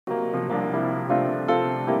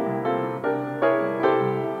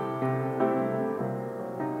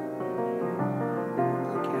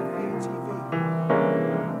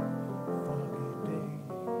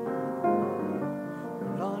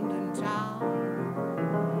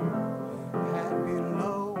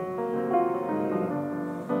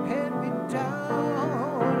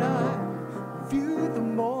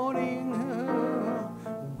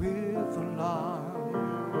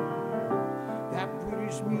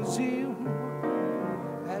museum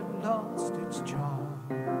had lost its charm.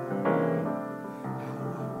 How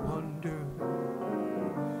I wonder,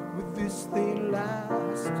 would this thing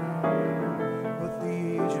last? But the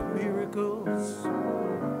age of miracles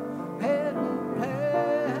hadn't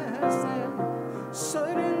passed, and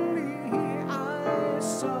suddenly I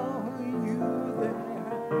saw you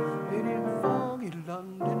there. And in foggy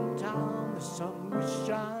London town, the sun was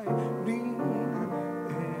shining everywhere.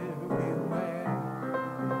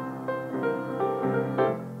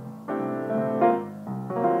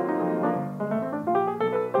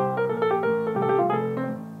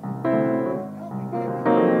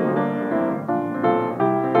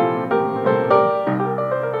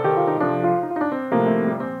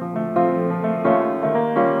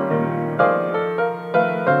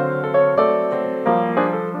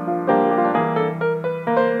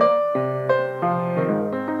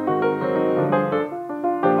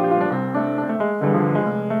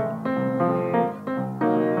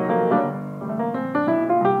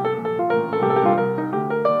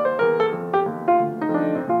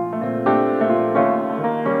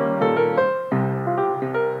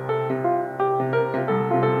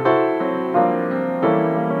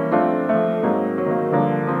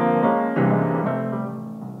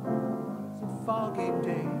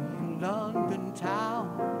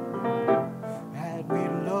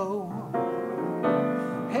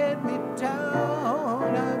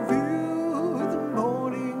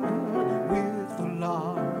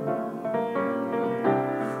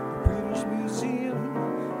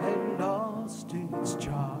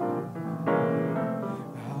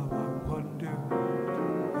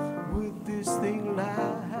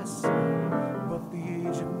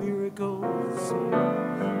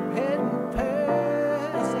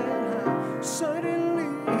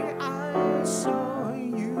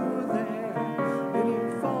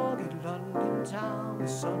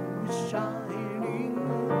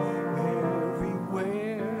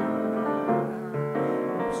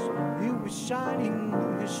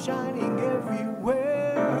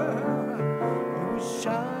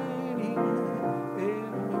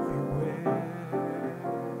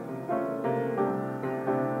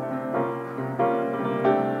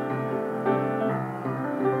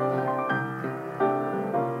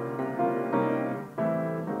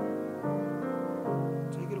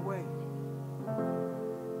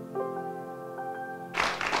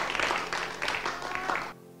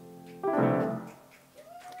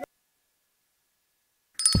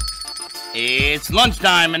 It's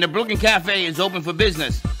lunchtime and the Brooklyn Cafe is open for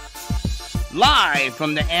business. Live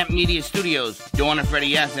from the Amp Media Studios, Dawn and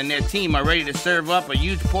Freddie S. and their team are ready to serve up a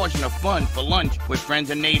huge portion of fun for lunch with friends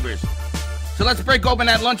and neighbors. So let's break open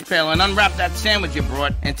that lunch pail and unwrap that sandwich you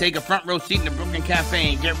brought and take a front row seat in the Brooklyn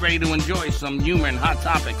Cafe and get ready to enjoy some humor and hot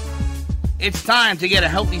topics. It's time to get a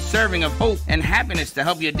healthy serving of hope and happiness to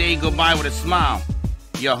help your day go by with a smile.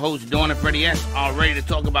 Your hosts, Dawn and Freddie S., are ready to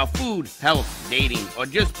talk about food, health, dating, or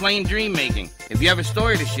just plain dream making. If you have a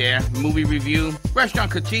story to share, movie review,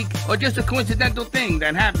 restaurant critique, or just a coincidental thing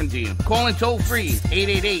that happened to you, call in toll free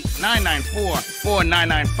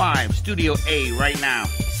 888-994-4995, Studio A right now.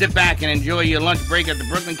 Sit back and enjoy your lunch break at the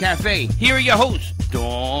Brooklyn Cafe. Here are your hosts,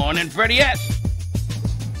 Dawn and Freddie S.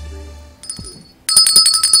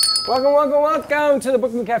 Welcome to the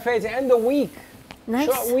Brooklyn Cafe. It's the end of the week. Nice.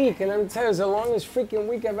 Short week, and I'm telling you, it's the longest freaking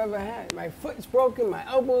week I've ever had. My foot's broken, my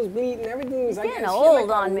elbow's bleeding, everything is like You're getting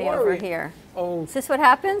old on me over here. Old. Is this what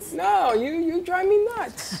happens? No, you drive me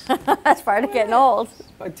nuts. That's part of getting old.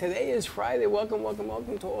 But today is Friday. Welcome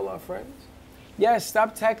to all our friends. Yes,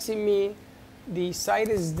 stop texting me. The site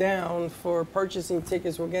is down for purchasing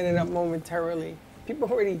tickets. We'll get it up momentarily. People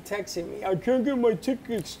already texting me. I can't get my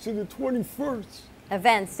tickets to the 21st.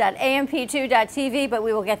 Events.amp2.tv, but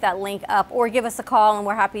we will get that link up, or give us a call and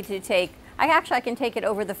we're happy to take. I can take it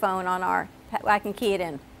over the phone on our. I can key it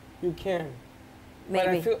in. You can.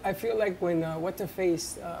 Maybe. But I feel like when that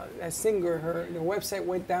singer, the website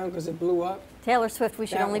went down because it blew up. Taylor Swift, we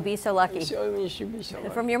should only be so lucky. You should be so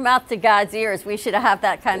lucky. From your mouth to God's ears, we should have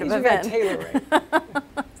that kind of event. You got Taylor right.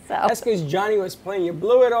 That's because Johny was playing. You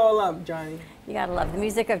blew it all up, Johny. You gotta love the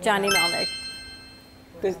music of Johny Melnick.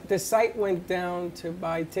 The site went down to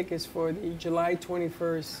buy tickets for the July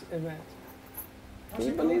 21st event. Can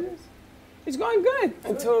you believe this? It's going good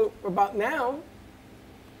until about now,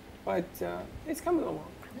 but it's coming along.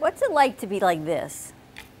 What's it like to be like this?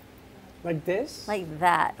 Like this? Like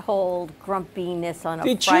that whole grumpiness on a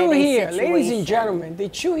Did Friday you hear, situation. ladies and gentlemen,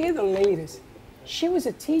 did you hear the latest? She was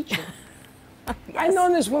a teacher. Yes. I've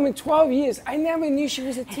known this woman 12 years. I never knew she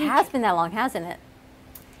was a teacher. It has been that long, hasn't it?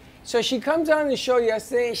 So she comes on the show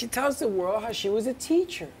yesterday and she tells the world how she was a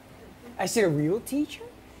teacher. I said, a real teacher?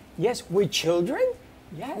 Yes, with children?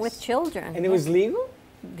 Yes. With children. And it was legal?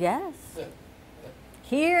 Yes.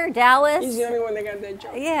 Here, Dallas. He's the only one that got that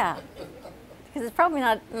joke. Yeah. Because it's probably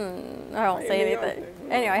not, I won't say Maybe anything.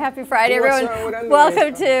 not. Anyway, happy Friday, What's wrong with everyone. underwear?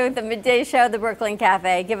 Welcome to the Midday Show, the Brooklyn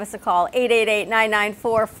Cafe. Give us a call,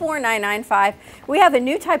 888-994-4995. We have a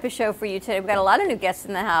new type of show for you today. We've got a lot of new guests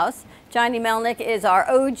in the house. Johny Melnick is our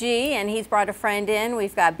OG, and he's brought a friend in.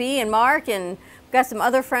 We've got B and Mark, and we've got some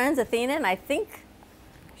other friends, Athena, and I think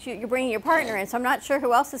you're bringing your partner in, so I'm not sure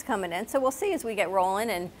who else is coming in. So we'll see as we get rolling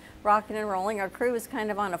and rocking and rolling. Our crew is kind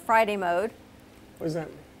of on a Friday mode. What does that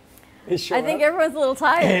mean? I think everyone's a little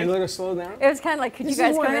tired. A little slow down? It was kind of like, could you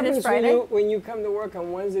guys come in this Friday? When you come to work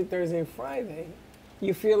on Wednesday, Thursday, and Friday,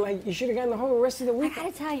 you feel like you should have gotten the whole rest of the week. I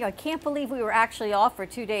gotta tell you, I can't believe we were actually off for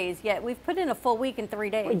 2 days, yet we've put in a full week in 3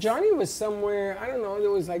 days. Well, Johny was somewhere, I don't know, there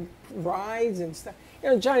was like rides and stuff. You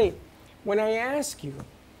know, Johny, when I ask you,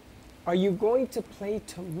 are you going to play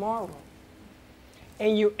tomorrow?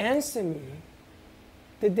 And you answer me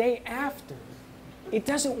the day after, it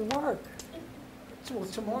doesn't work. Well,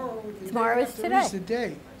 tomorrow is today. Is the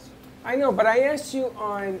day. I know, but I asked you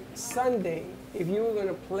on Sunday if you were going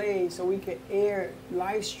to play so we could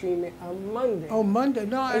live stream it on Monday. Oh, Monday?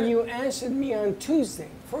 No, And you answered me on Tuesday,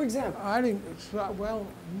 for example. I didn't. Well,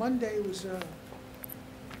 Monday was.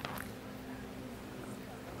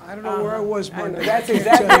 I don't know where I was Monday. That's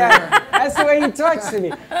exactly right. That's the way he talks to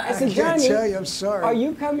me. I said, I can't Johny, tell you. I'm sorry. are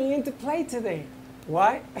you coming in to play today?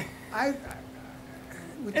 What? And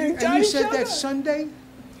Johnny you said showed that up. Sunday?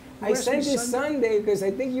 I sent you Sunday because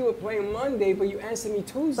I think you were playing Monday, but you answered me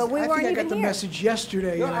Tuesday. But we I weren't think I even got the here. message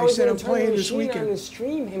yesterday, No, and I I was said going I'm to turn the playing this machine on weekend. and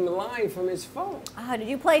stream him live from his phone. Did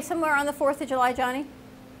you play somewhere on the 4th of July, Johnny?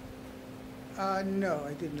 No,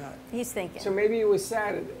 I did not. He's thinking. So maybe it was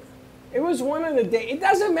Saturday. It was one of the days. It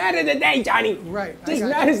doesn't matter the day, Johnny. Right. It just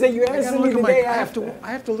matters that you answered me the day after.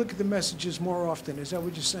 I have to look at the messages more often. Is that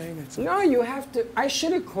what you're saying? No, you have to. I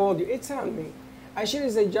should have called you. It's on me. I should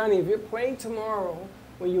have said, Johnny, if you're playing tomorrow,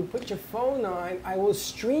 when you put your phone on, I will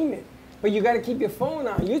stream it. But you got to keep your phone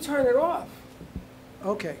on. You turn it off.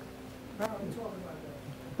 Okay.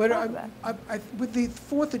 But with the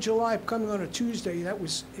 4th of July coming on a Tuesday, it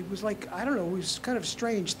was like, I don't know, it was kind of a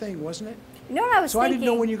strange thing, wasn't it? You know what I was So thinking? I didn't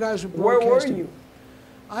know when you guys were Where broadcasting. were you?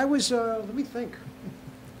 I was, let me think.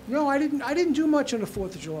 No, I didn't do much on the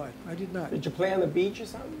 4th of July. I did not. Did you play on the beach or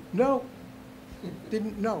something? No.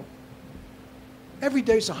 No. Every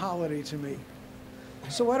day's a holiday to me.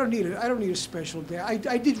 So I don't need a special day. I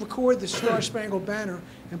did record the Star Spangled Banner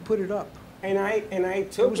and put it up. And I took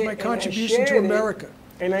it. It was my and I contribution to shared it, America.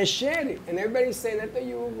 And I shared it. And everybody's saying, I thought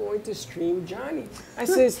you were going to stream Johnny. I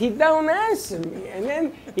says, he don't answer me. And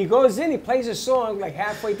then he goes in, he plays a song, like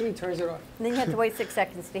halfway through, he turns it off. And then you have to wait 6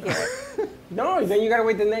 seconds to hear it. No, then you got to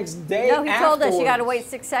wait the next day. No, he told us you got to afterwards. wait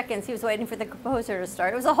 6 seconds. He was waiting for the composer to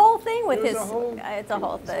start. It was a whole thing with It was his. a whole- It's a whole It's a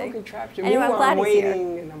whole thing. contraption. Anyway, I'm Meanwhile, glad he's here.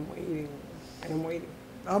 waiting, and I'm waiting, and I'm waiting.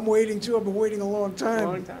 I'm waiting too. I've been waiting a long A time.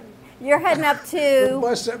 long time. You're heading up The to.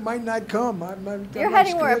 bus that might not come. You're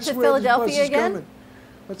heading where, up to Philadelphia again? Coming.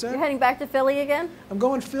 What's that? You're heading back to Philly again? I'm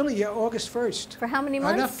going to Philly, yeah, August 1st. For how many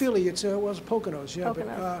months? Not Philly, it's Poconos, yeah.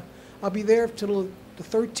 Poconos. But I'll be there till the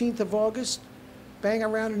 13th of August, bang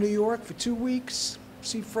around in New York for 2 weeks,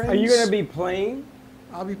 see friends. Are you going to be playing?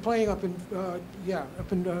 I'll be playing up in Back in at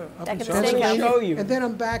the Pennsylvania. steakhouse. Show you. And then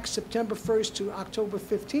I'm back September 1st to October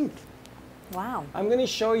 15th. Wow. I'm going to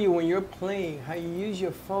show you when you're playing how you use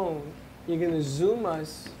your phone. You're going to Zoom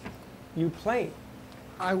us, you playing.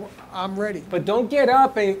 I'm ready. But don't get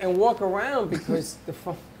up and walk around because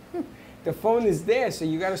the phone is there, so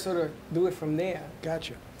you got to sort of do it from there.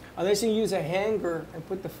 Gotcha. Unless you use a hanger and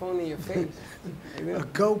put the phone in your face. A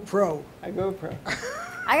GoPro. A GoPro.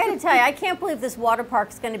 I got to tell you, I can't believe this water park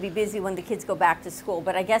is going to be busy when the kids go back to school,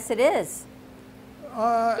 but I guess it is.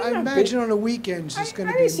 I imagine on the weekends it's going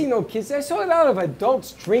I to didn't see be. no kids. I saw a lot of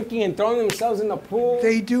adults drinking and throwing themselves in the pool.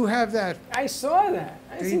 They do have that. I saw that.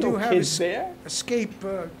 I didn't They see do no have kids there. escape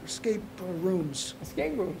rooms.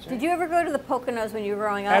 Escape rooms. Right? Did you ever go to the Poconos when you were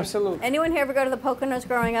growing up? Absolutely. Anyone here ever go to the Poconos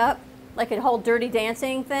growing up? Like a whole dirty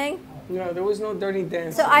dancing thing? No, there was no dirty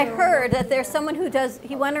dance. So I heard that there's someone who does,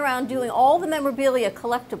 he went around doing all the memorabilia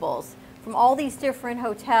collectibles from all these different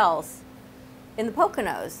hotels in the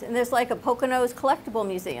Poconos. And there's like a Poconos collectible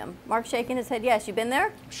museum. Mark's shaking his head, yes. You been there?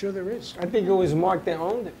 I'm sure there is. I think it was Mark that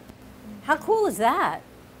owned it. How cool is that?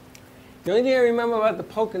 The only thing I remember about the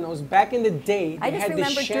Poconos, back in the day, I they just had the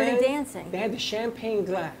remember Dirty Dancing. They had the champagne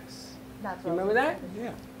glass. You remember that?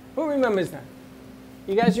 Yeah. Who remembers that?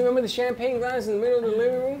 You guys remember the champagne glass in the middle of the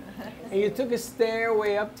living room? And you took a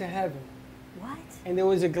stairway up to heaven. What? And there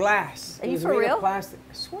was a glass. Are It you was for made real? of plastic.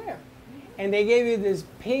 I swear. And they gave you this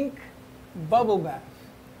pink bubble bath.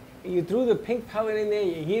 And you threw the pink pellet in there,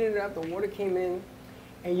 you heated it up, the water came in,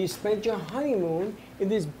 and you spent your honeymoon in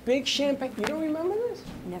this big champagne. You don't remember this?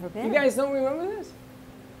 Never been. You guys don't remember this?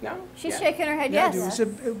 No? She's Yeah. shaking her head Yeah, yes. dude,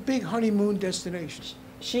 it's a big honeymoon destination.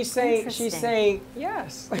 She's Interesting. saying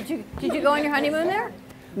yes. Did you go on your honeymoon there?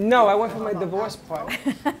 No, I went for my divorce party.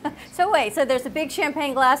 So wait, so there's a big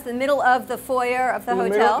champagne glass in the middle of the foyer of the In the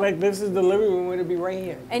hotel, middle, like this is the living room, it'll be right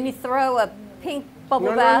here. and you throw a pink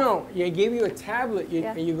bubble No, bath. no, no. You give you a tablet,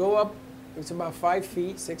 Yeah. and you go up, it's about 5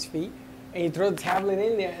 feet, 6 feet, and you throw the tablet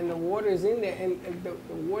in there, and the water is in there, and the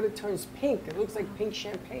water turns pink. It looks like pink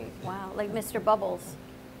champagne. Wow, like Mr. Bubbles.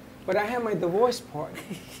 But I had my divorce party.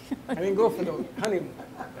 I didn't go for the honeymoon.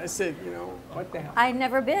 I said, you know, what the hell. I've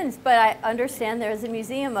never been, but I understand there's a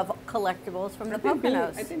museum of collectibles from the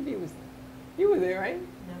Poconos. I think he was. You were there, right?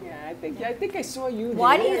 Yeah, I think I saw you there.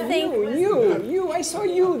 Why do you Yeah, think- you? I saw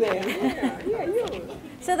you there. Yeah, you.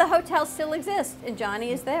 So the hotel still exists, and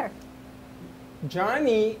Johnny is there.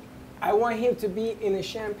 Johnny, I want him to be in a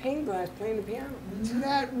champagne glass playing the piano.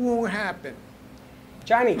 That won't happen.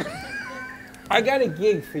 Johnny, I got a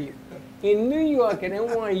gig for you. In New York at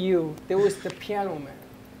NYU, there was the piano man.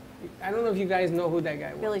 I don't know if you guys know who that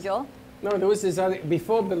guy was. Billy Joel? No, there was this other,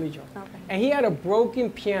 before Billy Joel. Okay. And he had a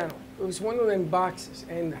broken piano. It was one of them boxes,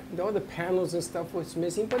 and all the panels and stuff was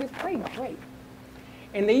missing, but it played great.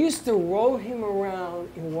 And they used to roll him around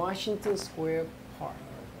in Washington Square Park,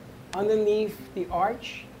 underneath the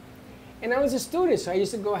arch. And I was a student, so I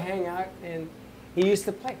used to go hang out, and he used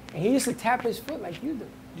to play. And he used to tap his foot like you do.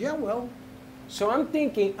 Yeah, well, So I'm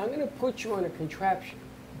thinking, I'm gonna put you on a contraption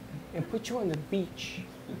and put you on the beach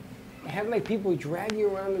and have like people drag you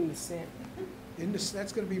around in the sand.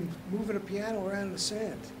 that's going to be moving a piano around in the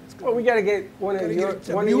sand. It's gonna Well, we gotta get one of Gotta your get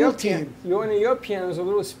a one of mule your team. one of your pianos, a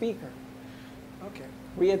little speaker. Okay.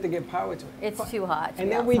 We have to get power to it. It's too hot. to And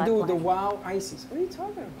be then we outside do the playing. wild ices. What are you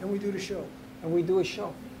talking about? And we do the show. And we do a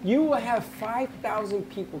show. You will have 5,000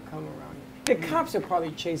 people come around you. The cops will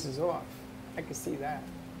probably chase us off. I can see that.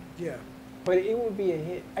 Yeah. But it would be a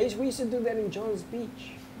hit. We used to do that in Jones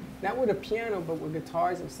Beach. Not with a piano, but with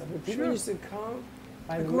guitars and stuff. And people Sure. used to come.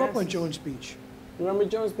 By I the grew up on masses. Jones Beach. Remember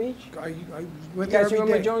Jones Beach? I went You there guys every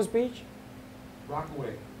remember day. Jones Beach?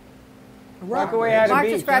 Rockaway. Rockaway had a Mark,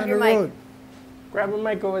 beach. just grab Down your the mic. road. Grab a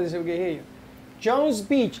mic over there so we can hear you. Jones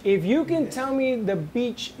Beach. If you can tell me the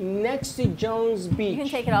beach next to Jones Beach, You can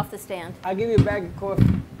take it off the stand. I'll give you a bag of coffee.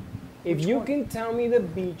 If Which you one? can tell me the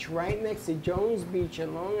beach right next to Jones Beach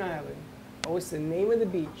in Long Island, or what's the name of the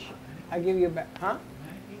beach, I'll give you a bag. Huh?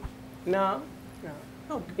 No.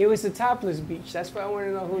 Oh, It was the topless beach. That's why I want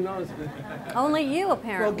to know who knows. Only you, well,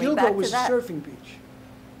 apparently. Gilgo Back was to a that. surfing beach.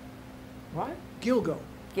 What? Gilgo.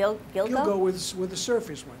 Gilgo? Gilgo where the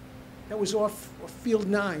surfers went. That was off Field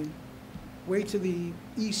 9, way to the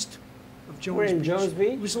east of Jones Where, in Beach. Jones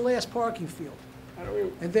Beach? It was the last parking field. I don't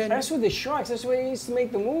remember. And then, That's where the sharks. That's where they used to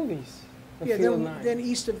make the movies. The yeah, Field then, 9. then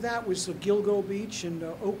east of that was Gilgo Beach and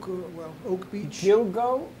Oak Beach.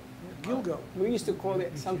 Gilgo. Gilgo. We used to call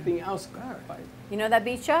it something else. But You know that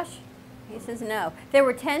beach, Josh? He says no. There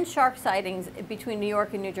were 10 shark sightings between New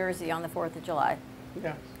York and New Jersey on the 4th of July.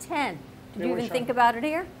 yeah. 10. Did There you were even think sharks. about it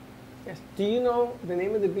here? Yes. Do you know the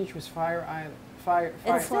name of the beach was Fire Island? Fire.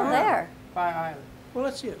 It's still Fire there. Fire Island. Well,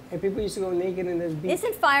 that's it. And people used to go naked in this beach.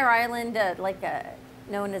 Isn't Fire Island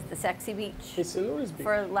known as the sexy beach, It's a nudist beach.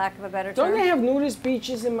 for lack of a better Don't term? they have nudist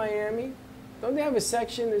beaches in Miami? Don't they have a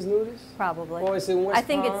section that's nudist? Probably. Or it's in West I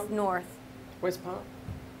think Palm? it's north. West Palm?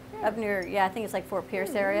 Up near, yeah, I think it's like Fort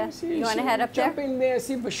Pierce area. See, You want to should head up there? Jump in there,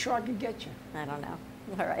 see if a shark can get you. I don't know.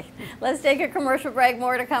 All right. Let's take a commercial break.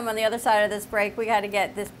 More to come on the other side of this break. We got to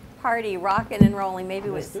get this party rocking and rolling. Maybe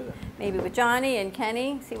Let's do with that. Johnny and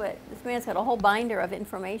Kenny. See what this man's got, a whole binder of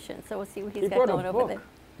information. So we'll see what he's He got brought a going over book. there.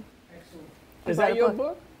 Is brought that a your book.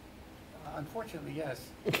 book? Unfortunately, yes.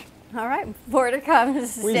 All right, more to come. We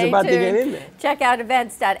was Stay about to tuned. get in there. Check out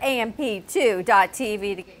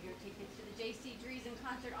events.amp2.tv to get your tickets to the J.C. Dreesen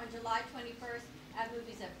concert on July 21st at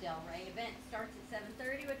Movies of Delray. Event starts at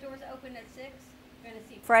 7:30, but doors open at 6. You're going to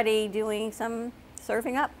see Freddie doing some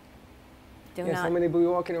surfing up. Do Yeah, not. somebody be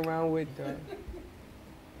walking around with.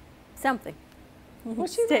 Something.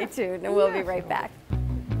 What's she Stay laughing? tuned, and we'll be right back.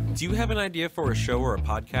 Do you have an idea for a show or a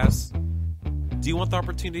podcast? Do you want the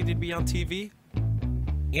opportunity to be on TV?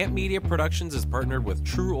 Amp Media Productions is partnered with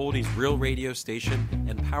True Oldies Real Radio Station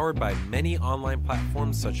and powered by many online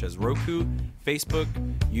platforms such as Roku, Facebook,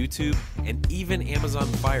 YouTube, and even Amazon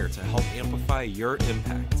Fire to help amplify your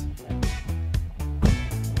impact.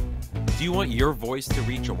 Do you want your voice to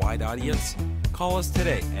reach a wide audience? Call us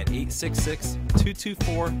today at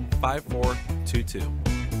 866-224-5422.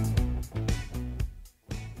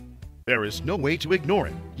 There is no way to ignore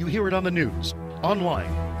it. You hear it on the news,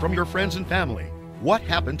 online, from your friends and family. What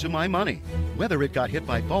happened to my money? Whether it got hit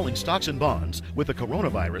by falling stocks and bonds, with the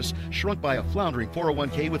coronavirus, shrunk by a floundering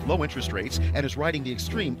 401k with low interest rates, and is riding the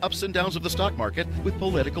extreme ups and downs of the stock market with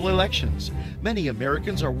political elections. Many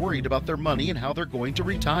Americans are worried about their money and how they're going to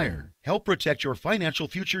retire. Help protect your financial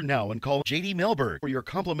future now and call J.D. Melberg for your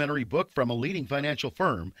complimentary book from a leading financial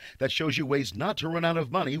firm that shows you ways not to run out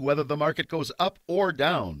of money whether the market goes up or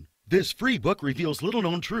down. This free book reveals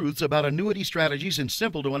little-known truths about annuity strategies in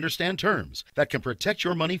simple-to-understand terms that can protect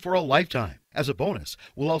your money for a lifetime. As a bonus,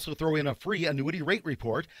 we'll also throw in a free annuity rate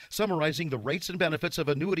report summarizing the rates and benefits of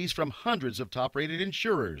annuities from hundreds of top-rated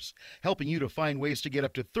insurers, helping you to find ways to get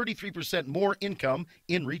up to 33% more income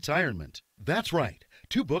in retirement. That's right.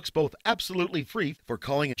 2 books, both absolutely free, for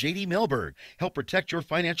calling J.D. Melberg. Help protect your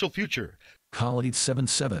financial future. Call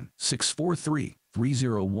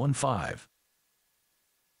 877-643-3015.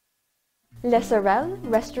 Le Sorel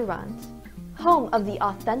Restaurant, home of the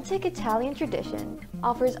authentic Italian tradition,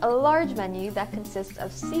 offers a large menu that consists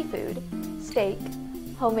of seafood, steak,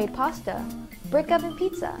 homemade pasta, brick oven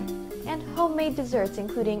pizza, and homemade desserts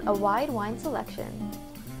including a wide wine selection.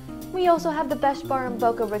 We also have the best bar in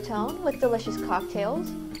Boca Raton with delicious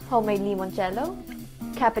cocktails, homemade limoncello,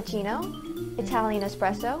 cappuccino, Italian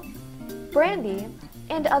espresso, brandy,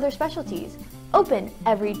 and other specialties. Open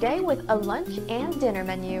every day with a lunch and dinner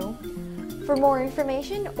menu. For more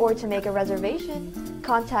information or to make a reservation,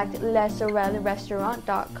 contact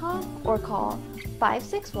lesorelrestaurant.com or call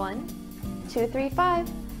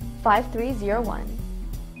 561-235-5301.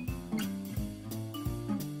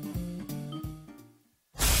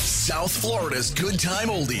 South Florida's Good Time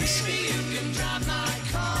Oldies.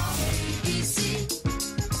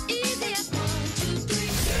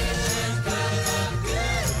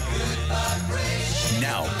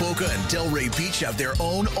 Now, Boca and Delray Beach have their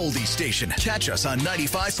own oldie station. Catch us on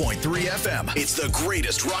 95.3 FM. It's the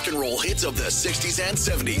greatest rock and roll hits of the 60s and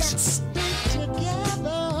 70s.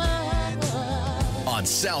 On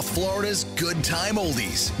South Florida's Good Time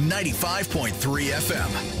Oldies, 95.3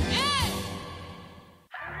 FM.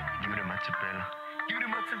 Give me the mozzarella. Give me the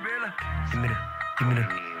mozzarella. Give me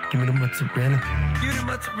the mozzarella. Give me the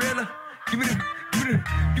mozzarella. Give me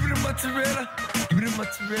the mozzarella. Give me the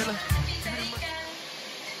mozzarella.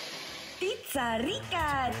 Pizza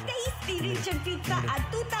Rica, tasty rich and pizza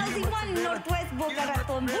at 2001 Northwest Boca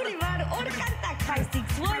Raton Boulevard or contact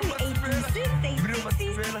 561-826-8663. Give me the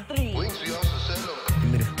mozzarella.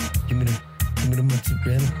 Give me the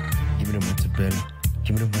mozzarella. Give me the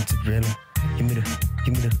mozzarella. Give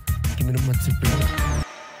me the mozzarella.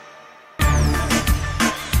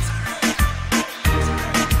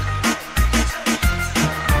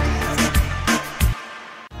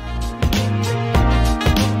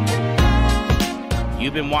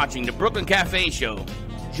 You've been watching the Brooklyn Cafe Show.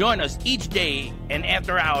 Join us each day and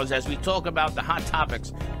after hours as we talk about the hot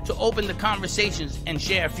topics to open the conversations and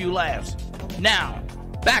share a few laughs. Now,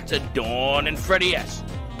 back to Dawn and Freddie S.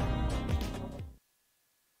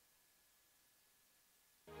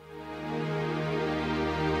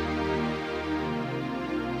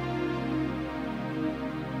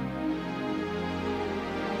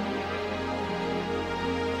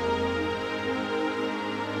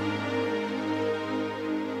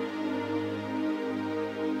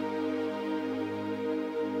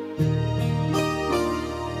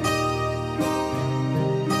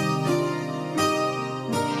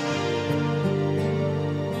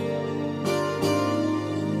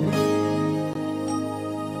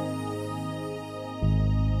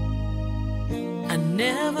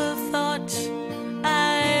 Never thought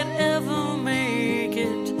I'd ever make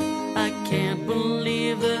it. I can't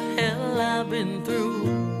believe the hell I've been through.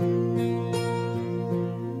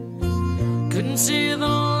 Couldn't see the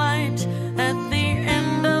light at the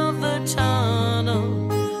end of the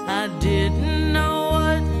tunnel. I didn't know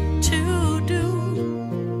what to do.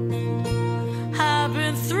 I've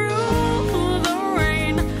been through the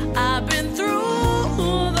rain, I've been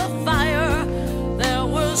through the fire. There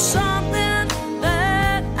was something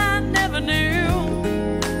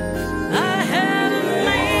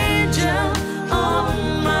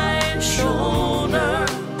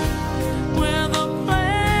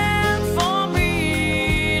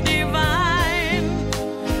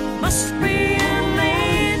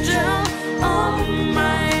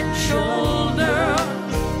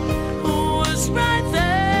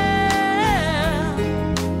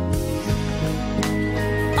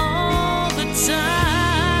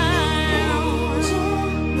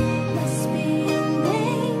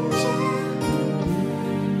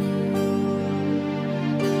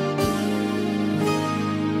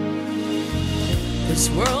this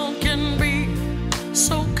world can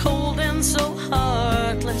run so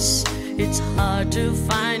heartless, it's hard to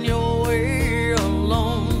find your way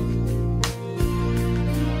alone.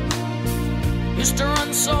 Used to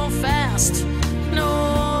run so fast,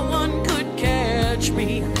 no one could catch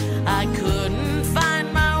me. I couldn't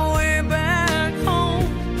find my way back home.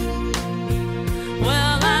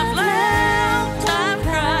 Well, I've laughed, I've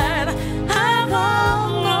cried, I've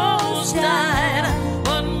almost died,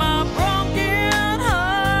 but my broken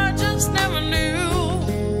heart just never knew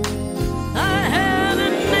I had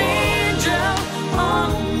an angel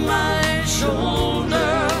on my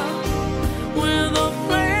shoulder with a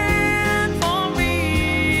plan for me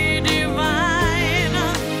divine.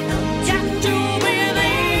 Got to be an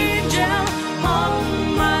angel on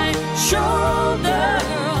my shoulder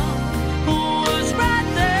who was right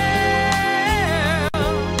there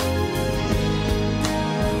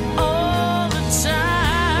all the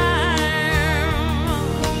time.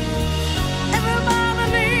 Everybody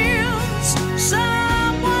needs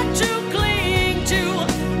someone to cling to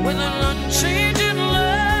with an unchanging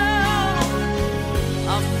love. I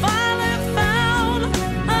finally found a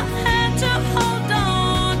hand to hold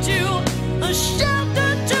on to, a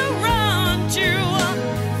shelter to run to.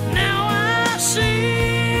 Now I see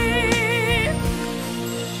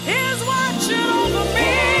he's watching over me.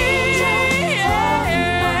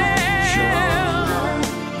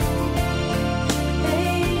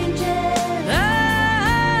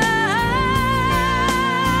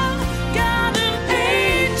 Got an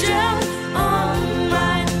angel on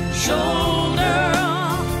my shoulder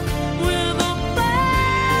with a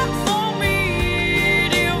plan for me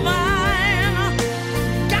divine.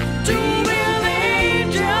 Got to be an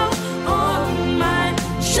angel on my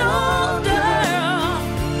shoulder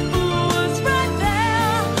who was right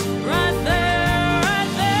there, right there,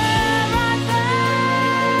 right there, right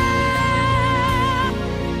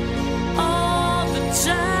there all the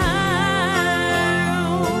time.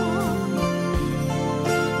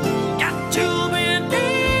 Got to be an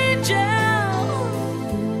angel,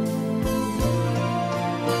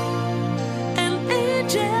 an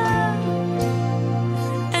angel,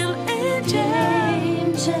 an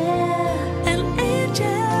angel, an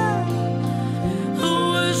angel who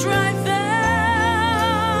was right there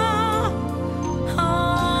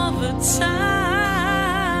all the time.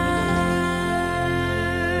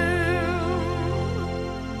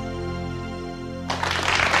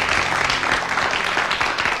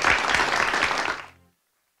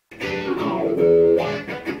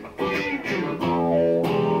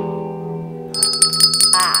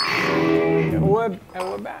 And we're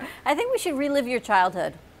back. I think we should relive your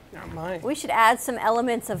childhood. Not mine. We should add some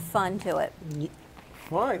elements of fun to it.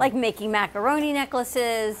 Fine. Like making macaroni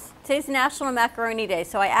necklaces. Today's National Macaroni Day,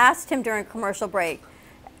 so I asked him during commercial break,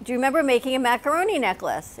 do you remember making a macaroni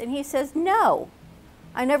necklace? And he says, no,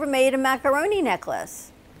 I never made a macaroni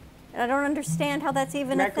necklace. And I don't understand how that's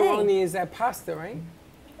even a thing. Macaroni is that pasta, right?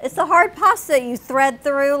 It's the hard pasta you thread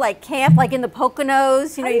through, like camp, like in the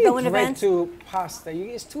Poconos. You know, How you do go in thread events. to pasta?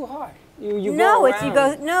 It's too hard. You no, go it's you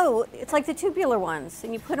around. go no. It's like the tubular ones,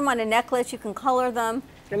 and you put them on a necklace. You can color them.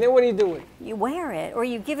 And then what do you do with it? You wear it, or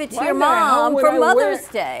you give it to Why your the hell mom would for I wear Mother's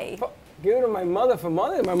it? Day. Give it to my mother for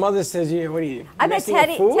Mother. My mother says, "Yeah, what are you?" I bet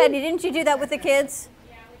making a food? Teddy, didn't you do that with the kids?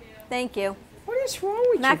 Yeah, we do. Thank you. What is wrong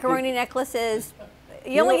with Macaroni you? necklaces.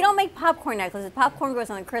 You know- don't make popcorn necklaces. Popcorn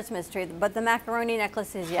goes on the Christmas tree, but the macaroni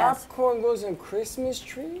necklaces, yes. Popcorn goes on Christmas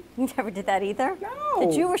tree? You never did that either? No.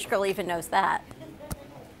 The Jewish girl even knows that.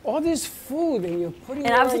 All this food and you're putting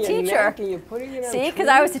And it I was on a your teacher. neck and you're putting it on See, because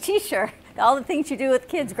I was a teacher. All the things you do with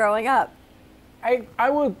kids growing up. I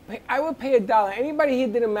would pay $1. Anybody here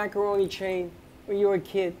did a macaroni chain when you were a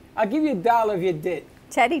kid? I'll give you $1 if you did.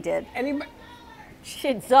 Teddy did. Anybody?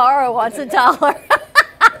 Shit, Zara wants $1.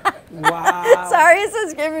 Wow. Sorry, it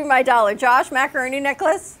says give me my $1. Josh, macaroni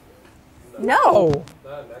necklace? No.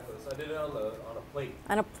 Not a necklace. I did it on a plate.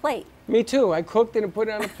 On a plate. Me too. I cooked it and put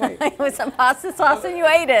it on a plate. With some pasta sauce and you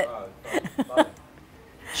ate it.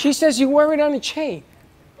 She says you wear it on a chain.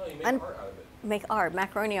 No, you make And- art out of it. Make art,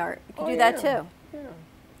 macaroni art. You can Oh, do that yeah. too.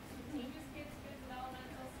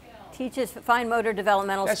 Teaches fine motor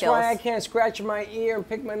developmental That's skills. why I can't scratch my ear and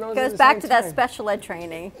pick my nose. at Goes the back same to that time. special ed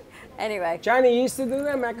training. Anyway. Johnny, you used to do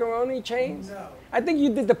that macaroni chains? No. I think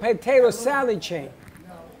you did the potato salad chain.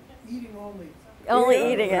 Eating only. Only Yeah,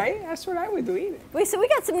 eating it. right? That's what I would do, eat it. So we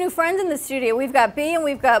got some new friends in the studio. We've got B and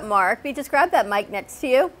we've got Mark. B, just grab that mic next to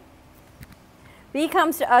you. B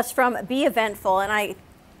comes to us from Be Eventful, and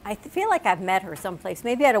I feel like I've met her someplace,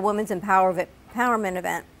 maybe at a women's empowerment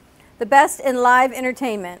event. The best in live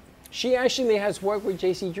entertainment. She actually has worked with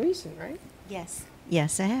J.C. Dreesen, right? Yes.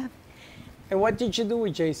 Yes, I have. And what did you do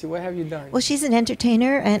with JC? What have you done? Well, she's an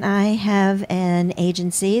entertainer, and I have an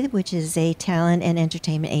agency, which is a talent and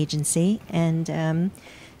entertainment agency, and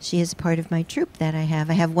she is a part of my troupe that I have.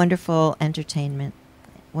 I have wonderful entertainers,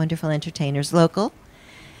 local,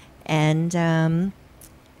 and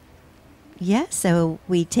yeah, so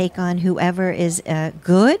we take on whoever is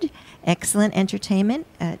good, excellent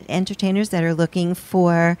entertainers that are looking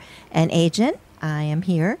for an agent. I am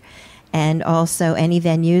here. And also any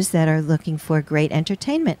venues that are looking for great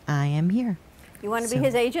entertainment, I am here. You want to be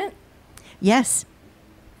his agent? Yes.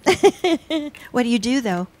 What do you do,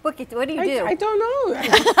 though? What do you do? I don't know.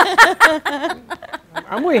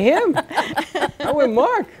 I'm with him. I'm with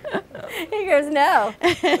Mark. He goes, no.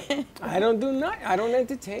 I don't do nothing. I don't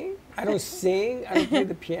entertain. I don't sing. I don't play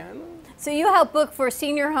the piano. So you help book for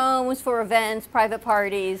senior homes, for events, private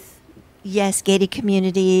parties? Yes, gated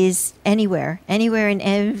communities, anywhere and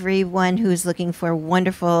everyone who's looking for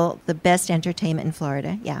the best entertainment in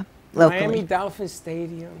Florida. Yeah, locally. Miami Dolphin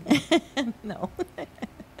Stadium. No.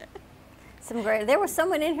 There was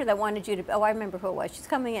someone in here that wanted you to. Oh, I remember who it was. She's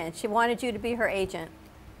coming in. She wanted you to be her agent.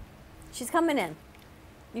 She's coming in.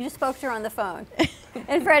 You just spoke to her on the phone.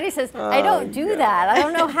 And Freddie says, I don't do that. I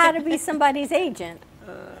don't know how to be somebody's agent.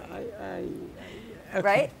 Okay.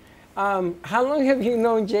 Right? How long have you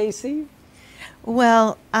known JC?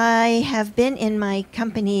 Well, I have been in my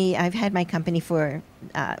company. I've had my company for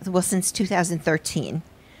since 2013.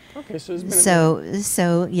 Okay, so it's been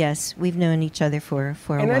so yes, we've known each other for a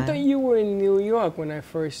while. And I thought you were in New York when I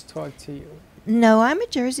first talked to you. No, I'm a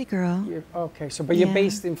Jersey girl. Okay, but you're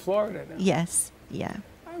based in Florida now. Yes, yeah.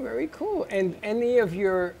 Oh, very cool. And any of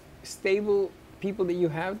your stable people that you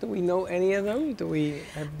have, do we know any of them?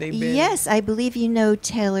 Have they been? Yes, I believe you know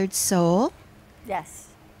Tailored Soul. Yes.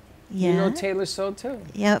 Yeah. You know Taylor Soul too?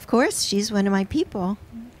 Yeah, of course. She's one of my people.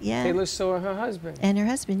 Yeah. Taylor Soul and her husband. And her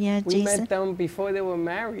husband, yeah, we Jason. met them before they were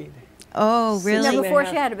married. Oh, really? No, before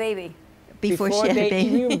she had a baby. Before she had a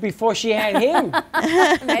baby. Before she had him.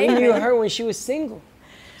 We knew her when she was single.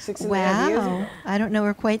 6.5 years ago. I don't know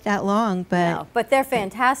her quite that long, but... No, but they're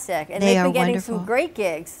fantastic. And they they've are been getting wonderful. Some great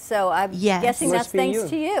gigs. So I'm guessing that's thanks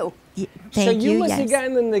to you. Thank you, must have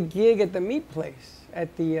gotten them the gig at the meat place,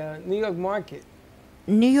 at the New York Market.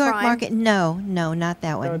 New York Market? No, not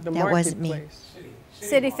that one. The that wasn't me. place.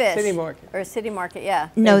 City Fish. City Market. Or City Market, yeah.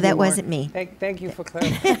 No, that wasn't me. Thank you for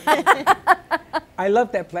clarifying. I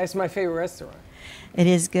love that place. It's my favorite restaurant. It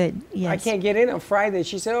is good, yes. I can't get in on Friday.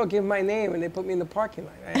 She said, give my name, and they put me in the parking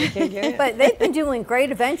lot. I can't get in. But they've been doing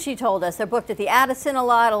great events, she told us. They're booked at the Addison a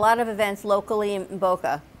lot of events locally in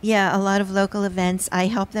Boca. Yeah, a lot of local events. I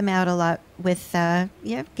help them out a lot with,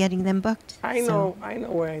 getting them booked. I know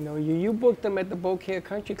where I know you. You booked them at the Boca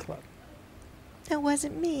Country Club. That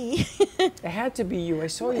wasn't me. It had to be you. I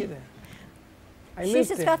saw you there. She's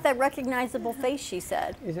just got that recognizable face, she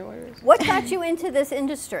said. Is that what it is? What got you into this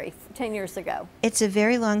industry 10 years ago? It's a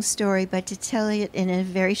very long story, but to tell it in a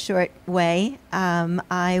very short way,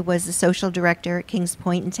 I was the social director at Kings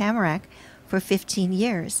Point and Tamarack for 15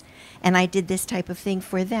 years. And I did this type of thing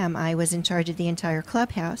for them. I was in charge of the entire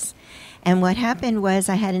clubhouse. And what happened was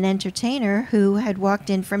I had an entertainer who had walked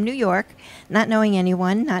in from New York, not knowing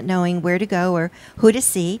anyone, not knowing where to go or who to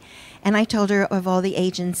see. And I told her of all the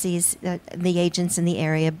agencies, the agents in the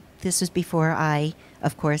area. This was before I,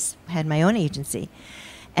 of course, had my own agency.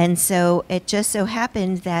 And so it just so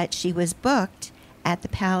happened that she was booked at the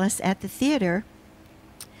Palace at the theater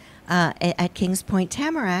at Kings Point,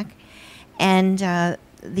 Tamarack. And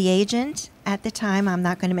the agent at the time, I'm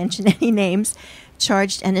not going to mention any names,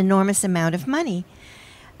 charged an enormous amount of money.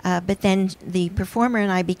 But then the performer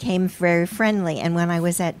and I became very friendly. And when I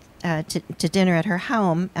was to dinner at her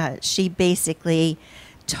home, she basically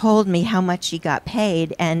told me how much she got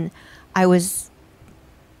paid, and I was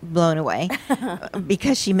blown away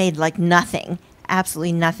because she made like nothing,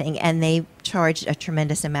 absolutely nothing, and they charged a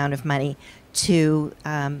tremendous amount of money to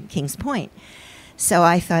Kings Point. So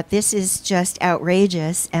I thought, this is just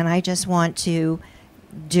outrageous, and I just want to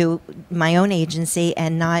do my own agency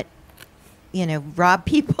and not, rob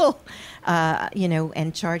people,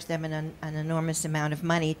 and charge them an enormous amount of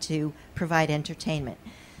money to provide entertainment.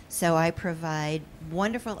 So I provide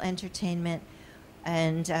wonderful entertainment,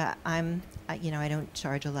 and I don't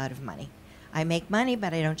charge a lot of money. I make money,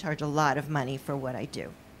 but I don't charge a lot of money for what I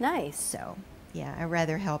do. Nice. So, yeah, I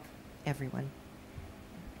rather help everyone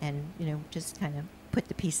and, just kind of put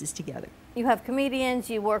the pieces together. You have comedians,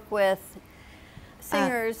 you work with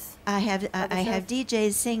singers. I have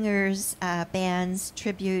DJs, singers, bands,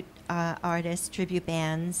 tribute artists, tribute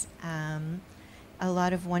bands, a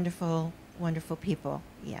lot of wonderful people.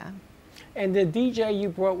 Yeah. And the DJ you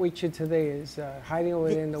brought with you today is hiding over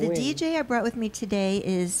there in the The wing. DJ I brought with me today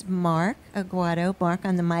is Mark Aguado, Mark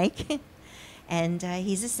on the mic, and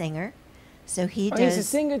he's a singer. So he does. He's a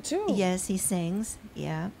singer too. Yes, he sings.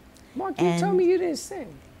 Yeah. Mark, you told me you didn't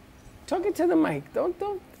sing. Talk it to the mic. Don't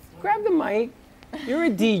grab the mic. You're a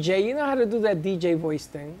DJ. You know how to do that DJ voice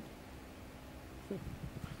thing.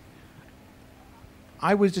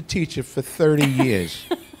 I was a teacher for 30 years.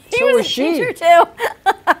 So was she. Teacher too.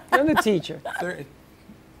 I'm the teacher.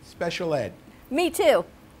 Special ed. Me too,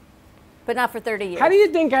 but not for 30 years. How do you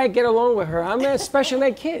think I get along with her? I'm a special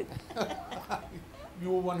ed kid. You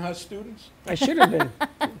were one of her students? I should have been.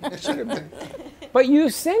 I should have been. But you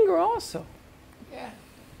singer also.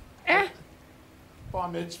 Yeah. Bar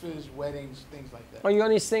mitzvahs, weddings, things like that. Oh, you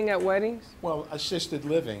only sing at weddings? Well, assisted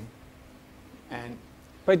living.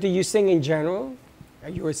 But do you sing in general? Are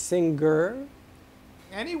you a singer?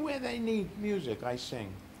 Anywhere they need music, I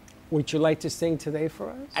sing. Would you like to sing today for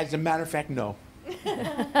us? As a matter of fact, no.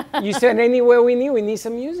 You said anywhere we need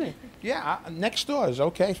some music. Yeah, next door is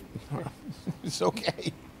okay. It's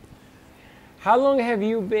okay. How long have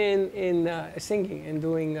you been in singing and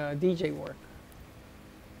doing DJ work?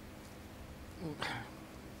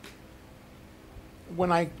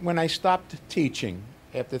 When I stopped teaching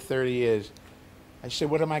after 30 years, I said,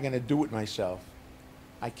 what am I going to do with myself?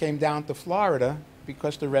 I came down to Florida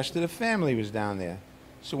because the rest of the family was down there.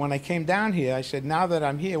 So when I came down here, I said, now that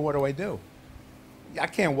I'm here, what do I do? I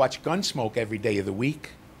can't watch Gunsmoke every day of the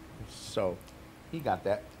week. So he got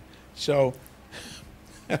that. So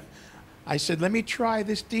I said, let me try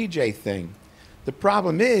this DJ thing. The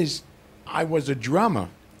problem is, I was a drummer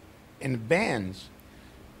in bands.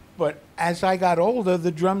 But as I got older,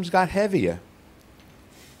 the drums got heavier.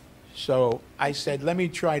 So I said, let me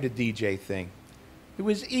try the DJ thing. It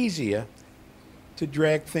was easier to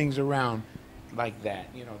drag things around like that,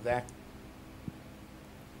 you know, that.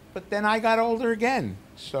 But then I got older again,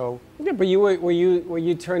 so. Yeah, but were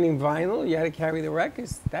you turning vinyl? You had to carry the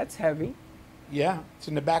records. That's heavy. Yeah, it's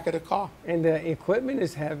in the back of the car. And the equipment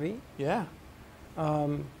is heavy. Yeah.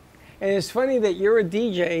 And it's funny that you're a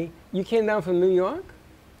DJ. You came down from New York?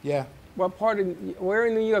 Yeah. What part of, where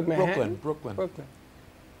in New York, Manhattan? Brooklyn.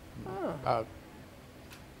 Oh.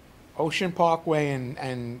 Ocean Parkway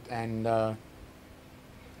and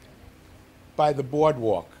by the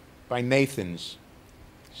boardwalk, by Nathan's.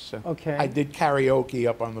 So Okay. I did karaoke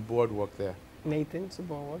up on the boardwalk there. Nathan's, the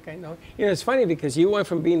boardwalk, I know. You know, it's funny because you went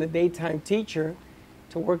from being a daytime teacher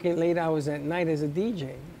to working late hours at night as a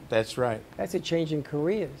DJ. That's right. That's a change in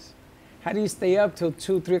careers. How do you stay up till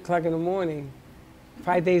 2, 3 o'clock in the morning,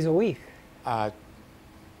 5 days a week? I've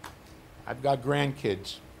got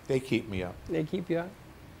grandkids. They keep me up. They keep you up?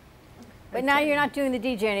 But now you're not doing the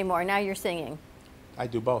DJ anymore. Now you're singing. I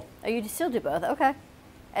do both. Oh, you still do both? Okay.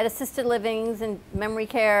 At assisted livings and memory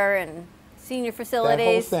care and senior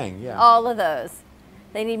facilities. That whole thing, yeah. All of those.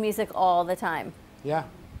 They need music all the time. Yeah.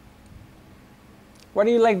 What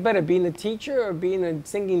do you like better, being a teacher or being a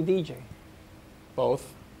singing DJ?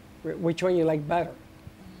 Both. Which one you like better?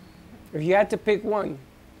 If you had to pick one.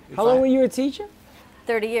 How long were you a teacher?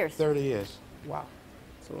 30 years. 30 years. Wow.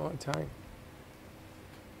 It's a long time.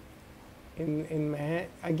 In Manhattan,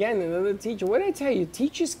 again, another teacher. What did I tell you?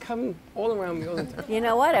 Teachers come all around me all the time. You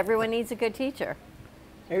know what? Everyone needs a good teacher.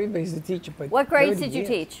 Everybody's a teacher, but What grades 30 did you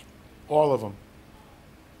years. teach? All of them.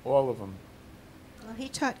 All of them. Well, he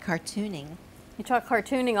taught cartooning. You taught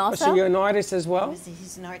cartooning also? So you're an artist as well?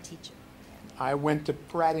 He's an art teacher. I went to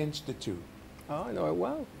Pratt Institute. Oh, I know it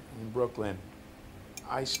well. In Brooklyn.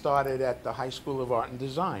 I started at the High School of Art and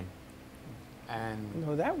Design. I And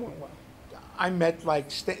know that one well. I met like,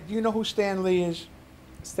 do you know who Stan Lee is?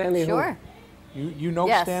 Stanley Sure. You know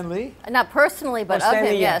Yes. Stan Lee? Not personally, but Oh, of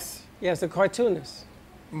Stanley, him, yes. Yes, the cartoonist.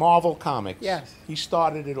 Marvel Comics. Yes. He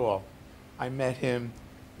started it all. I met him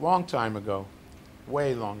long time ago.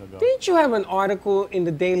 Way long ago. Didn't you have an article in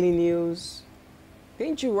the Daily News?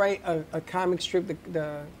 Didn't you write a comic strip?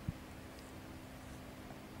 There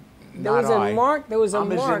Not was I. a Mark. There was a I'm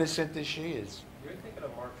Mark. as innocent as she is. You're thinking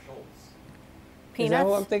of Mark Schultz. Is that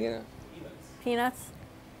who I'm Peanuts? thinking of? Peanuts?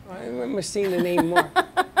 I remember seeing the name Mark.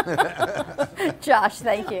 Josh,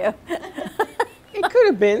 thank you. It could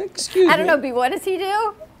have been. Excuse me. I don't know, B, what does he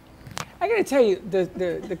do? I gotta tell you,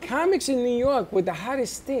 the comics in New York were the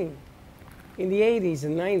hottest thing in the 80s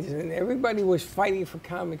and 90s, and everybody was fighting for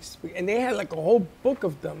comics. And they had like a whole book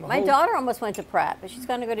of them. My daughter almost went to Pratt, but she's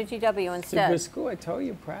going to go to GW It's a instead. good school. I told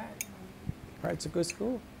you, Pratt. Pratt's a good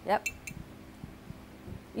school. Yep.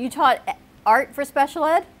 You taught art for special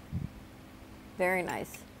ed? Very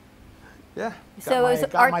nice. Yeah. So it was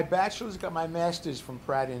got art- my bachelor's, got my master's from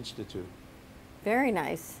Pratt Institute. Very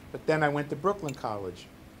nice. But then I went to Brooklyn College.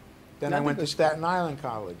 Then I went to Staten Island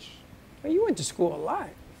College. Well, you went to school a lot.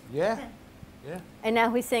 Yeah, yeah. And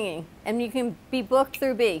now he's singing. And you can be booked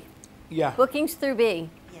through B. Yeah. Bookings through B.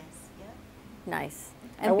 Yes, yep. Nice.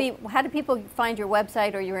 And B, how do people find your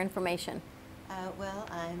website or your information? Well,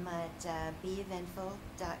 I'm at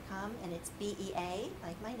beeventfull.com, and it's B-E-A,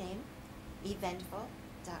 like my name,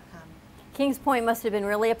 eventfull.com. Kings Point must have been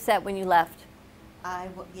really upset when you left.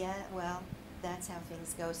 Yeah, well, that's how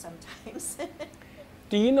things go sometimes.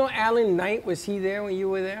 Do you know Alan Knight? Was he there when you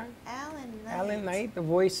were there? Alan Knight? Alan Knight, the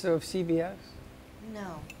voice of CBS?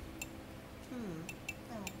 No. No.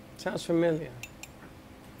 Sounds familiar.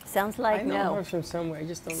 Sounds like I know no. her from somewhere. I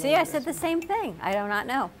just don't know. See, I said the same thing. I do not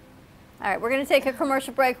know. All right, we're going to take a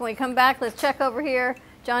commercial break. When we come back, let's check over here.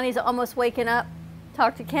 Johnny's almost waking up.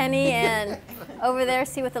 Talk to Kenny and over there,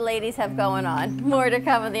 see what the ladies have going on. More to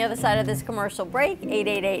come on the other side of this commercial break.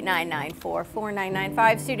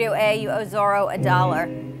 888-994-4995. Studio A, you owe Zorro $1.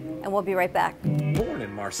 And we'll be right back. Born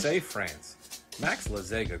in Marseille, France, Max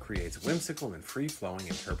Lazega creates whimsical and free-flowing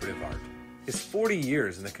interpretive art. His 40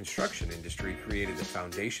 years in the construction industry created the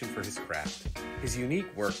foundation for his craft. His unique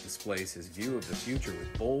work displays his view of the future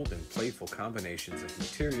with bold and playful combinations of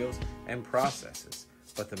materials and processes,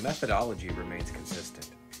 but the methodology remains consistent.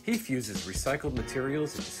 He fuses recycled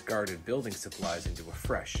materials and discarded building supplies into a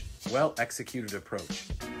fresh, well-executed approach.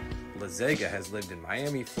 Lazega has lived in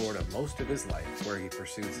Miami, Florida most of his life, where he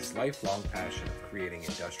pursues his lifelong passion of creating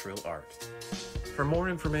industrial art. For more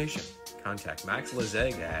information, contact Max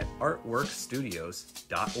Lazega at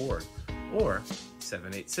artworkstudios.org or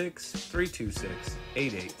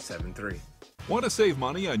 786-326-8873. Want to save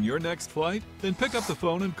money on your next flight? Then pick up the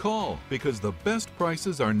phone and call, because the best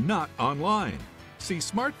prices are not online. See,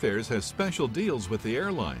 SmartFares has special deals with the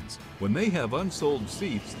airlines. When they have unsold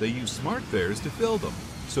seats, they use SmartFares to fill them.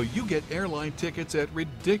 So you get airline tickets at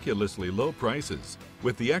ridiculously low prices.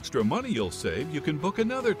 With the extra money you'll save, you can book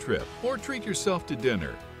another trip or treat yourself to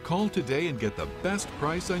dinner. Call today and get the best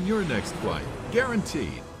price on your next flight.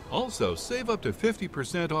 Guaranteed. Also, save up to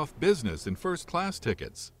 50% off business and first class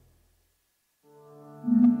tickets.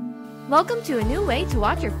 Welcome to a new way to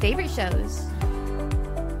watch your favorite shows.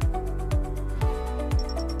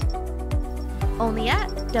 Only at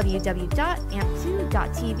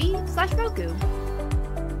www.amp2.tv/Roku.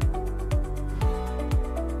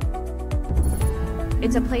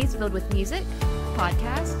 It's a place filled with music,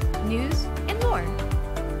 podcasts, news, and more.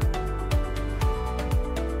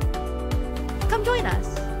 Come join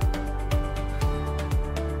us.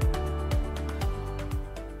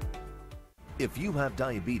 If you have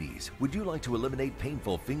diabetes, would you like to eliminate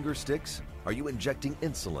painful finger sticks? Are you injecting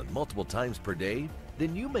insulin multiple times per day?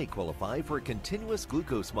 Then you may qualify for a continuous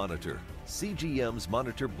glucose monitor. CGMs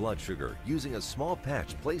monitor blood sugar using a small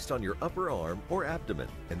patch placed on your upper arm or abdomen,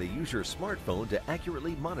 and they use your smartphone to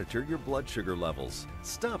accurately monitor your blood sugar levels.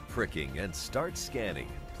 Stop pricking and start scanning.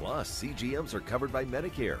 Plus, CGMs are covered by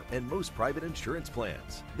Medicare and most private insurance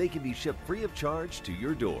plans. They can be shipped free of charge to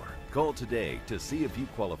your door. Call today to see if you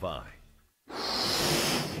qualify.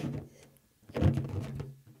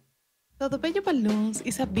 Todo Bello Balloons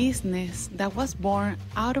is a business that was born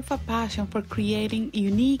out of a passion for creating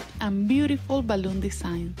unique and beautiful balloon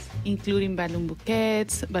designs, including balloon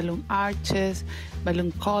bouquets, balloon arches,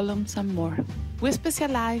 balloon columns, and more. We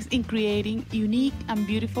specialize in creating unique and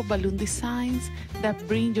beautiful balloon designs that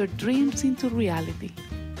bring your dreams into reality.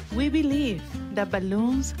 We believe that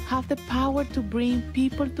balloons have the power to bring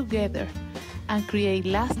people together and create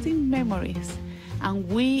lasting memories, and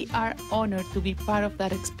we are honored to be part of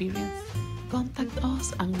that experience. Contact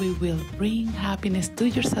us and we will bring happiness to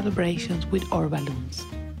your celebrations with our balloons.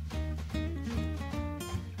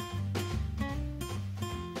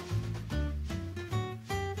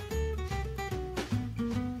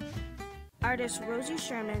 Artist Rosie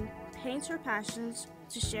Sherman paints her passions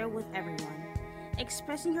to share with everyone.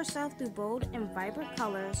 Expressing herself through bold and vibrant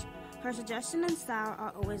colors, her suggestion and style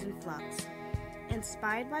are always in flux.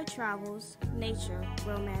 Inspired by travels, nature,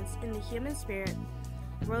 romance, and the human spirit,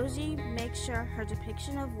 Rosie makes sure her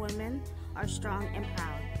depiction of women are strong and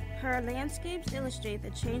proud. Her landscapes illustrate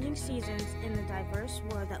the changing seasons in the diverse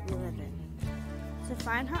world that we live in. To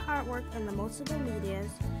find her artwork in the multiple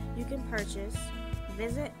medias you can purchase,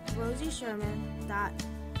 visit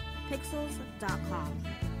rosiesherman.pixels.com.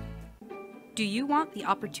 Do you want the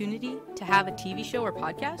opportunity to have a TV show or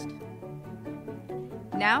podcast?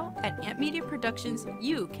 Now, at Amp Media Productions,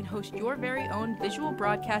 you can host your very own visual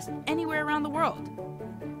broadcast anywhere around the world.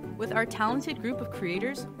 With our talented group of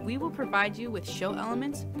creators, we will provide you with show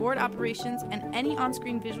elements, board operations, and any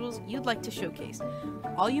on-screen visuals you'd like to showcase.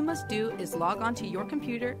 All you must do is log onto your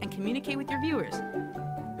computer and communicate with your viewers.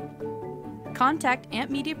 Contact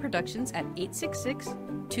Amp Media Productions at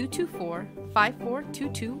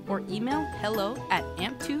 866-224-5422 or email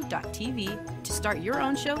hello@amp2.tv to start your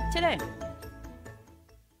own show today.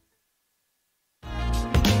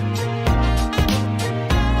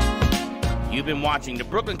 You've been watching the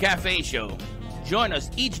Brooklyn Cafe Show. Join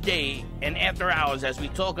us each day and after hours as we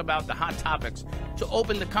talk about the hot topics to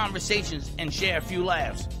open the conversations and share a few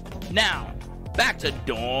laughs. Now, back to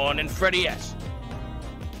Dawn and Freddie S.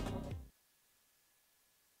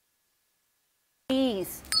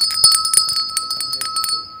 Please.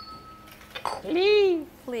 Please.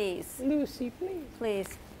 Please. Lucy, please.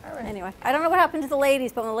 Please. All right. Anyway, I don't know what happened to the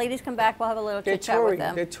ladies, but when the ladies come back, we'll have a little They're chit-chat with touring.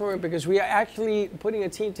 them. They're touring because we are actually putting a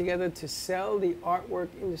team together to sell the artwork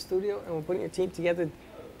in the studio, and we're putting a team together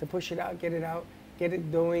to push it out, get it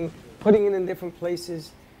doing, putting it in different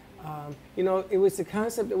places. You know, it was the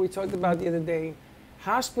concept that we talked about the other day.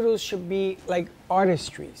 Hospitals should be like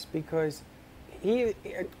artistries because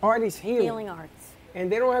art is healing. Healing arts.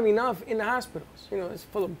 And they don't have enough in the hospitals. You know, it's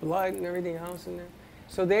full of blood and everything else in there.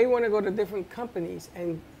 So they want to go to different companies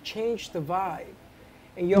and change the vibe.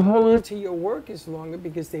 And you hold on to your work is longer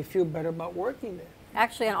because they feel better about working there.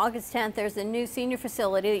 Actually, on August 10th, there's a new senior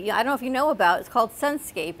facility that I don't know if you know about. It's called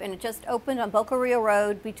Sunscape, and it just opened on Boca Rio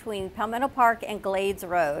Road between Palmetto Park and Glades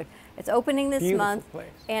Road. It's opening this month. Place.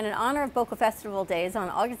 And in honor of Boca Festival Days, on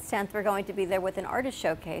August 10th, we're going to be there with an artist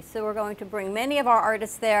showcase. So we're going to bring many of our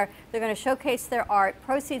artists there. They're going to showcase their art.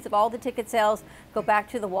 Proceeds of all the ticket sales go back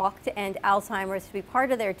to the Walk to End Alzheimer's to be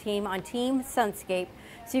part of their team on Team Sunscape.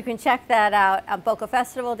 So you can check that out on Boca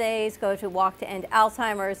Festival Days. Go to Walk to End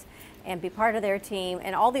Alzheimer's and be part of their team.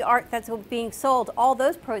 And all the art that's being sold, all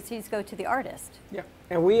those proceeds go to the artist. Yeah,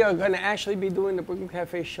 and we are going to actually be doing the Brooklyn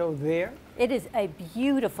Cafe show there. It is a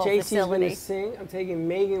beautiful JC's facility. going to sing. I'm taking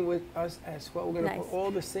Megan with us as well. We're going to put all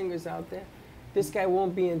the singers out there. This guy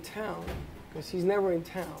won't be in town because he's never in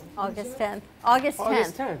town. August 10th. August 10th.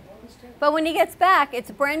 August 10th. But when he gets back, it's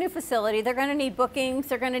a brand new facility. They're going to need bookings.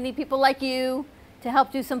 They're going to need people like you to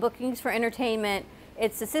help do some bookings for entertainment.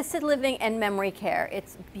 It's assisted living and memory care.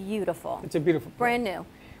 It's beautiful. It's a beautiful place. Brand new.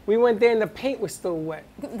 We went there and the paint was still wet.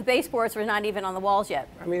 The baseboards were not even on the walls yet.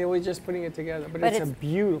 I mean, we're just putting it together, but it's a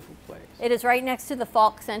beautiful place. It is right next to the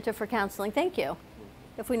Falk Center for Counseling. Thank you.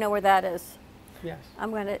 If we know where that is. Yes. I'm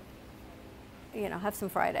going to, have some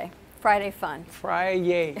Friday fun.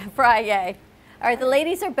 Friday. Friday. All right, the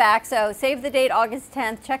ladies are back, so save the date, August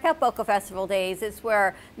 10th. Check out Boca Festival Days. It's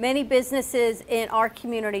where many businesses in our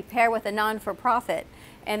community pair with a non-for-profit,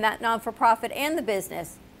 and that non-for-profit and the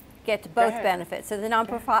business get both benefits. So the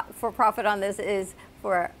non-for-profit on this is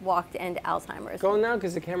for Walk to End Alzheimer's. Go now,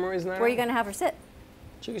 because the camera is not Where are you going to have her sit?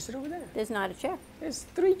 She can sit over there. There's not a chair. There's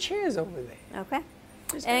 3 chairs over there. Okay.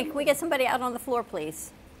 And can we get somebody out on the floor,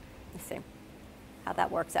 please? Let's see how that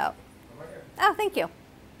works out. Oh, thank you.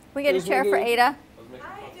 We get a chair for Ada. Hi,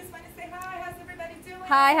 I just want to say hi. How's everybody doing?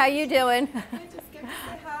 Hi, how you doing? Just came to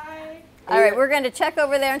say hi. All right, we're going to check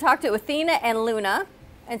over there and talk to Athena and Luna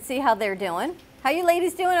and see how they're doing. How you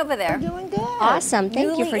ladies doing over there? We're doing good. Awesome.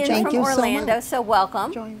 Thank you for joining. From Orlando, so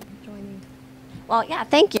welcome. Well, yeah,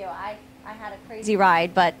 thank you. I had a crazy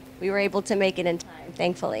ride, but we were able to make it in time,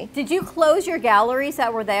 thankfully. Did you close your galleries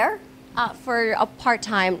that were there? For a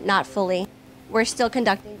part-time, not fully. We're still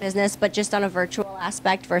conducting business, but just on a virtual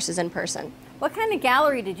aspect versus in person. What kind of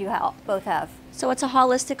gallery did you both have? So it's a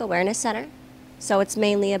holistic awareness center. So it's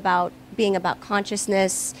mainly about being about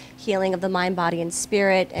consciousness, healing of the mind, body, and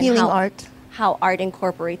spirit, and how art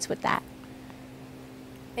incorporates with that.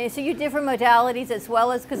 And so you different modalities as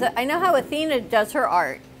well as, because I know how Athena does her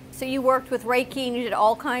art. So you worked with Reiki and you did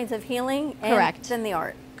all kinds of healing. Correct. And then the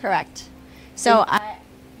art. Correct. So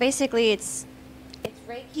basically it's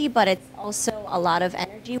Reiki, but it's also a lot of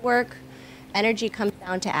energy work. Energy comes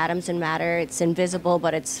down to atoms and matter. It's invisible,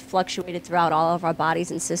 but it's fluctuated throughout all of our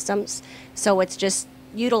bodies and systems. So it's just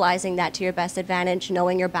utilizing that to your best advantage,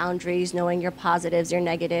 knowing your boundaries, knowing your positives, your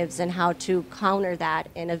negatives, and how to counter that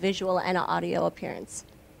in a visual and an audio appearance.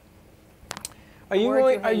 Are you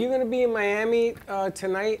going to be in Miami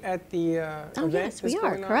tonight at the event? Yes, we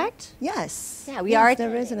are, correct? Yes. Yeah, we are.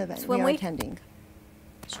 There is an event. We are attending.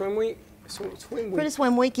 Swim week? Swim week. For the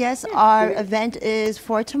swim week, yes. Our event is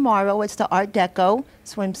for tomorrow. It's the Art Deco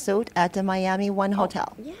swimsuit at the Miami One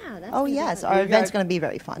Hotel. Yeah, that's yes. Our event's going to be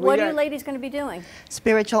very fun. What are you ladies going to be doing?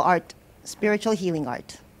 Spiritual art, spiritual healing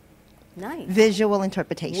art. Nice. visual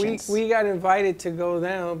interpretations. We got invited to go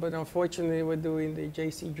down, but unfortunately we're doing the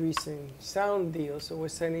J.C. Dreesen sound deal, so we're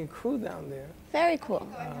sending crew down there. Very cool.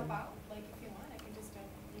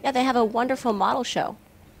 Yeah, they have a wonderful model show.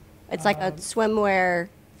 It's like a swimwear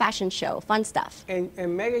fashion show, fun stuff. And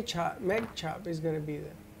Meg Chop is going to be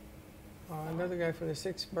there. Another guy from the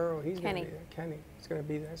 6th borough, he's going to be there. Kenny is going to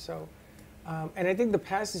be there. So, and I think the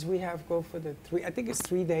passes we have go for the 3, I think it's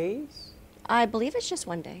 3 days. I believe it's just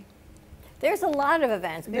 1 day. There's a lot of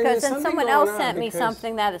events because There's then something someone going else on sent me because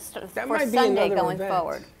something that is that for might be Sunday another going event.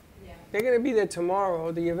 forward. They're going to be there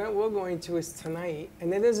tomorrow. The event we're going to is tonight,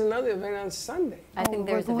 and then there's another event on Sunday. I think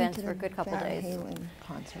there's events for a good couple days.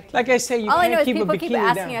 Like I say, you All I know can't is keep a people keep bikini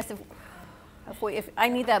asking down. us if I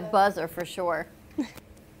need that buzzer for sure. Well,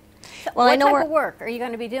 what I know type we're of work are you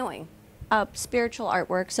going to be doing? Spiritual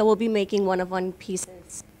artwork, so we'll be making one-of-one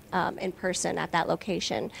pieces in person at that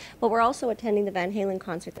location. But we're also attending the Van Halen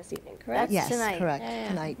concert this evening, correct? That's tonight. correct,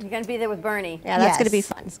 tonight. You're going to be there with Bernie. Yeah, that's going to be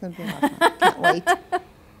fun. It's going to be a lot of fun. Can't wait.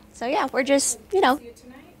 So yeah, we're just, you know.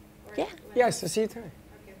 Yeah. Yes, I'll see you tonight.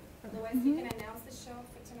 Otherwise, you can announce the show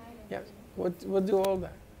for tonight. Yes, we'll do all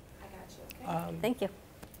that. I got you. Thank you.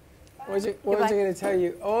 What was I going to tell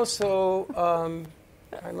you? Also,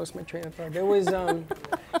 I lost my train of thought. There was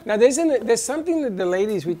now there's something that the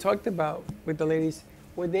ladies we talked about with the ladies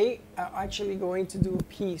where they are actually going to do a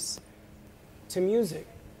piece to music.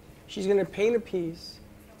 She's going to paint a piece,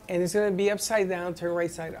 and it's going to be upside down, turn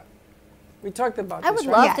right side up. We talked about this. I would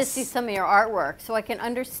love to see some of your artwork so I can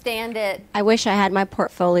understand it. I wish I had my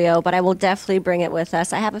portfolio, but I will definitely bring it with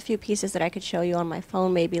us. I have a few pieces that I could show you on my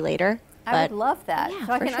phone maybe later. I would love that. Yeah,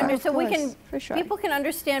 so I for can sure, so we can for sure. people can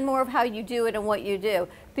understand more of how you do it and what you do.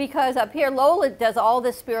 Because up here Lola does all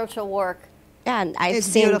this spiritual work. Yeah, and I've It's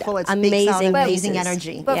seen beautiful. It's amazing, amazing pieces.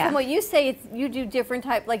 energy. But Yeah. from what you say, you do different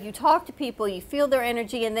type, like you talk to people, you feel their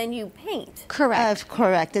energy, and then you paint. Correct.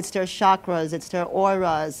 Correct. It's their chakras, it's their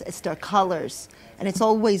auras, it's their colors. And it's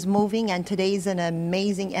always moving, and today's an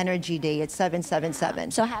amazing energy day. It's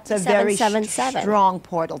 777. So happy it's a very 777. strong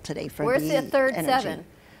portal today for Where's the third energy.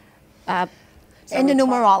 7? In the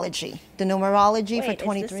numerology. The numerology Wait, for it's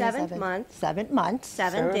 23 the is 7th month. 7 months.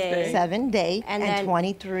 7 days. 7 day. And And, then-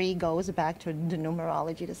 23 goes back to the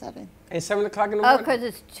numerology to 7. And 7 o'clock in the Oh, morning. because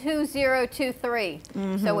it's 2023,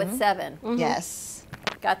 so it's 7. Yes.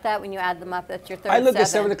 Got that when you add them up? That's your third. I looked at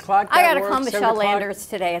 7 7 o'clock. I that got to worked, call 7 Michelle o'clock, Landers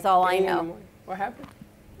today. Is all I 8 in the know. morning. What happened?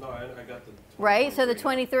 No, I got the. Right. So the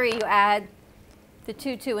 23, you add the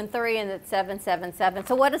 2, 2, and 3, and it's 7, 7, 7.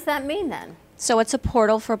 So what does that mean then? So it's a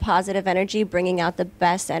portal for positive energy, bringing out the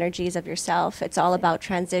best energies of yourself. It's all about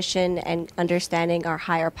transition and understanding our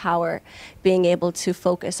higher power, being able to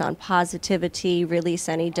focus on positivity, release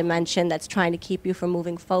any dimension that's trying to keep you from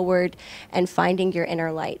moving forward, and finding your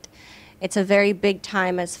inner light. It's a very big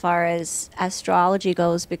time as far as astrology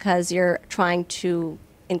goes because you're trying to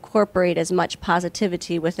incorporate as much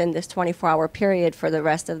positivity within this 24-hour period for the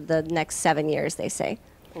rest of the next 7 years, they say.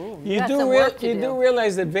 You do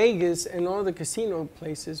realize that Vegas and all the casino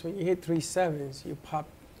places, when you hit 3 sevens, you pop.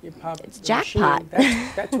 It's jackpot.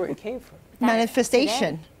 That's where it came from.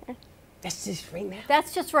 Manifestation. That's just right now.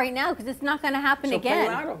 That's just right now because it's not going to happen So play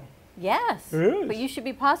again. lotto. Yes. It is. But you should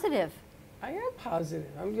be positive. I am positive.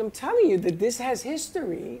 I'm telling you that this has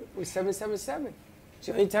history with 777. It's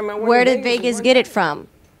the only time I went Where to did Vegas was get it from?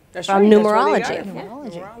 That's From right, that's where they got numerology. it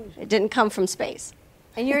from. Numerology. It didn't come from space.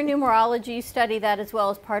 And your numerology, you study that as well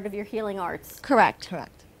as part of your healing arts. Correct.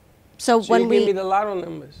 Correct. So So when you give me we, the lotto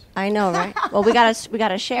numbers. I know, right? Well, we gotta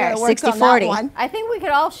share Gotta work on that 60-40. one. I think we could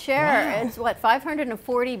all share. It's what,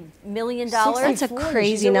 $540 million? That's a 64,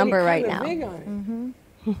 crazy she's already number right kinda now. big on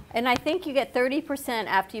it. And I think you get 30%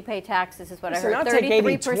 after you pay taxes, is what Listen, I I'll heard. take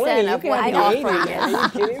 80, 33% 20. You of can what have the the 80, offering man. is. Are you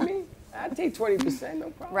kidding me? I'd take 20%, no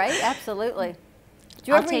problem. Right? Absolutely.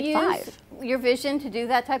 Do you I'll ever take use 5. your vision to do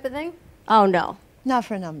that type of thing? Oh no, Not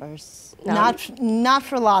for numbers. No. Not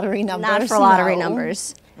for lottery numbers. not for lottery no.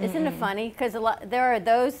 numbers. Isn't it funny? Because there are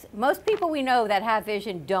those, most people we know that have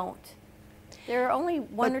vision don't. There are only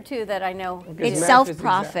one or two that I know. It's math is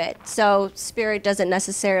self-profit. So spirit doesn't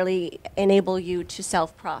necessarily enable you to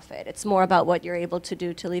self-profit. It's more about what you're able to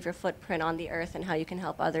do to leave your footprint on the earth and how you can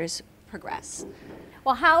help others progress.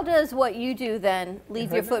 Well, how does what you do then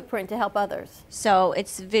leave your footprint to help others? So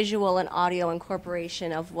it's visual and audio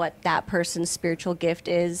incorporation of what that person's spiritual gift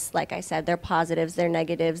is. Like I said, their positives, their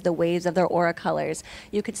negatives, the waves of their aura colors.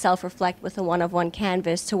 You could self-reflect with a one-of-one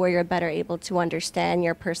canvas to where you're better able to understand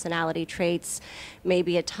your personality traits.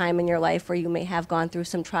 Maybe a time in your life where you may have gone through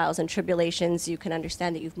some trials and tribulations. You can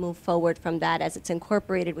understand that you've moved forward from that as it's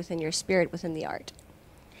incorporated within your spirit, within the art.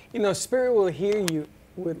 You know, spirit will heal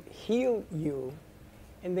you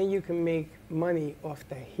and then you can make money off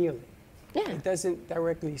the healing. Yeah. It doesn't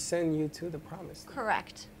directly send you to the promised land.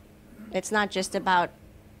 Correct. It's not just about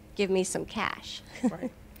give me some cash.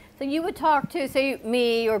 Right. So you would talk to, say,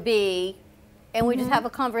 me or B, and we just have a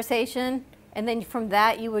conversation, and then from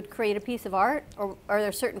that you would create a piece of art? Or are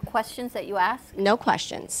there certain questions that you ask? No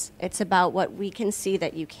questions. It's about what we can see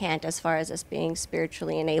that you can't as far as us being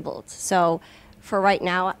spiritually enabled. So for right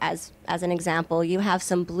now, as an example, you have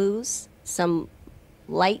some blues, some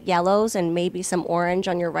light yellows, and maybe some orange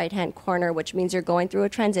on your right-hand corner, which means you're going through a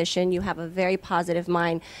transition. You have a very positive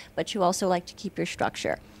mind, but you also like to keep your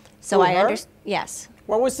structure. So I understand. Yes.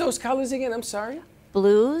 What was those colors again? I'm sorry.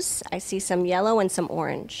 Blues. I see some yellow and some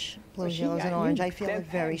orange. Blues, yellows, and orange. I feel it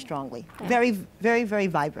very strongly. Very, very, very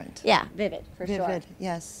vibrant. Yeah, vivid, for sure. Vivid,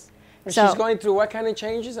 yes. So, she's going through what kind of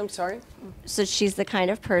changes? I'm sorry? So she's the kind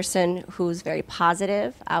of person who's very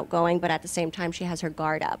positive, outgoing, but at the same time she has her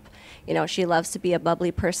guard up. You know, she loves to be a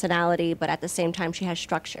bubbly personality, but at the same time she has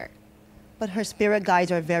structure. But her spirit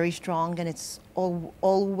guides are very strong, and it's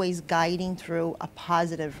always guiding through a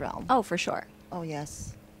positive realm. Oh, for sure. Oh,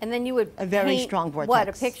 yes. And then you would a very paint, strong vortex. What,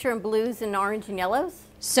 a picture in blues and orange and yellows?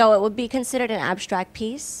 So it would be considered an abstract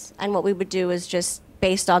piece, and what we would do is just,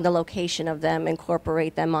 based on the location of them,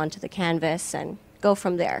 incorporate them onto the canvas and go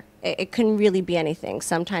from there. It can really be anything.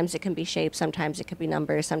 Sometimes it can be shapes, sometimes it could be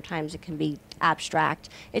numbers, sometimes it can be abstract.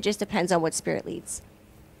 It just depends on what spirit leads.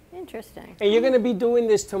 Interesting. And you're going to be doing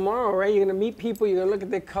this tomorrow, right? You're going to meet people, you're going to look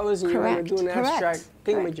at their colors, and you're going to do an abstract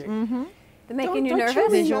thingamajig. Mm-hmm. They're making you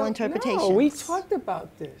nervous? Visual interpretation. No, we talked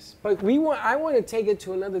about this, but I want to take it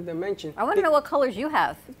to another dimension. I want to know what colors you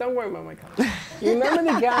have. Don't worry about my colors. You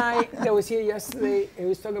remember the guy that was here yesterday, and he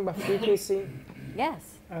was talking about frequency?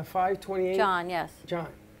 Yes. 528? John, yes.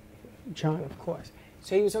 John, of course.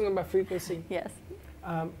 So he was talking about frequency. Yes.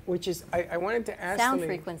 Which is, I wanted to ask Sound the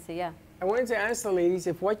ladies, frequency, yeah. I wanted to ask the ladies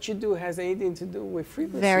if what you do has anything to do with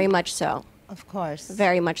frequency. Very much so. Of course.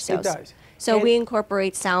 Very much so. It does. So we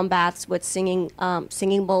incorporate sound baths with singing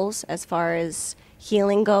bowls as far as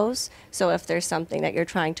healing goes. So if there's something that you're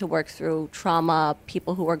trying to work through, trauma,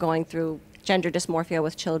 people who are going through gender dysmorphia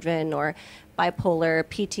with children, or bipolar,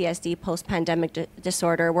 PTSD, post-pandemic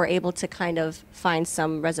disorder, we're able to kind of find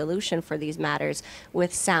some resolution for these matters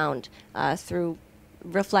with sound through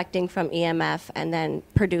reflecting from EMF and then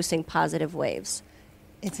producing positive waves.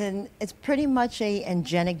 It's pretty much a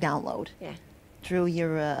angelic download. Yeah. Through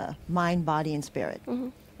your mind, body, and spirit. Mm-hmm.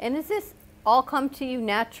 And does this all come to you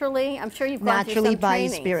naturally? I'm sure you've gone through some naturally by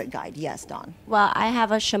trainings. spirit guide, yes, Dawn. Well, I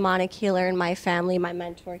have a shamanic healer in my family. My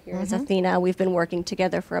mentor here is Athena. We've been working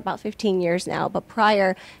together for about 15 years now, but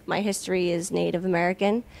prior, my history is Native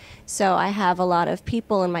American. So I have a lot of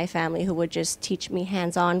people in my family who would just teach me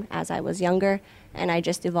hands-on as I was younger, and I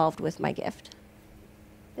just evolved with my gift.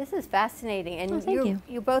 This is fascinating. And thank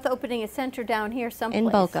you're both opening a center down here someplace. In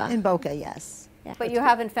Boca. In Boca, yes. Yeah. But you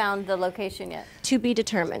haven't found the location yet. To be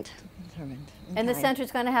determined. And the center's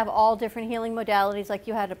going to have all different healing modalities like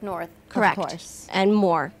you had up north. Correct. Of course. And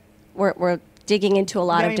more. We're digging into a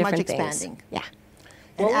lot Very of different much things. expanding. Yeah.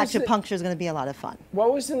 And What was acupuncture is going to be a lot of fun.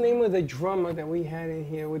 What was the name of the drummer that we had in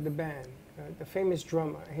here with the band? The famous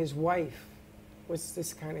drummer. His wife was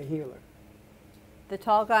this kind of healer. The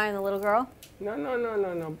tall guy and the little girl?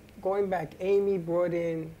 No. Going back, Amy brought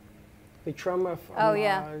in the drummer from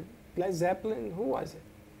Led Zeppelin. Who was it?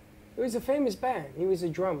 It was a famous band. He was a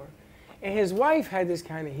drummer. And his wife had this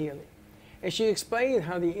kind of healing. And she explained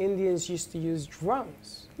how the Indians used to use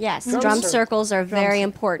drums. Yes, drum circles are very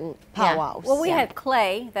important. Powwows. Well, we had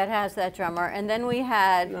Clay that has that drummer, and then we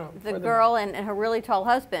had the girl and her really tall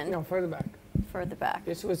husband. No, further back. Further back.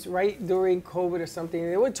 This was right during COVID or something.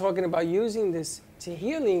 They were talking about using this to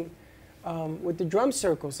healing with the drum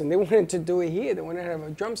circles, and they wanted to do it here. They wanted to have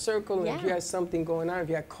a drum circle, and if you had something going on, if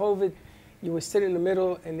you had COVID, you would sit in the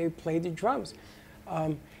middle, and they played the drums.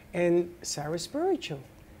 And Sarah Spiritual,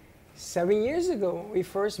 7 years ago, when we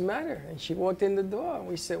first met her, and she walked in the door, and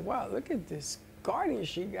we said, wow, look at this guardian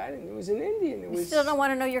she got, and it was an Indian. You still don't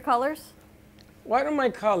want to know your colors? What are my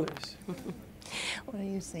colors? What are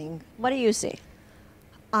you seeing? What do you see?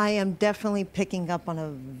 I am definitely picking up on a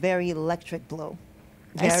very electric blue.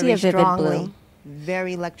 I see a vivid blue.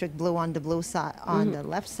 Very electric blue on the blue side, on the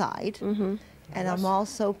left side. And I'm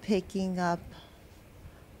also picking up,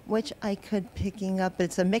 which I could picking up,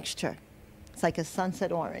 it's a mixture. It's like a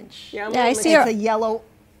sunset orange. Yeah, I see it's a yellow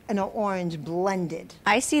and an orange blended.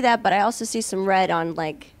 I see that, but I also see some red on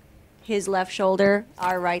like his left shoulder,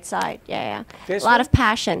 our right side. Yeah. This a lot one? of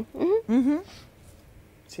passion.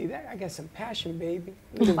 See that? I got some passion, baby.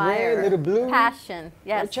 Little Fire. red, little blue. Passion,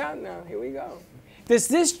 yes. Watch out now. Here we go. Does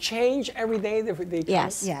this change every day?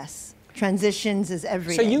 Yes. Yes. Transitions is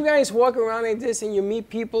every So day. you guys walk around like this and you meet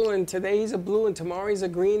people and today he's a blue and tomorrow he's a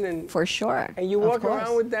green and For sure. and you Of walk course.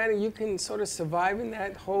 around with that and you can sort of survive in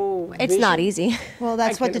that whole It's not vision? easy. Well,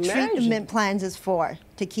 that's I what the can imagine. treatment plans is for,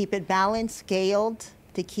 to keep it balanced, scaled,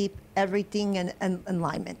 to keep everything in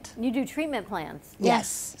alignment. You do treatment plans.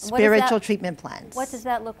 Yes, And what does spiritual that- treatment plans. What does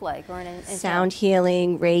that look like? Or Sound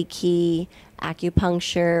healing, Reiki,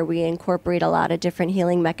 acupuncture. We incorporate a lot of different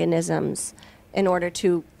healing mechanisms in order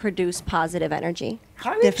to produce positive energy.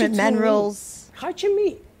 How did Different you two meet? minerals. How'd you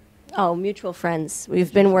meet? Oh, mutual friends.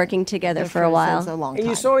 We've been working together for a while. And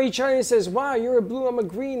you saw each other and says, wow, you're a blue, I'm a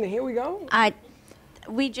green, and here we go?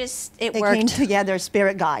 It worked. came together,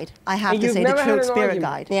 spirit guide. I have And to you've say the never had truth, an spirit argument?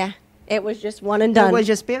 guide. Yeah. It was just one and done. It was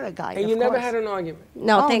your spirit guide. And of you never course. had an argument?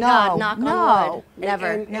 No, Oh, thank no, God. Knock no. on wood. Never.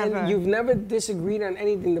 And you've never disagreed on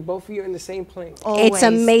anything. The both of you are in the same plane. It's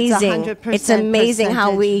amazing. It's amazing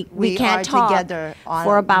how we we can't are talk together on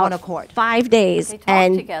for about one accord. 5 days. They talk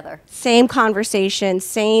and together. Same conversation,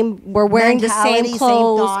 we're wearing the Mentality, same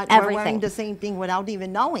clothes, thought, We're wearing everything. the same thing without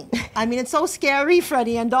even knowing. I mean, it's so scary,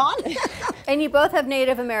 Freddie and Dawn. And you both have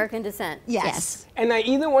Native American descent. Yes. And are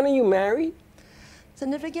either one of you married?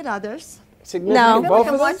 Significant others. Significant, I feel both like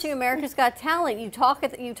I'm of them? watching America's Got Talent. You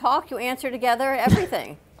talk, you answer together,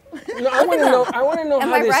 everything. No, I want to know. I want to know Am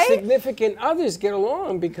how I the right? significant others get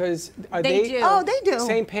along because are They they? do. Oh, they do.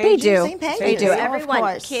 Same They page. do. Same page. They do. Oh, of Everyone,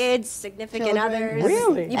 course. kids, significant Children. others.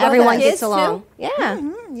 Really? You both Everyone have gets kids, along. too? Yeah.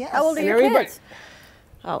 Yes. How old are And your everybody- kids?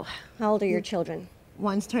 Oh, how old are your children?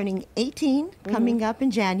 One's turning 18 coming up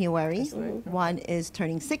in January. One is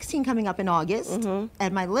turning 16 coming up in August.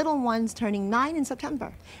 And my little one's turning 9 in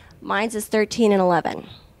September. Mine's is 13 and 11.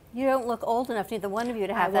 You don't look old enough, neither one of you,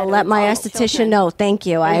 to have I'll that. let my old esthetician children. know. Thank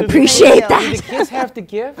you. I Do the appreciate kids- that. Do the kids have the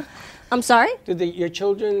gift? I'm sorry? Do your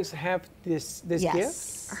children have this gift?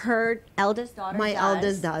 Yes. Her eldest daughter My does.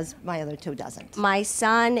 eldest does. My other two doesn't. My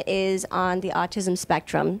son is on the autism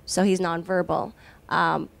spectrum, so he's nonverbal.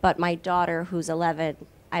 But my daughter, who's 11,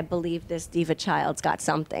 I believe this diva child's got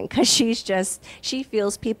something because she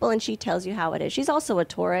feels people and she tells you how it is. She's also a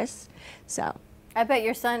Taurus, so. I bet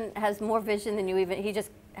your son has more vision than you even. He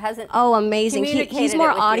just hasn't. Oh, amazing. He's communicated more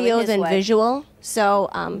it with you in audio his than way. visual. So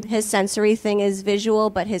his sensory thing is visual,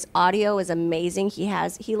 but his audio is amazing.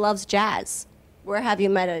 He loves jazz. Where have you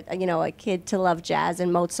met a kid to love jazz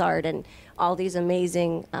and Mozart and all these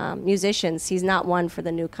amazing musicians? He's not one for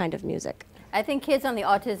the new kind of music. I think kids on the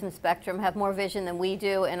autism spectrum have more vision than we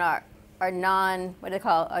do and are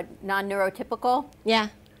non-neurotypical. Yeah.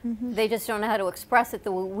 They just don't know how to express it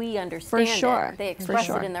the way we understand sure. it. They express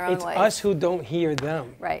it in their own It's way. us who don't hear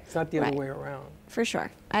them. Right. It's not the other Right. way around. For sure.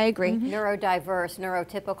 I agree. Neurodiverse,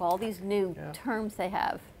 neurotypical, all these new terms they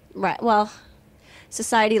have. Right. Well,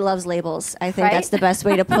 society loves labels. I think Right? that's the best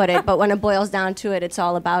way to put it. But when it boils down to it, it's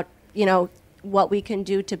all about, what we can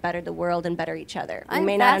do to better the world and better each other. We I'm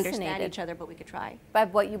may not understand fascinated. each other, but we could try. By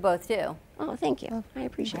what you both do. Oh, thank you. I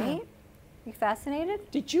appreciate Right? it. You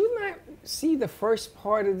fascinated? Did you not see the first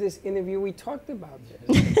part of this interview? We talked about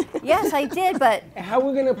this. Yes, I did, but How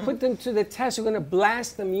we're going to put them to the test. We're going to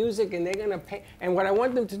blast the music and they're going to paint. And what I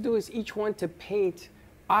want them to do is each one to paint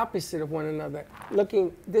opposite of one another,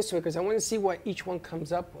 looking this way, because I want to see what each one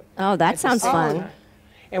comes up with. Oh, that at the sounds same fun. time.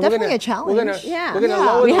 And Definitely a challenge. We're gonna, Yeah. we're gonna Yeah.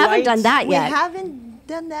 lower We the haven't done lights. that We yet. haven't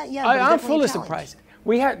done that yet. but it's I'm definitely full a of challenge.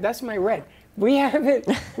 surprise. That's my red. We haven't,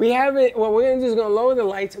 what we're gonna do is gonna lower the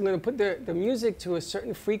lights. I'm gonna put the music to a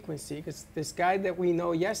certain frequency, because this guy that we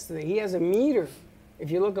know yesterday, he has a meter. If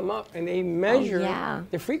you look him up, and they measure yeah.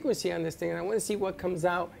 the frequency on this thing, and I wanna see what comes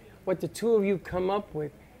out, what the two of you come up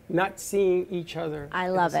with, not seeing each other. I at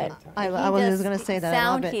the love same it. time. I he was does just going to say that. I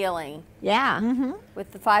sound love it. healing Yeah.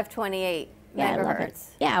 with the 528 Yeah, I love it. megahertz.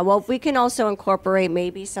 Yeah, well, we can also incorporate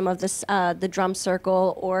maybe some of this, the drum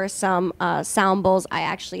circle or some sound bowls. I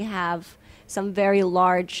actually have some very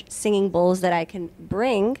large singing bowls that I can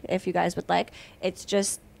bring if you guys would like. It's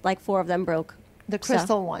just like 4 of them broke. The So-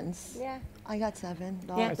 crystal ones. Yeah. I got 7.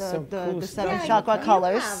 Yeah. The, That's some cool the stuff. 7 Yeah, chakra you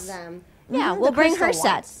colors. have them. Yeah, Mhm, we'll the bring her crystal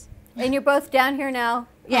ones. sets. And you're both down here now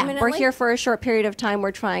Yeah, we're permanently? here for a short period of time.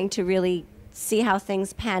 We're trying to really see how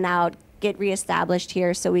things pan out, get reestablished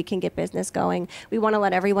here so we can get business going. We want to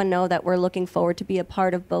let everyone know that we're looking forward to be a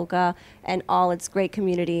part of Boca and all its great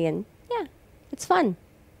community. And yeah, it's fun.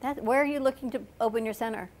 Where are you looking to open your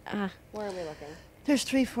center? Where are we looking? There's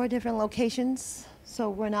 3, 4 different locations, so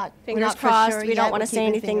we're not Fingers we're not crossed. for sure We don't yet. wanna We're say keeping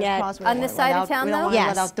anything fingers yet. crossed. We On don't this wanna side let of town, we don't though? wanna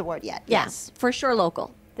Yes. let out the word yet. Yeah, Yes. for sure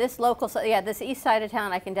local. This local, this east side of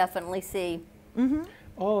town I can definitely see.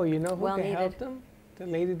 Oh, you know who Well can needed. help them? The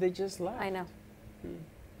lady that just left. I know.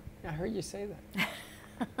 I heard you say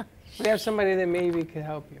that. We have somebody that maybe could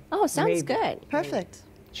help you. Oh, sounds Maybe. good. Perfect.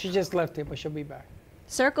 She just left here, but she'll be back.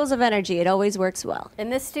 Circles of energy, it always works well. In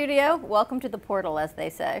this studio, welcome to the portal, as they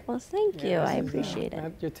say. Well, thank you. I appreciate it.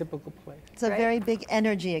 Not your typical place. It's a very big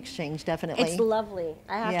energy exchange, definitely. It's lovely.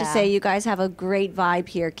 I have to say, you guys have a great vibe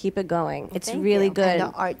here. Keep it going. It's really good.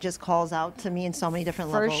 And the art just calls out to me in so many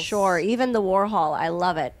different levels. For sure. Even the Warhol, I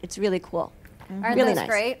love it. It's really cool. Aren't Really those nice.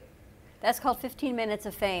 great? That's called 15 Minutes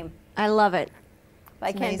of Fame. I love it. By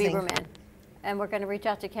It's Ken amazing. Bieberman. And we're going to reach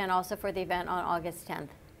out to Ken also for the event on August 10th.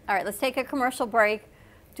 All right, let's take a commercial break.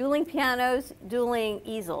 Dueling pianos, dueling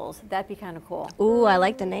easels. That'd be kind of cool. Ooh, I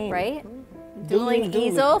like the name. Right? Dueling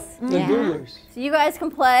easels. The duelers. So you guys can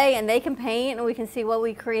play and they can paint and we can see what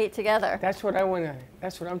we create together. That's what I want to.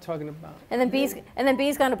 That's what I'm talking about. And then B's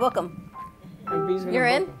going to book them. And B's gonna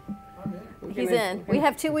You're book in? 'em. He's in. We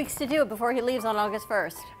have 2 weeks to do it before he leaves on August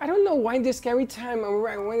 1st. I don't know why this every time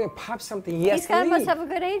I'm when it pops something. Yes, Must have a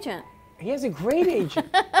good agent. He has a great agent.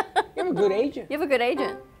 You have a good agent. You have a good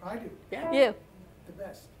agent. I do. Yeah. You. The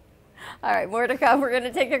best. All right, more to come. We're going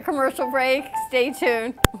to take a commercial break. Stay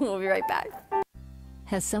tuned. We'll be right back.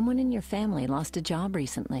 Has someone in your family lost a job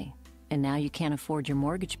recently and now you can't afford your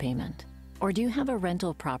mortgage payment? Or do you have a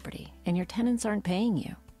rental property and your tenants aren't paying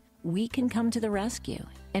you? We can come to the rescue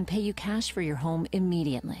and pay you cash for your home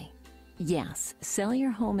immediately. Yes, sell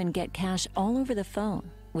your home and get cash all over the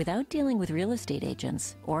phone without dealing with real estate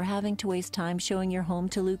agents or having to waste time showing your home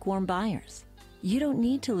to lukewarm buyers. You don't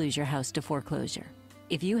need to lose your house to foreclosure.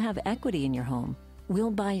 If you have equity in your home,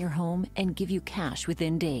 we'll buy your home and give you cash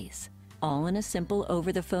within days, all in a simple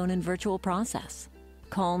over-the-phone and virtual process.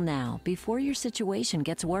 Call now before your situation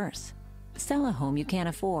gets worse. Sell a home you can't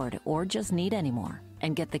afford or just need anymore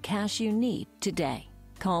and get the cash you need today.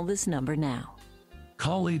 Call this number now.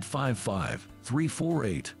 Call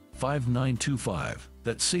 855-348-5925.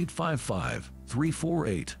 That's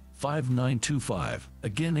 855-348-5925.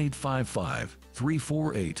 Again,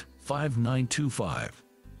 855-348-5925.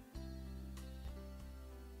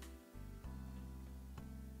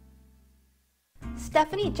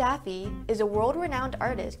 Stephanie Jaffe is a world-renowned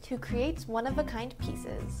artist who creates one-of-a-kind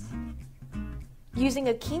pieces. Using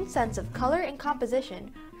a keen sense of color and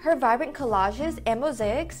composition, her vibrant collages and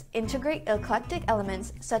mosaics integrate eclectic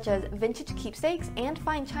elements such as vintage keepsakes and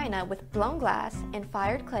fine china with blown glass and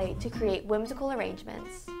fired clay to create whimsical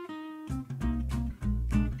arrangements.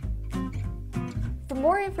 For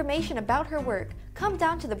more information about her work, come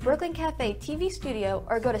down to the Brooklyn Cafe TV studio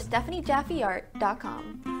or go to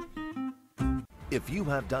StephanieJaffeArt.com. If you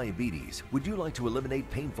have diabetes, would you like to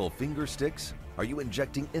eliminate painful finger sticks? Are you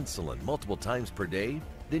injecting insulin multiple times per day?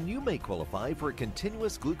 Then you may qualify for a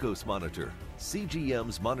continuous glucose monitor.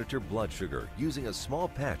 CGMs monitor blood sugar using a small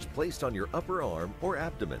patch placed on your upper arm or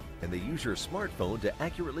abdomen, and they use your smartphone to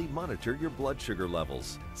accurately monitor your blood sugar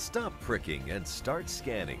levels. Stop pricking and start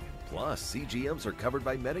scanning. Plus, CGMs are covered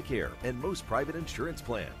by Medicare and most private insurance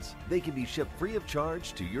plans. They can be shipped free of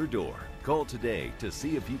charge to your door. Call today to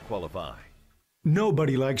see if you qualify.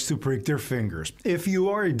 Nobody likes to prick their fingers. If you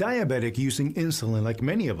are a diabetic using insulin like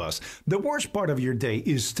many of us, the worst part of your day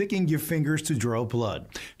is sticking your fingers to draw blood.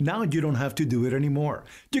 Now you don't have to do it anymore.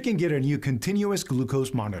 You can get a new continuous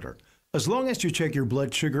glucose monitor. As long as you check your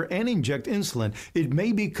blood sugar and inject insulin, it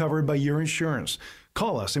may be covered by your insurance.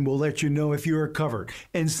 Call us and we'll let you know if you are covered,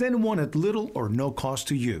 and send one at little or no cost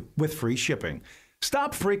to you with free shipping.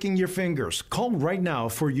 Stop freaking your fingers. Call right now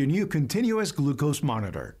for your new continuous glucose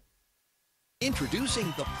monitor.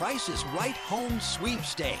 Introducing the Price is Right Home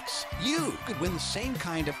Sweepstakes. You could win the same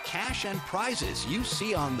kind of cash and prizes you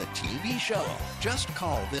see on the TV show. Just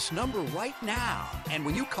call this number right now. And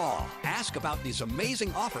when you call, ask about these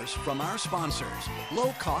amazing offers from our sponsors.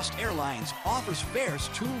 Low-cost airlines offers fares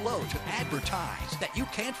too low to advertise that you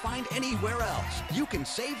can't find anywhere else. You can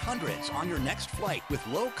save hundreds on your next flight with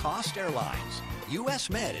low-cost airlines. US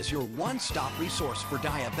Med is your one-stop resource for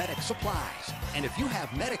diabetic supplies. And if you have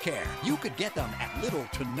Medicare, you could get them at little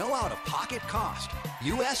to no out-of-pocket cost.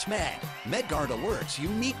 US Med. MedGuard Alert's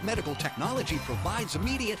unique medical technology provides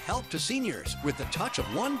immediate help to seniors with the touch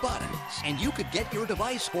of one button. And you could get your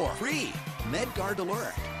device for free. MedGuard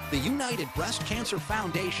Alert. The United Breast Cancer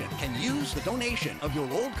Foundation can use the donation of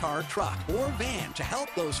your old car, truck, or van to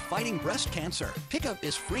help those fighting breast cancer. Pickup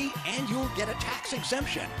is free and you'll get a tax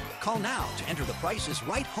exemption. Call now to enter the Price is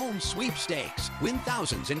Right Home Sweepstakes. Win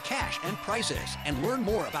thousands in cash and prizes and learn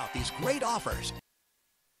more about these great offers.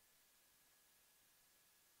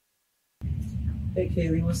 Hey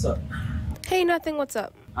Kaylee, what's up? Hey, nothing, what's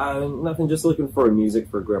up? Nothing, just looking for music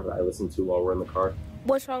for Grandpa I listen to while we're in the car.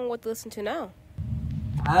 What's wrong with listen to now?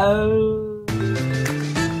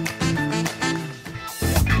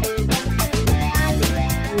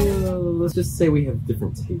 let's just say we have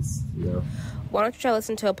different tastes, you know? Why don't you try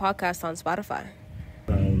listening to a podcast on Spotify?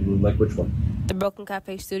 Like which one? The Broken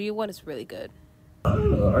Cafe Studio one is really good.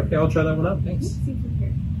 Okay, I'll try that one out. Thanks.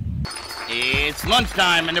 It's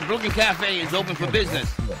lunchtime and the Brooklyn Cafe is open for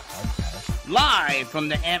business. Live from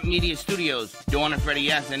the Amp Media Studios, Dawn and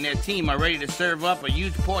Freddie S. and their team are ready to serve up a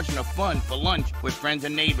huge portion of fun for lunch with friends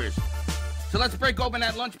and neighbors. So let's break open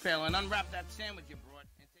that lunch pail and unwrap that sandwich you brought.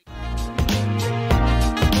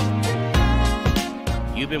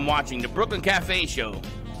 You've been watching the Brooklyn Cafe Show.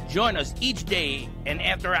 Join us each day and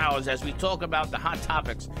after hours as we talk about the hot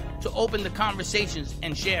topics to open the conversations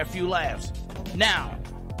and share a few laughs. Now,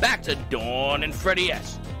 back to Dawn and Freddie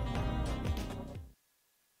S.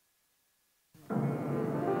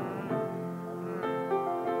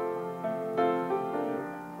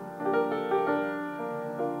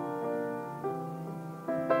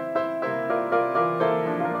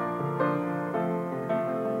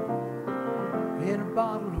 In a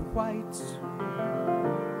bottle of white,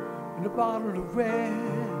 in a bottle of red,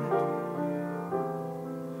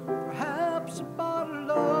 perhaps a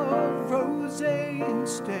bottle of rosé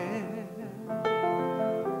instead.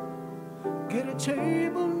 Get a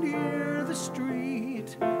table near the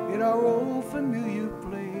street in our old familiar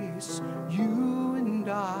place, you and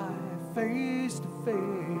I face to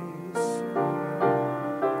face.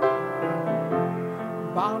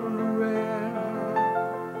 Bottle of red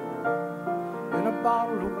and a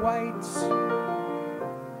bottle of whites.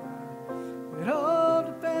 It all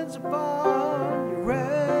depends upon your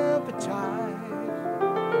appetite.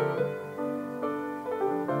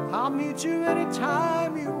 I'll meet you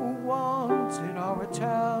anytime you want in our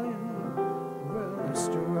Italian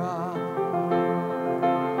restaurant.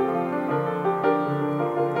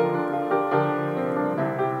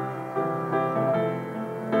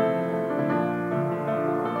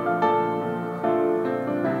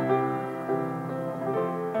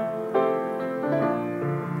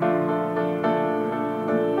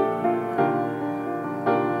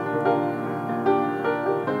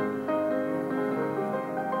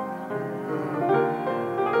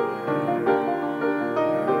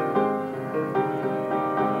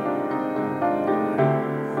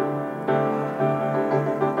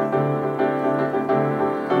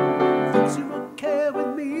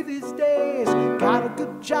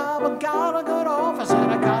 Job, I got a good office,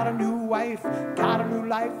 and I got a new wife, got a new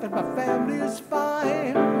life, and my family is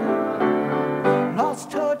fine.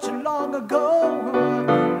 Lost touch long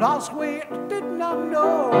ago, lost weight, did not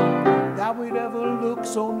know that we'd ever look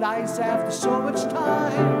so nice after so much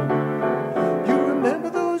time. You remember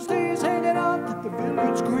those days hanging out at the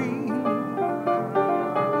village green,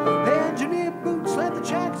 engineer boots, leather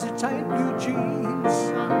jackets, and tight blue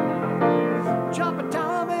jeans. Jump a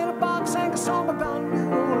time in a box, sang a song about New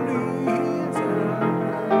Orleans.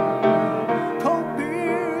 Cold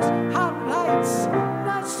beers, hot lights,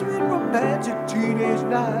 nice sweet romantic teenage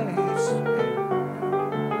nights.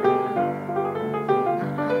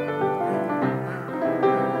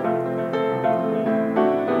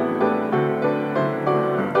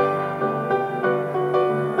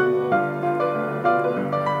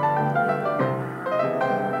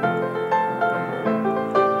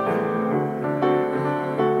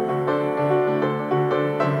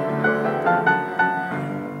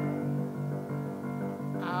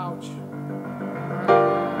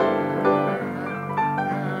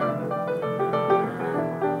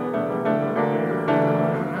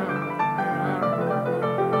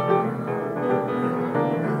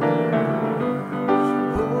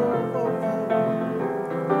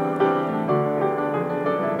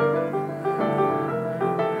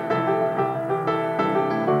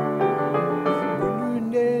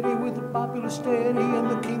 Steady and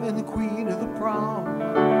the king and the queen of the prom,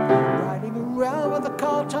 riding around with the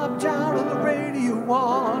car top down and the radio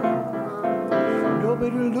on.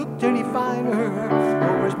 Nobody looked any finer,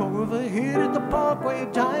 always more of a hit at the Parkway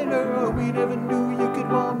Diner. We never knew you could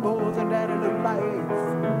want more than that in a life.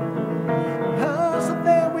 So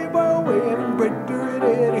there we were waving Brenda and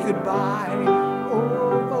Eddie goodbye.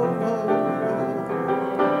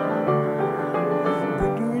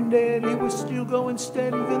 Daddy was still going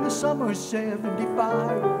steady in the summer of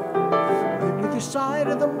 '75. Then to the side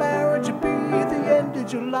of the marriage would be the end of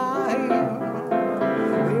July.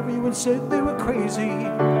 Everyone said they were crazy.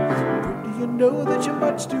 But do you know that you're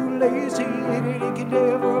much too lazy? And you could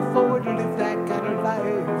never afford to live that kind of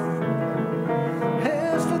life.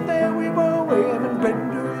 And so there we were waving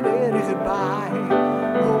Brenda and Eddie goodbye.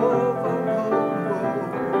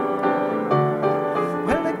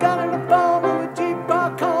 Well, they got in a bomb with deep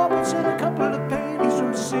rock carpets and a couple of paintings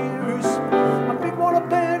from Sears. A big water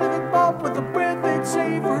bed and a bump with the bread they'd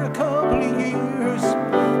save for a couple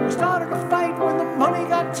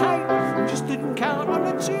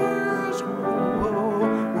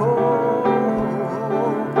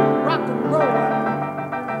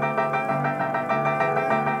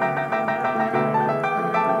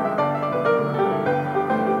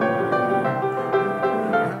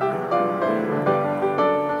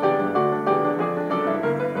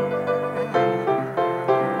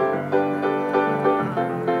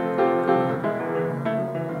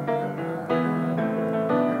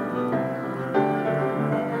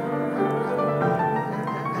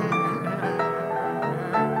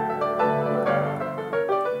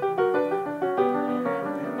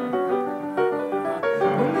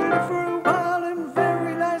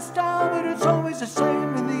the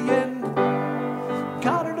same in the end.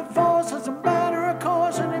 Got a divorce as a matter of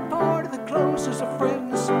course, and they parted the closest of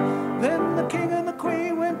friends. Then the king and the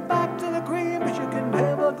queen went back to the green, but you can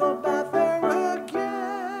never go back there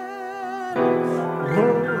again.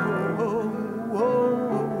 Whoa,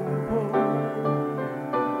 whoa, whoa.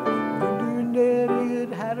 Brenda and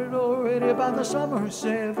Eddie had it already by the summer of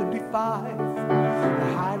 '75.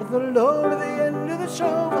 The height of the low to the end of the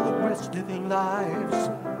show for the rest of their lives.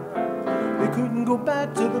 They couldn't go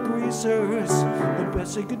back to the greasers. The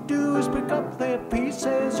best they could do is pick up their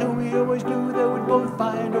pieces, and we always knew they would both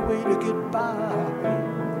find a way to get by.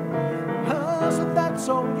 So that's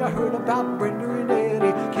all you heard about Brenda and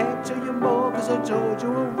Eddie. Can't tell you more cause I told you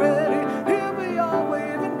already. Here we are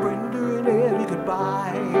waving Brenda and Eddie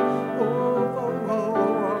goodbye. Oh, oh, oh.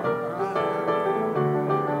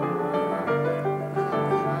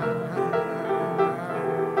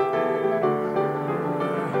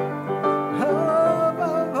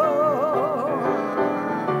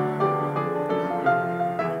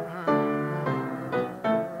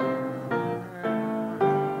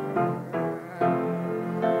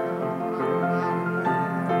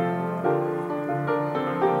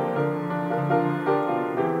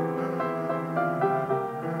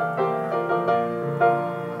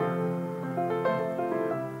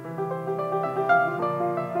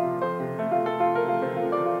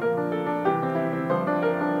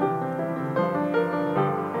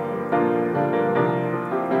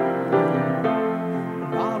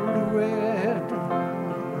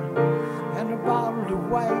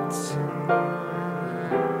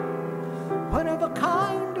 Whatever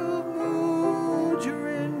kind of mood you're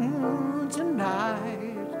in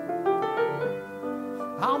tonight,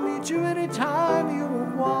 I'll meet you anytime you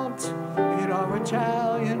want in our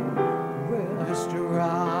Italian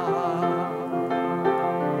restaurant.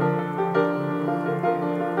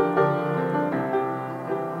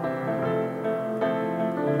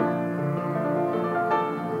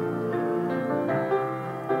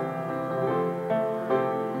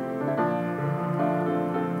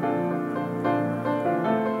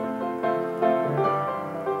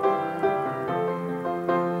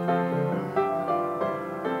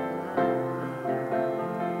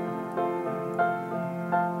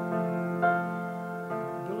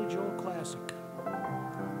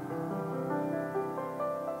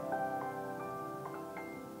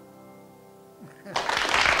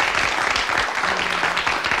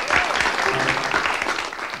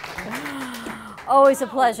 Always a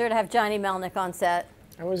pleasure to have Johny Melnick on set.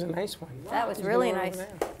 That was a nice one. That was really nice. You're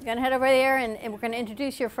going to head over there and we're going to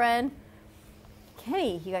introduce your friend,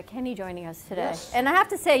 Kenny. You got Kenny joining us today. Yes. And I have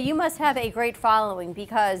to say, you must have a great following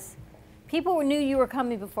because people knew you were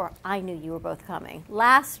coming before I knew you were both coming.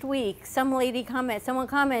 Last week, someone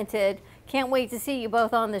commented, can't wait to see you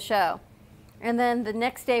both on the show. And then the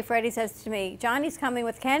next day, Freddie says to me, Johnny's coming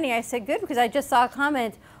with Kenny. I said, good, because I just saw a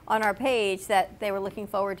comment on our page that they were looking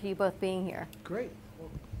forward to you both being here. Great.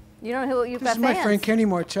 You don't know who you've This got is my fans. friend Kenny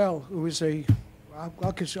Martel, who is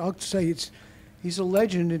I'll say he's a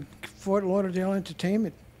legend in Fort Lauderdale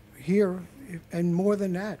entertainment here, and more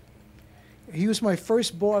than that. He was my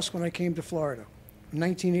first boss when I came to Florida in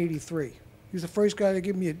 1983. He was the first guy to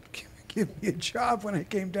give me a job when I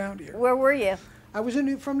came down here. Where were you? I was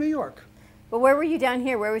from New York. But where were you down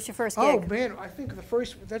here? Where was your first gig? Oh, man, I think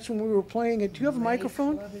that's when we were playing it. Do you have a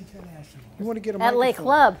microphone? Club International. You want to get a At microphone? Lake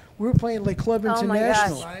Club. We were playing Lake Club Oh, my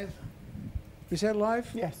International. gosh. Live? Is that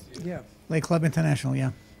live? Yes. Yeah. Lake Club International,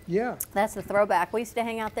 yeah. Yeah. That's the throwback. We used to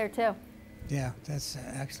hang out there, too. Yeah, that's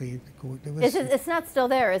actually cool. It's not still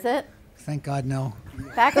there, is it? Thank God, no.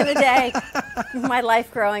 Back in the day, my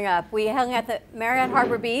life growing up, we hung at the Marriott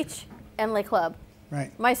Harbor Beach and Lake Club.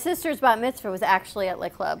 Right. My sister's bat mitzvah was actually at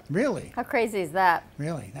Lake Club. Really? How crazy is that?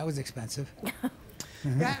 Really? That was expensive.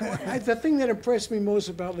 Yeah, the thing that impressed me most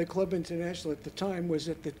about Lake Club International at the time was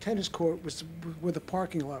that the tennis court was where the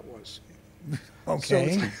parking lot was.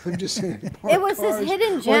 Okay. So I'm just saying. It was this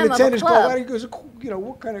hidden gem the of a tennis club. Court,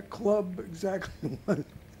 what kind of club exactly was it?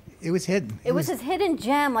 It was hidden. It was this hidden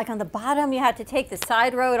gem, like on the bottom, you had to take the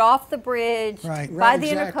side road off the bridge, Right. by Right,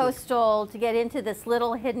 the exactly. intercoastal to get into this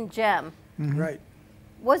little hidden gem. Right.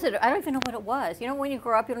 Was it? I don't even know what it was. You know, when you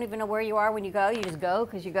grow up, you don't even know where you are when you go. You just go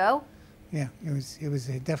because you go. Yeah, it was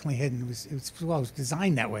definitely hidden. It was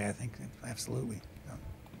designed that way, I think. Absolutely.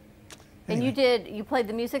 And you played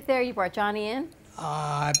the music there. You brought Johnny in.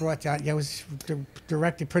 I brought John. Yeah, I was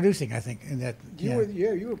producing, I think, in that.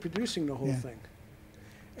 You were producing the whole thing.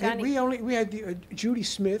 Johnny. And we had Judy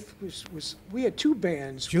Smith we had two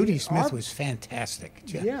bands. Judy Smith was fantastic.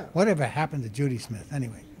 Yeah. Whatever happened to Judy Smith,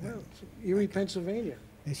 anyway? Well, Erie, Pennsylvania.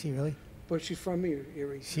 Is she really? But she's from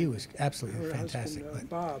Erie. She was absolutely Her fantastic. husband,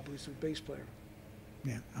 Bob, who's a bass player.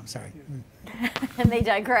 Yeah, I'm sorry. And they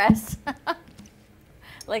digress.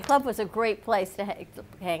 Lake Club was a great place to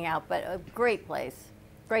hang out, but a great place.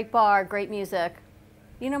 Great bar, great music.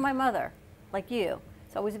 You know my mother, like you.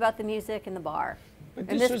 It's always about the music and the bar. But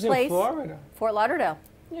And this was place, in Florida. Fort Lauderdale.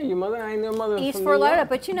 Yeah, your mother, I know mother East from Fort New York.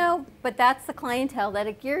 Lauderdale, but that's the clientele that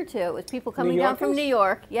it geared to. It was people coming down from Yorkers? New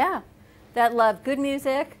York, that loved good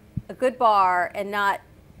music, a good bar, and not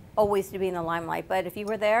always to be in the limelight. But if you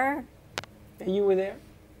were there, And you were there?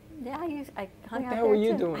 yeah, I hung What out the hell there were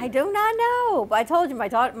you too. doing I do not know, but I told you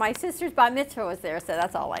my sister's bat mitzvah was there, so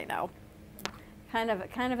that's all I know. Kind of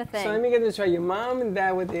a thing. So let me get this right. Your mom and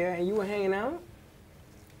dad were there, and you were hanging out?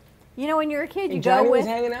 You know, when you're a kid, you And go Johnny with. was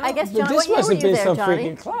hanging out? I guess But John. this What must year have were you been there, some Johnny?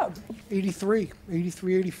 freaking club. 83,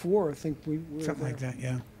 84, I think we were Something there. like that,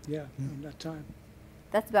 yeah. Yeah, in that time.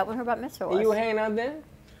 That's about when her bat mitzvah was. And you were hanging out there?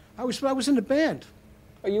 I was in the band.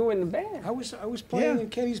 Oh, you were in the band? I was playing in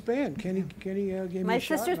Kenny's band. Kenny gave me My a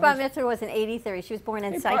shot. sister's and I bat mitzvah was in '83. She was born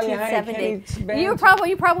in They probably hired 1970. Kenny's You band.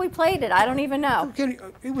 probably played it. I don't even know. Kenny,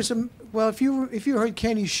 it was well. If you heard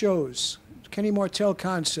Kenny's shows, Kenny Martel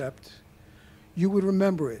concept, you would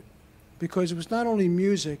remember it, because it was not only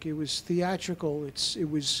music. It was theatrical. There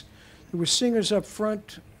were singers up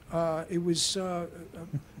front. It was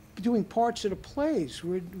doing parts of the plays.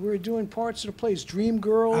 We were doing parts of the plays. Dream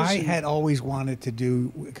Girls. I and- had always wanted to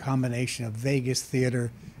do a combination of Vegas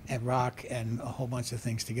theater and rock and a whole bunch of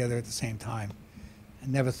things together at the same time. I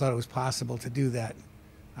never thought it was possible to do that.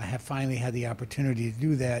 I have finally had the opportunity to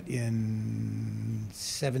do that in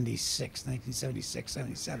 1976,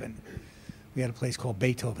 77. We had a place called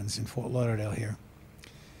Beethoven's in Fort Lauderdale here.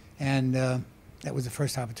 And that was the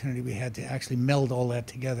first opportunity we had to actually meld all that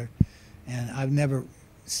together. And I've never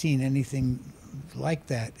seen anything like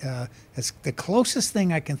that. It's the closest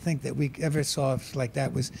thing I can think that we ever saw like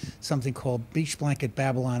that was something called Beach Blanket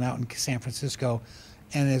Babylon out in San Francisco.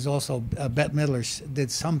 And there's also Bette Midler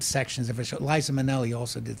did some sections of a show. Liza Minnelli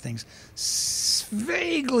also did things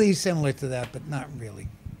vaguely similar to that, but not really.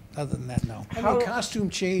 Other than that, no. I mean, costume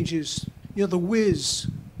changes. You know, the Wiz,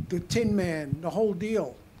 the Tin Man, the whole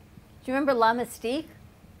deal. Do you remember La Mystique?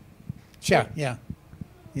 Yeah, yeah.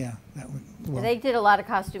 Yeah, that would, well, They did a lot of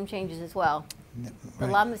costume changes as well. The right.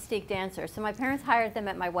 La Mystique dancer. So my parents hired them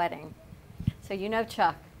at my wedding. So you know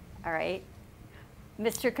Chuck, all right?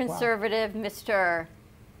 Mr. Conservative, Mr.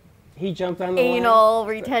 He jumped on the Anal, line,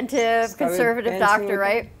 retentive, started conservative dancing doctor, with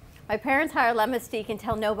right? them. My parents hired La Mystique and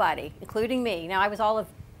tell nobody, including me. Now, I was all of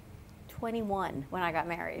 21 when I got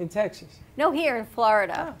married. In Texas? No, here in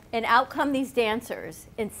Florida. And out come these dancers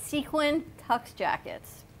in sequin tux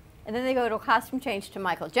jackets. And then they go to a costume change to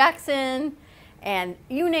Michael Jackson, and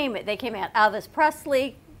you name it. They came out. Elvis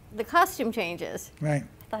Presley, the costume changes. Right.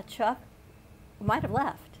 I thought Chuck might have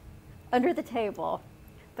left under the table.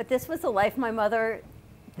 But this was the life my mother,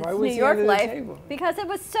 this Why was New he York under the life, table? because it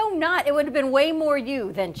was so not, it would have been way more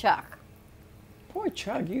you than Chuck. Poor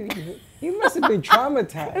Chuck, you must have been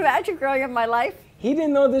traumatized. Imagine growing up my life. He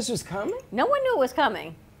didn't know this was coming? No one knew it was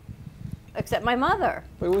coming, except my mother.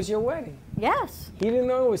 But it was your wedding. Yes. He didn't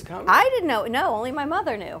know it was coming? I didn't know. No, only my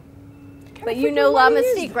mother knew. But you freaking know La wedding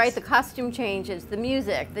is Mystique, right? The costume changes, the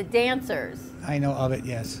music, the dancers. I know of it,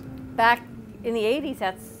 yes. Back in the 80s,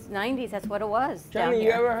 90s, that's what it was. down Johnny, you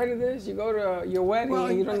here. ever heard of this? You go to your wedding Well,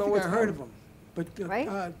 and you don't know what's I heard coming. of them,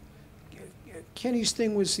 but Kenny's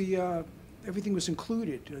thing was everything was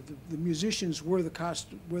included. The musicians were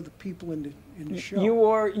were the people in the show. You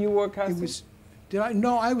wore costumes? It was. Did I?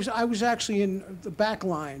 No, I was actually in the back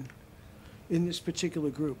line in this particular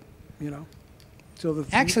group. You know, so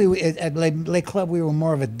Actually, at Lake Club, we were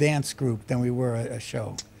more of a dance group than we were a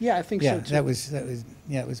show. Yeah, I think yeah, so too. that was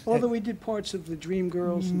yeah, it was. Although we did parts of the Dream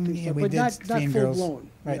Girls and things, yeah, like we but did not Dream full Girls. blown.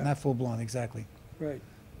 Right, Yeah. not full blown, exactly. Right.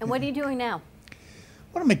 And what are you doing now?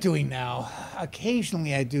 What am I doing now?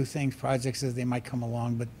 Occasionally, I do projects as they might come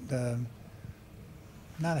along, but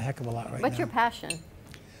not a heck of a lot right now. What's your passion?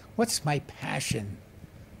 What's my passion?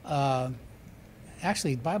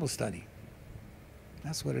 Actually, Bible study.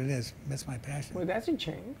 That's what it is. That's my passion. Well, that's a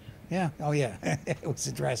change. Yeah. Oh, yeah. It was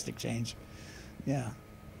a drastic change. Yeah.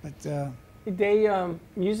 But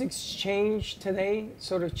music's changed today,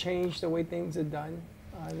 sort of changed the way things are done.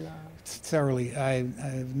 thoroughly, I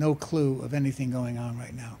have no clue of anything going on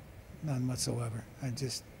right now. None whatsoever.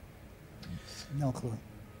 No clue.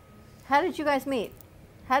 How did you guys meet?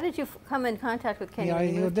 How did you come in contact with Kenny? Yeah, when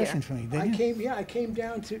you he moved here? auditioned for me, didn't you? I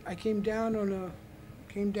came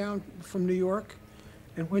down from New York,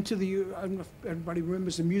 and went to the. I don't know if everybody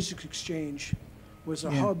remembers the Music Exchange, was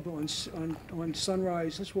a Yeah. hub on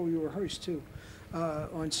Sunrise. That's where we rehearsed too.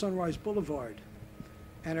 on Sunrise Boulevard.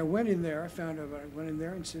 And I went in there, I went in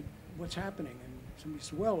there and said, what's happening? And somebody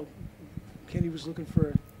said, well, Kenny was looking for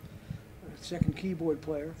a second keyboard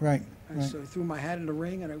player. Right. And so I threw my hat in the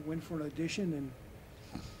ring and I went for an audition and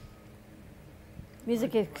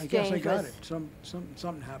Music I Exchange. guess I got was, it.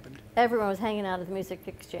 Something happened. Everyone was hanging out at the Music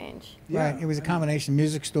Exchange. Right. It was a combination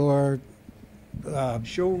music store,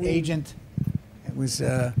 showroom, agent. It was.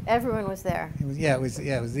 Everyone was there. It was. Yeah. It was.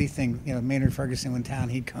 Yeah. It was the thing. You know, Maynard Ferguson in town.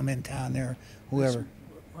 He'd come in town there. Whoever.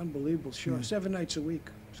 Unbelievable show. Yeah. 7 nights a week.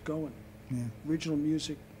 It's going. Yeah. Original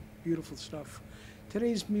music, beautiful stuff.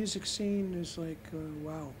 Today's music scene is like,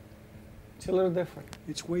 wow. It's a little different.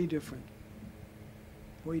 It's way different.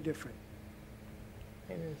 Way different.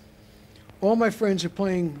 It is. All my friends are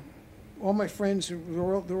playing. All my friends,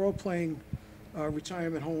 they're all playing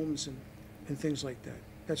retirement homes and things like that.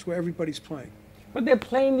 That's where everybody's playing. But they're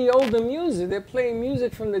playing the older music. They're playing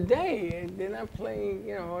music from the day. And they're not playing,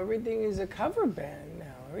 you know, everything is a cover band now.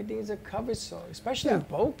 Everything is a cover song, especially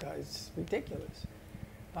Boca. It's ridiculous.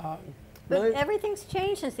 But everything's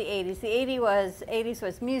changed since the 80s. The 80s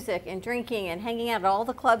was music and drinking and hanging out at all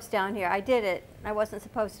the clubs down here. I did it. I wasn't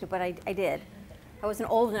supposed to, but I did. I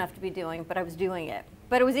wasn't old enough to be doing, but I was doing it.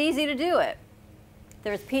 But it was easy to do it.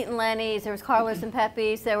 There was Pete and Lenny's, there was Carlos and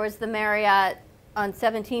Pepe's, there was the Marriott on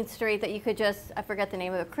 17th Street that you could just, I forget the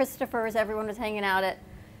name of it, Christopher's, everyone was hanging out at.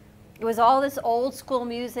 It was all this old school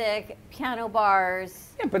music, piano bars.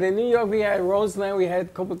 Yeah, but in New York we had Roseland, we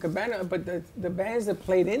had Copacabana, but the bands that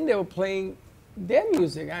played in there were playing their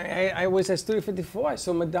music. I was at Studio 54, I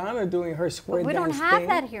saw Madonna doing her square But we dance don't have thing.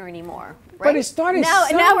 that here anymore. Right? But it started now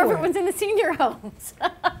somewhere. everyone's in the senior homes.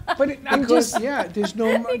 But I'm just there's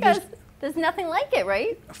no because there's nothing like it,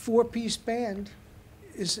 right? A 4-piece band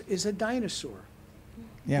is a dinosaur.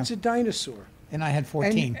 Yeah. It's a dinosaur. And I had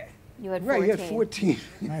 14. You had 14. Right, you had 14.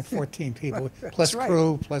 I had 14 people, That's plus right.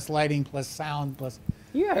 crew, plus lighting, plus sound, plus.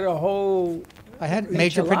 You had a whole. I had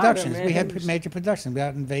major enchilada, productions. man. We had major productions. We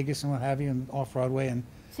out in Vegas and what have you, and off Broadway. And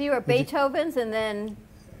So you were at Beethoven's, and then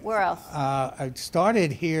where else? I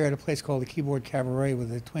started here at a place called the Keyboard Cabaret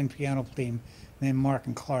with a twin piano team named Mark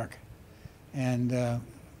and Clark, and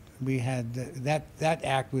we had that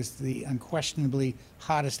act was the unquestionably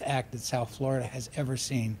hottest act that South Florida has ever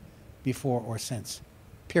seen, before or since.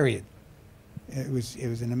 Period. It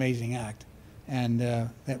was an amazing act, and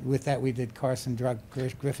with that we did Carson,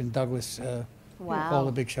 Griffin, Douglas, all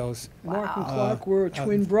the big shows. Mark and Clark were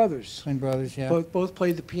twin brothers. Twin brothers, yeah. Both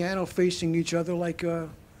played the piano facing each other like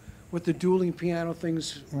what the dueling piano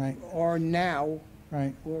things are now.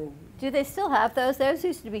 Right. Or Do they still have those? Those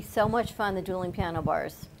used to be so much fun, the dueling piano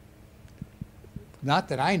bars. Not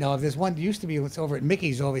that I know of. There's one used to be. It's over at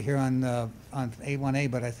Mickey's over here on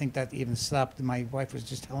A1A, but I think that even stopped. My wife was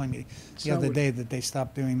just telling me the other day that they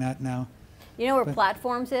stopped doing that now. You know where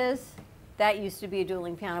Platforms is? That used to be a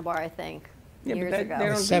dueling piano bar, I think, years ago. The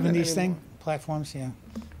 70s thing, Platforms, yeah.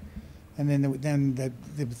 And then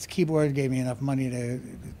the keyboard gave me enough money to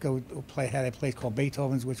go play. Had a place called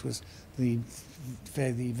Beethoven's, which was the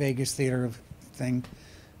Vegas theater thing,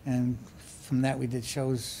 and from that we did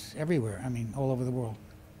shows everywhere. I mean, all over the world.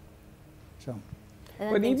 So.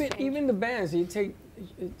 But even the bands, you take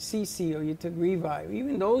CC or you take Revive,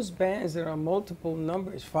 even those bands that are multiple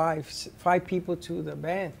numbers, five people to the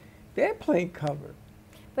band, they're playing cover.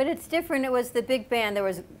 But it's different. It was the big band. There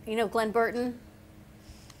was, Glenn Burton.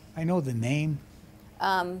 I know the name.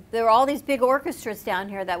 There were all these big orchestras down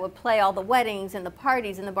here that would play all the weddings and the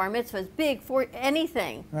parties and the bar mitzvahs, big for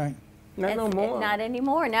anything. Right. Not no more. Not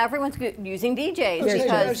anymore. Now everyone's using DJs.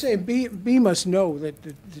 I was saying, B must know that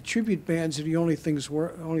the tribute bands are the only things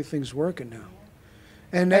working now,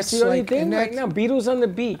 and that's the only thing right now. Beatles on the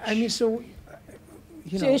beach. I mean, so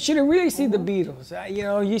you should have really seen the Beatles.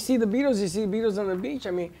 You see the Beatles, you see Beatles on the beach.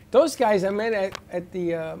 I mean, those guys I met at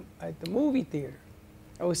the movie theater.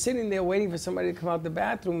 I was sitting there waiting for somebody to come out the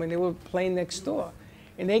bathroom, and they were playing next door,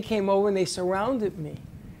 and they came over and they surrounded me.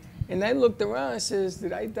 And I looked around and says,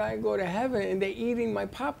 did I die and go to heaven? And they're eating my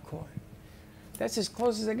popcorn. That's as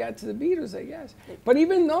close as I got to the Beatles, I guess. But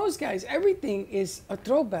even those guys, everything is a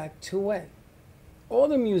throwback to when? All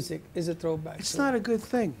the music is a throwback. It's not a good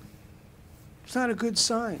thing. It's not a good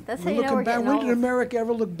sign. That's how you know we're getting When old. did America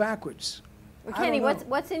ever look backwards? Well, Kenny,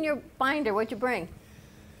 what's in your binder? What'd you bring?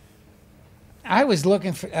 I was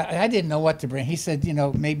looking for. I didn't know what to bring. He said,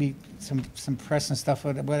 maybe some press and stuff,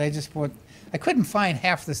 but I just bought. I couldn't find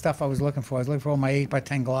half the stuff I was looking for. I was looking for all my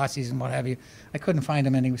 8x10 glossies and what have you. I couldn't find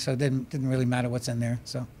them anyway, so it didn't really matter what's in there.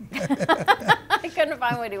 So. I couldn't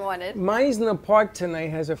find what he wanted. Mines in the Park tonight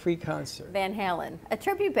has a free concert. Van Halen, a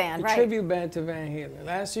tribute band, A right? tribute band to Van Halen.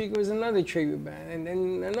 Last week was another tribute band, and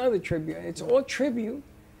then another tribute. It's all tribute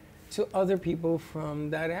to other people from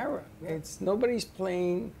that era. It's nobody's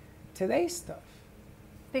playing today's stuff.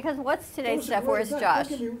 Because what's today's Those are stuff? great. Where's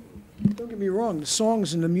Josh? Don't get me wrong. The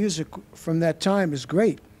songs and the music from that time is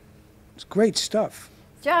great. It's great stuff.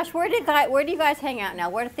 Josh, where do you guys hang out now?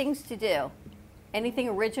 What are things to do? Anything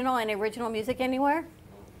original? Any original music anywhere?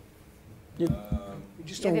 You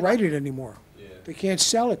just don't write it anymore. They can't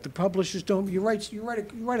sell it. The publishers don't. You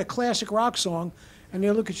write a classic rock song, and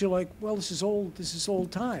they look at you like, well, this is old. This is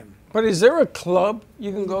old time. But is there a club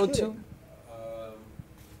you can go to?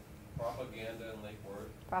 Propaganda in Lake Worth.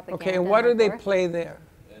 Propaganda Okay, and what do Lake they Worth? play there?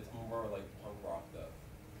 It's more like punk rock though.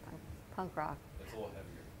 Punk rock. It's a little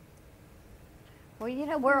heavier. Well, you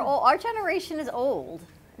know, we're old. Our generation is old.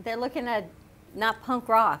 They're looking at not punk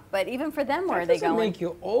rock, but even for them, where are they That doesn't going? make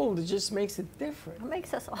you old. It just makes it different. What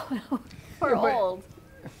makes us old? We're Yeah, but- old.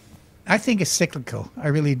 I think it's cyclical. I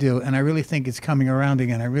really do, and I really think it's coming around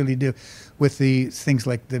again. I really do, with the things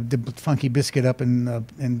like the Funky Biscuit up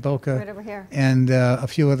in Boca, Right over here. and a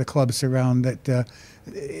few other clubs around. That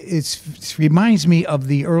it reminds me of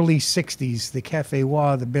the early '60s, the Cafe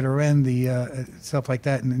Wah, the Bitter End, the stuff like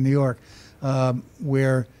that in New York,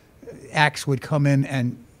 where acts would come in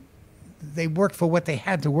and they worked for what they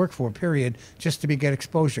had to work for, period, just to get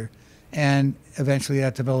exposure. And eventually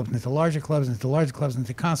that developed into larger clubs,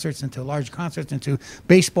 into concerts, into large concerts, into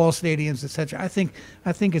baseball stadiums, etc. I think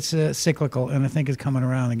it's cyclical, and I think it's coming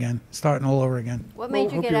around again, starting all over again. What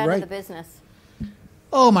made you get out of the business?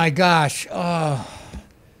 Oh my gosh,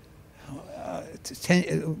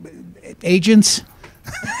 agents.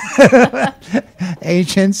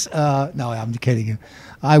 Agents. No, I'm kidding you.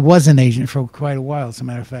 I was an agent for quite a while, as a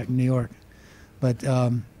matter of fact, in New York. But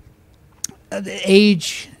the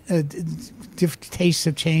age, different tastes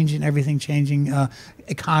of change and everything changing.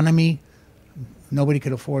 Economy. Nobody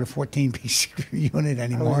could afford a 14-piece unit I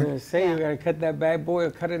anymore. was going to say, you got to cut that bad boy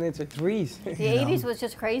or cut it into threes. The 80s was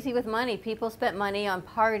just crazy with money. People spent money on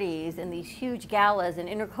parties and these huge galas and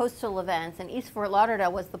intercoastal events, and East Fort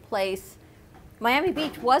Lauderdale was the place. Miami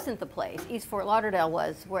Beach wasn't the place. East Fort Lauderdale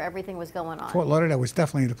was where everything was going on. Fort Lauderdale was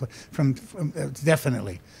definitely the place.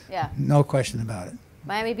 Definitely. Yeah. No question about it.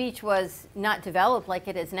 Miami Beach was not developed like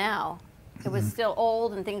it is now. It was still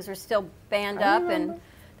old and things were still banned up, and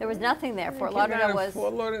there was nothing there. Fort Lauderdale was.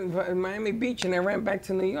 Fort Lauderdale and Miami Beach, and I ran back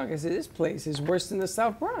to New York. I said, this place is worse than the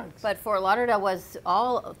South Bronx. But Fort Lauderdale was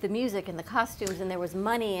all of the music and the costumes, and there was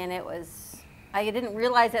money, and it was. I didn't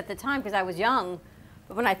realize at the time because I was young,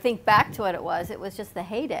 but when I think back to it, it was just the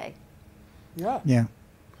heyday. Yeah. Yeah.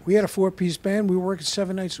 We had a 4-piece band. We were working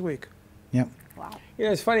 7 nights a week. Yep. Wow. You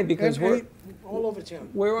know, it's funny because And all over town.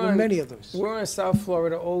 we're Well, on many of those. We're on South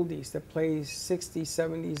Florida oldies that plays 60s,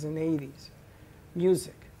 70s, and 80s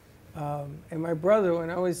music. And my brother, when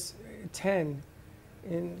I was 10,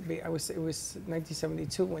 it was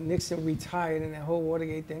 1972 when Nixon retired and that whole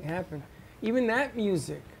Watergate thing happened. Even that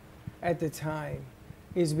music at the time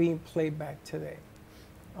is being played back today.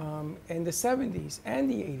 And the 70s and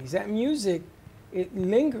the 80s, that music, it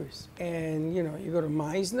lingers. And, you know, you go to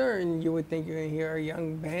Meisner and you would think you're going to hear a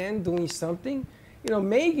young band doing something. You know,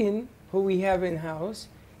 Megan, who we have in-house,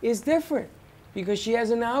 is different because she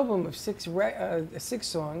has an album of 6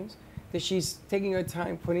 songs that she's taking her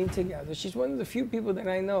time putting together. She's one of the few people that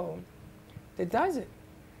I know that does it.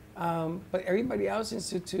 But everybody else is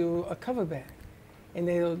to a cover band. And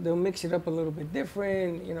they'll mix it up a little bit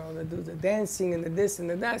different, you know, they'll do the dancing and the this and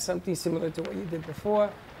the that, something similar to what you did before.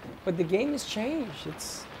 But the game has changed.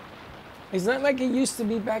 It's not like it used to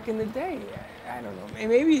be back in the day. I don't know.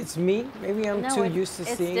 Maybe it's me. Maybe I'm too used to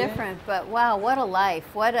seeing it. It's different, but wow, what a life.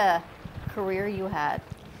 What a career you had.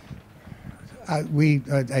 I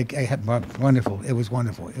had wonderful. It was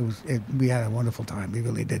wonderful. We had a wonderful time. We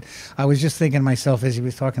really did. I was just thinking to myself as he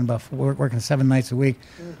was talking about working 7 nights a week.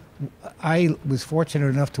 I was fortunate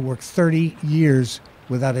enough to work 30 years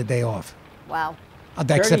without a day off. Wow.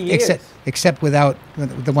 Except without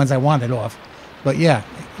the ones I wanted off. But yeah,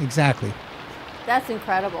 exactly. That's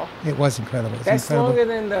incredible. It was incredible. That's longer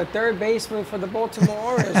than the third baseman for the Baltimore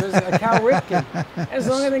Orioles, Cal Ripken. That's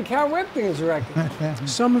longer than Cal Ripken's record.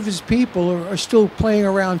 Some of his people are still playing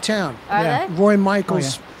around town. Are they? Roy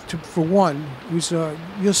Michaels, for one, who's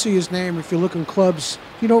you'll see his name if you look in clubs.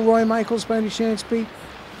 You know Roy Michaels by any chance, Pete?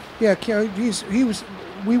 Yeah, he was.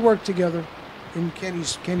 We worked together in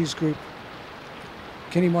Kenny's group,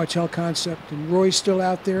 Kenny Martel Concept, and Roy's still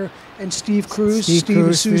out there, and Steve Cruz,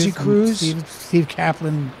 and Susie Cruz, Steve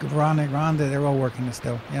Kaplan, Rhonda, they're all working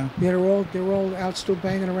still. Yeah. Yeah, they're all out still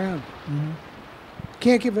banging around. Mm-hmm.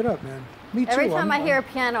 Can't give it up, man. Me too. Every time I hear a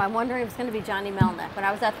piano, I'm wondering if it's going to be Johny Melnick. When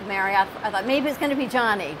I was at the Marriott, I thought maybe it's going to be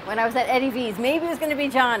Johnny. When I was at Eddie V's, maybe it's going to be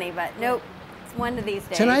Johnny, but nope, it's one of these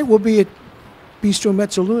days. Tonight we'll be at Bistro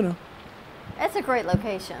Mezzaluna. It's a great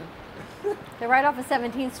location. They're right off of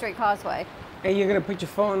 17th Street Causeway. And you're going to put your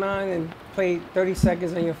phone on and play 30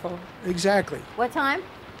 seconds on your phone? Exactly. What time?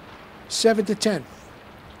 7 to 10.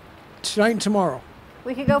 Tonight and tomorrow.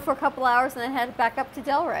 We could go for a couple hours and then head back up to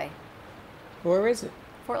Delray. Where is it?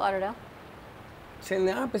 Fort Lauderdale. It's in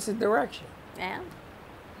the opposite direction. Yeah.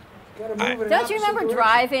 Don't you remember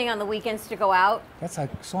driving on the weekends to go out? That's a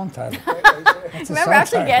song title. Remember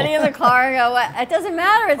actually getting in the car and go, it doesn't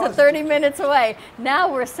matter, it's 30 minutes away.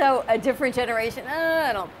 Now we're so a different generation. Oh,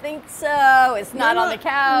 I don't think so. It's not on the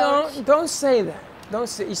couch. No, don't say that. Don't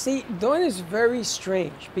say. You see, Dawn is very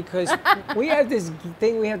strange because we have this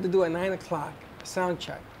thing we have to do at 9 o'clock, sound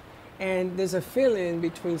check. And there's a fill-in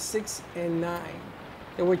between 6 and 9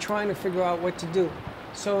 that we're trying to figure out what to do.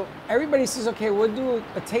 So everybody says, okay, we'll do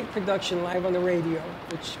a tape production live on the radio,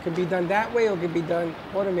 which could be done that way or could be done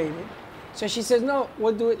automated. So she says, no,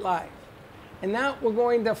 we'll do it live. And now we're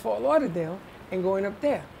going to Fort Lauderdale and going up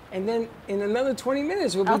there. And then in another 20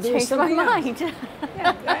 minutes, we'll be doing something else. I'll change my mind.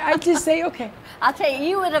 Yeah, I just say, okay. I'll tell you,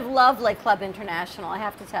 you would have loved like Club International, I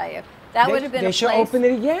have to tell you. That would have been a place. They should open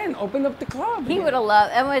it again, open up the club. He would have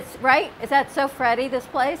loved, and it's, right? Is that so Freddie, this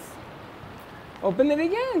place? Open it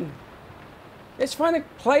again. Let's find a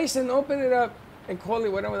place and open it up and call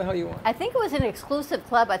it whatever the hell you want. I think it was an exclusive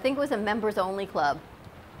club. I think it was a members-only club.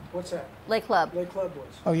 What's that? Lake Club. Lake Club was.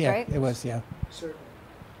 Oh, yeah, right? it was, yeah. Certainly.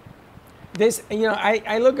 This, you know,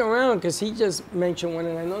 I look around because he just mentioned one,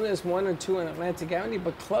 and I know there's one or two in Atlantic Avenue,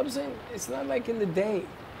 but clubs, it's not like in the day.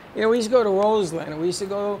 You know, we used to go to Roseland, or we used to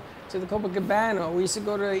go to the Copacabana, or we used to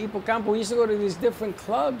go to Hipocampo, we used to go to these different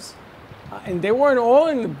clubs, and they weren't all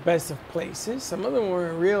in the best of places. Some of them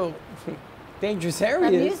were in real dangerous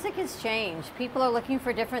areas. The music has changed. People are looking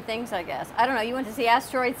for different things, I guess. I don't know, you went to see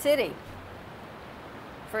Asteroid City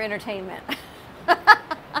for entertainment.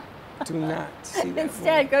 Do not see that.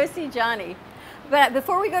 Instead, go see Johnny. But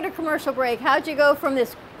before we go to commercial break, how'd you go from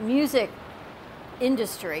this music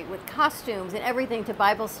industry with costumes and everything to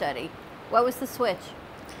Bible study? What was the switch?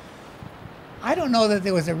 I don't know that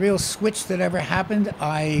there was a real switch that ever happened.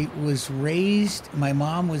 I was raised, my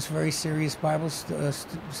mom was a very serious Bible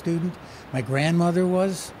student. My grandmother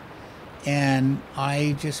was. And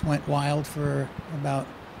I just went wild for about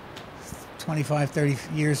 25, 30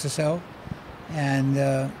 years or so. And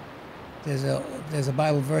there's a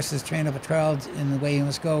Bible verse that's train up a child in the way he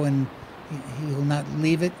must go, and he will not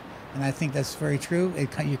leave it. And I think that's very true.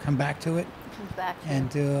 You come back to it. It comes back to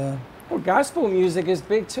and well, gospel music is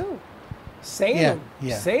big too. Salem,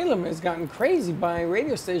 yeah. Salem has gotten crazy buying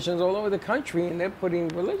radio stations all over the country, and they're putting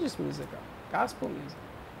religious music up, gospel music.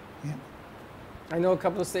 Yeah. I know a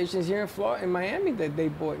couple of stations here in Florida, in Miami, that they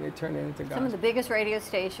bought and they turned it into gospel. Some of the biggest radio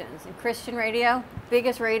stations in Christian radio,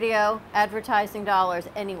 biggest radio advertising dollars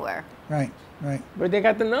anywhere. Right, right. But they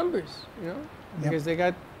got the numbers, you know, because they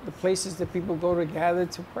got the places that people go to gather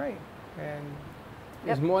to pray, and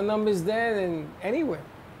there's more numbers there than anywhere.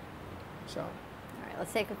 So.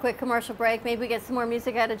 Let's take a quick commercial break. Maybe we get some more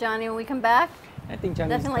music out of Johnny when we come back. I think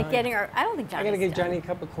Johnny's Nothing like done. getting our. I don't think Johnny's I gotta get done. Johnny a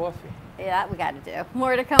cup of coffee. Yeah, we got to do.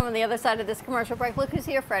 More to come on the other side of this commercial break. Look who's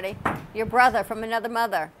here, Freddie. Your brother from another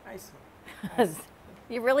mother. Nice.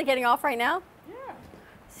 You're really getting off right now? Yeah.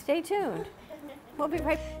 Stay tuned. We'll be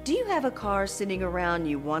right back. Do you have a car sitting around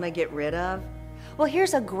you want to get rid of? Well,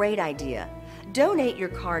 here's a great idea. Donate your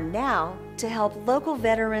car now to help local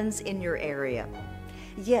veterans in your area.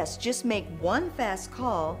 Yes, just make one fast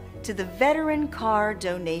call to the Veteran Car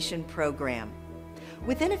Donation Program.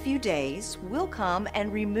 Within a few days, we'll come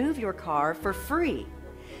and remove your car for free.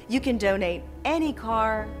 You can donate any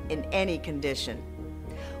car in any condition.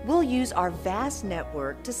 We'll use our vast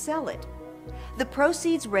network to sell it. The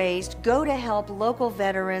proceeds raised go to help local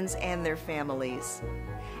veterans and their families.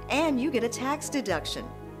 And you get a tax deduction.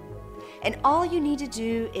 And all you need to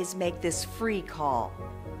do is make this free call.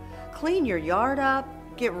 Clean your yard up,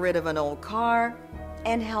 get rid of an old car,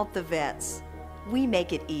 and help the vets. We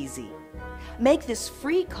make it easy. Make this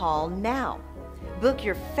free call now. Book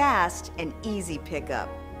your fast and easy pickup.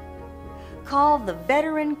 Call the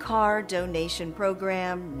Veteran Car Donation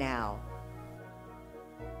Program now.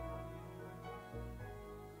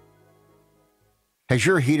 Has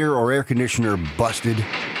your heater or air conditioner busted?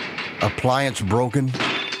 Appliance broken?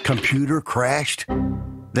 Computer crashed?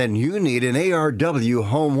 Then you need an ARW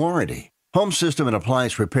home warranty. Home system and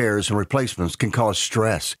appliance repairs and replacements can cause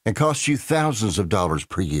stress and cost you thousands of dollars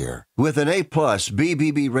per year. With an A-plus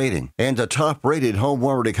BBB rating and a top-rated home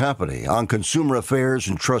warranty company on Consumer Affairs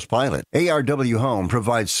and Trustpilot, ARW Home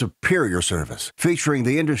provides superior service, featuring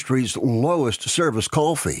the industry's lowest service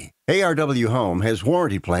call fee. ARW Home has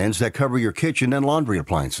warranty plans that cover your kitchen and laundry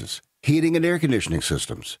appliances, heating and air conditioning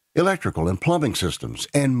systems, electrical and plumbing systems,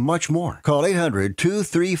 and much more. Call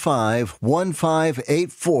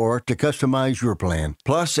 800-235-1584 to customize your plan.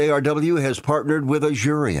 Plus, ARW has partnered with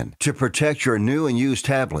Azurian to protect your new and used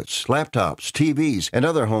tablets, laptops, TVs, and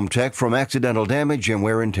other home tech from accidental damage and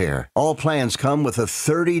wear and tear. All plans come with a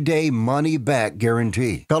 30-day money-back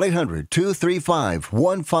guarantee. Call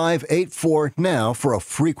 800-235-1584 now for a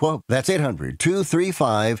free quote. That's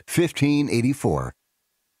 800-235-1584.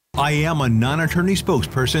 I am a non-attorney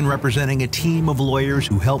spokesperson representing a team of lawyers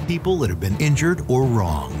who help people that have been injured or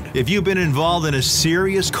wronged. If you've been involved in a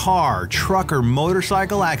serious car, truck, or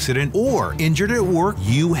motorcycle accident or injured at work,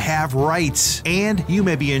 you have rights, and you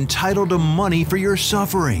may be entitled to money for your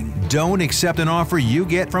suffering. Don't accept an offer you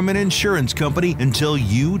get from an insurance company until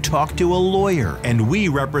you talk to a lawyer, and we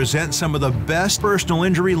represent some of the best personal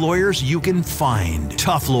injury lawyers you can find.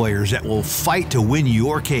 Tough lawyers that will fight to win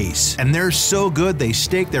your case, and they're so good they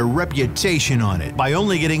stake their reputation on it by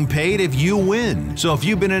only getting paid if you win. So if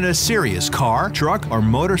you've been in a serious car, truck, or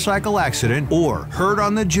motorcycle accident or hurt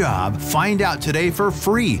on the job, find out today for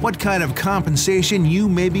free what kind of compensation you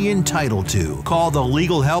may be entitled to. Call the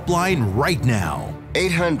legal helpline right now.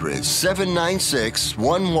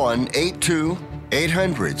 800-796-1182.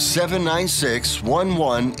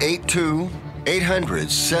 800-796-1182.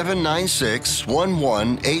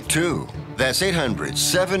 800-796-1182. That's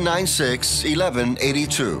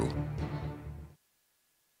 800-796-1182.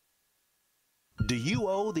 Do you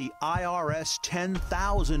owe the IRS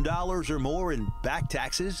 $10,000 or more in back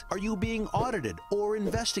taxes? Are you being audited or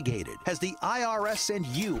investigated? Has the IRS sent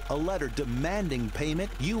you a letter demanding payment?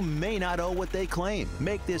 You may not owe what they claim.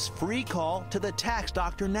 Make this free call to the tax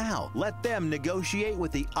doctor now. Let them negotiate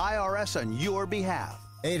with the IRS on your behalf.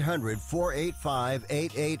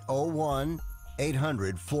 800-485-8801.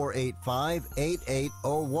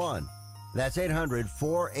 800-485-8801. That's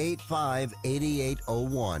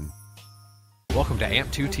 800-485-8801. Welcome to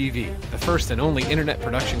AMP2 TV, the first and only internet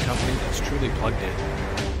production company that's truly plugged in.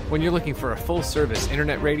 When you're looking for a full-service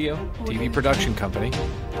internet radio, TV production company,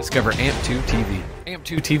 discover AMP2 TV.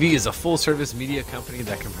 AMP2 TV is a full-service media company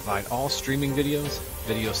that can provide all streaming videos,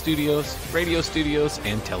 video studios, radio studios,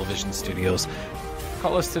 and television studios.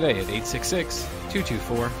 Call us today at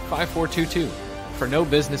 866-224-5422. For no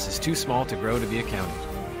business is too small to grow to be accounted.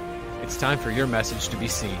 It's time for your message to be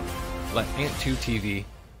seen. Let AMP2 TV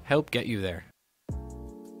help get you there.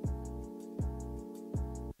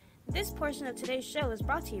 This portion of today's show is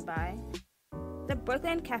brought to you by the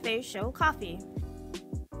Brooklyn Cafe Show Coffee,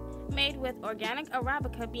 made with organic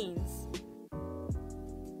Arabica beans.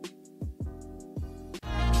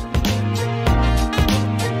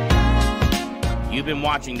 You've been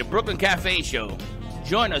watching the Brooklyn Cafe Show.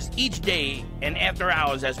 Join us each day and after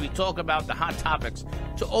hours as we talk about the hot topics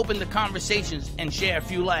to open the conversations and share a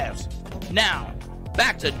few laughs. Now,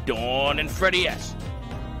 back to Dawn and Freddie S.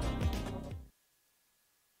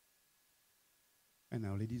 And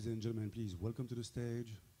now, ladies and gentlemen, please welcome to the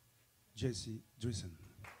stage, Jesse Dreesen.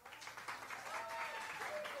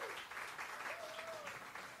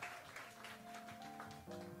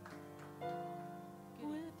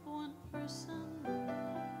 With one person,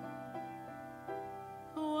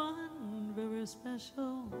 one very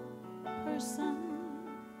special person,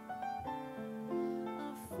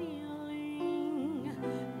 a feeling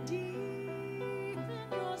deep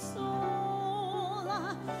in your soul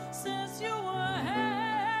says you were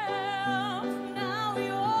half, now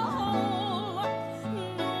you're whole.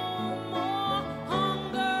 No more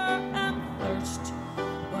hunger and thirst,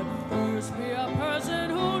 but first be a person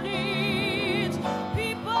who needs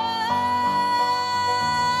people.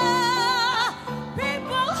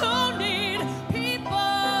 People who need people.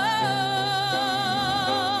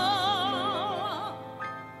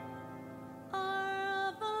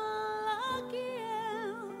 Are the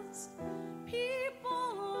luckiest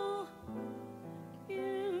people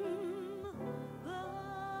in the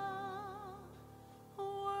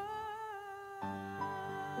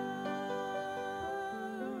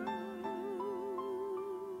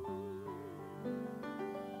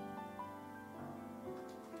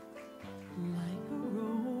like a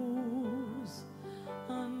rose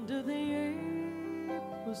under the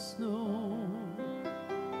April snow,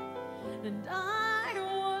 and I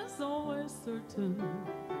was always certain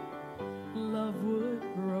love would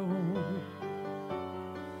grow.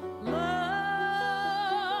 Love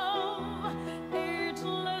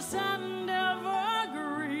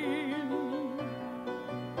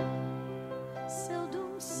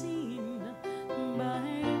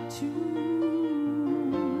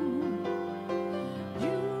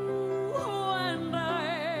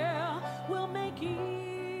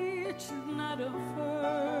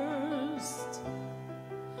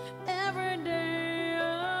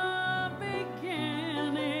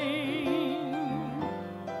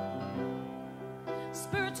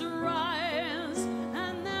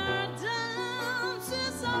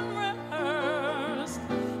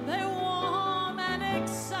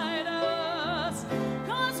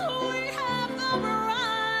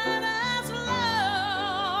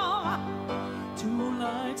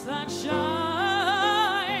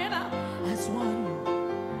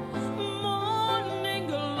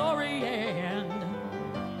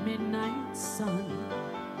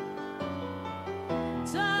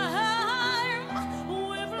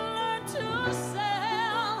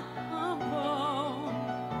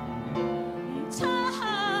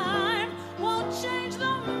change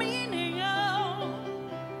the meaning of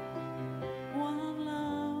one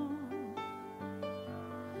love,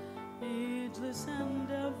 ageless and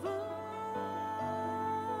ever.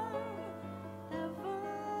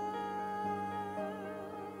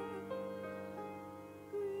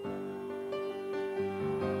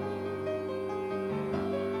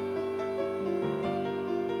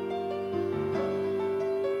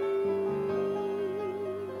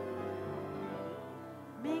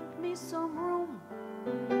 Some room,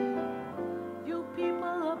 you people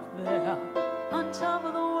up there on top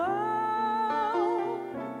of the world.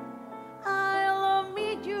 I'll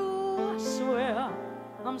meet you, I swear.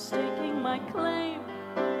 I'm staking my claim.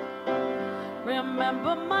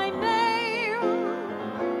 Remember my name.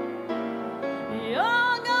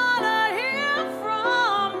 You're gonna hear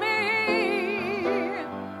from me.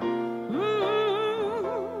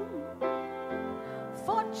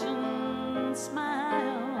 Fortune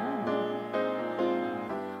smile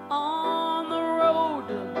on the road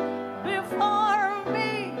before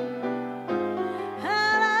me,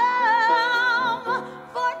 and I'm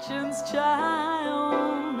fortune's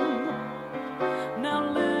child. Now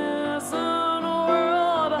listen,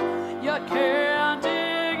 world, you can't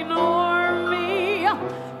ignore me.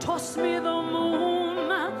 Toss me the moon,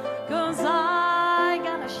 'cause I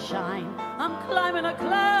gotta shine. I'm climbing a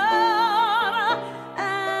cloud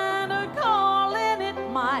and calling it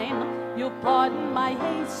mine. You'll pardon my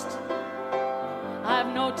haste, I've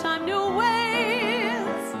no time to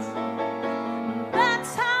waste.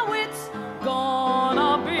 That's how it's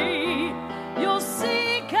gonna be. You'll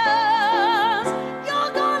see, 'cause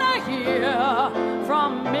you're gonna hear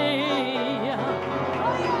from me.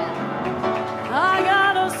 I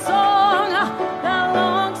got a song that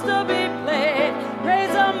longs to be played.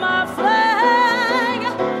 Raise up my flag,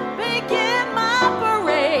 begin my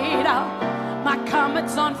parade. My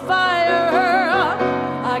comet's on fire,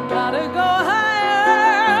 I gotta go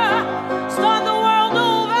higher. Start the world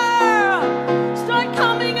over, start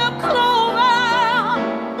coming up clover.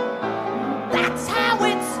 That's how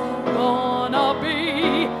it's gonna be.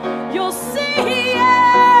 You'll see,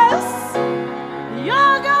 yes,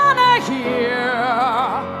 you're gonna hear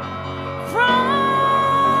from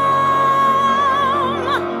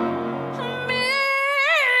me.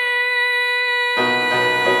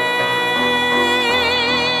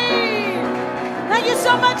 Thank you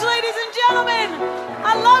so much, ladies and gentlemen.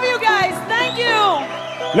 I love you guys. Thank you.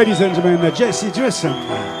 Ladies and gentlemen, Jessie Dressam.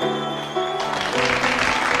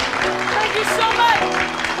 Thank you so much.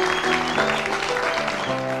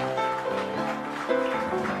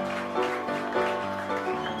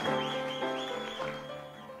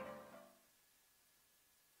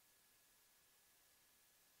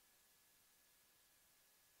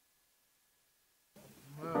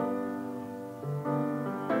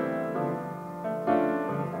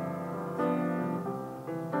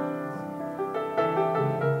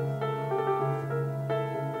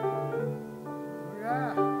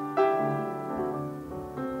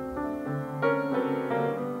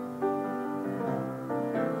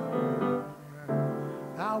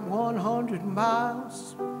 I'm 100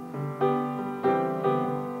 miles,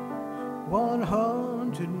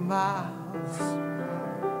 100 miles.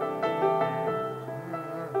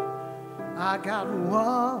 I got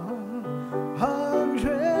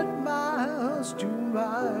 100 miles to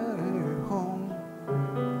my home.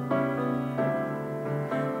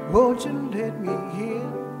 Won't you let me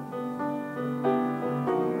in?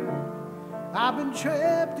 I've been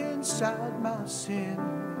trapped inside my sin.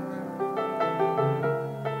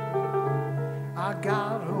 I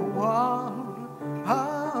got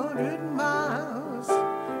 100 miles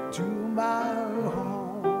to my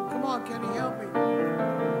home. Come on, can you help me?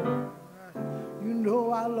 You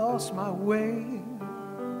know I lost my way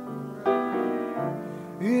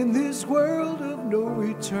in this world of no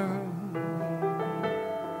return.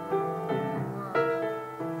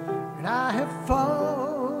 And I have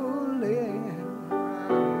fallen,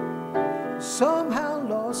 somehow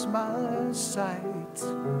lost my sight.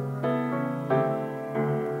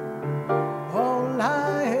 All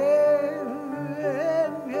I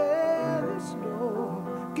have is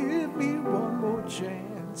Lord, give me one more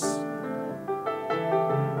chance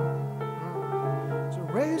to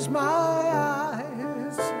raise my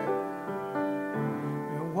eyes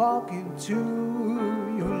and walk into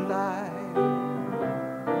your light.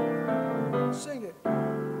 Sing it.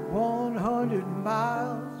 100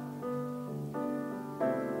 miles,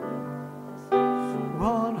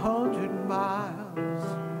 100 miles.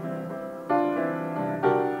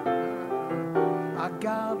 I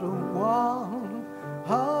got a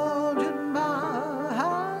 100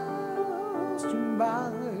 miles to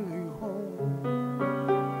my home.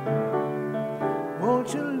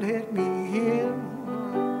 won't you let me in?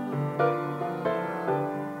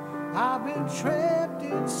 I've been trapped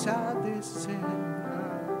inside this sin.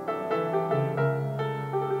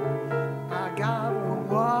 I got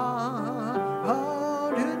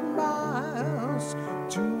 100 miles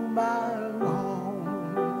to my home.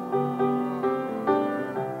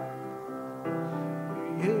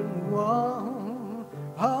 Yeah,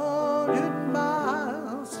 100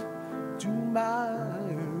 miles to my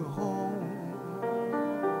home.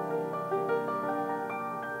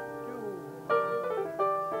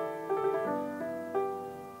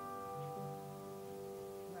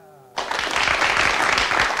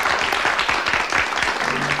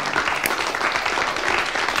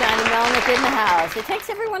 Johnny Melnick in the house. It takes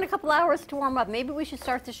everyone a couple hours to warm up. Maybe we should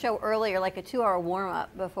start the show earlier, like a 2-hour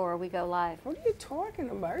warm-up before we go live. What are you talking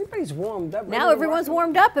about? Everybody's warmed up. Now everyone's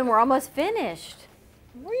warmed up and we're almost finished.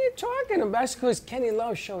 What are you talking about? That's because Kenny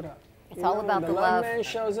Love showed up. It's all about the love. The man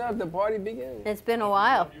shows up, the party begins. It's been a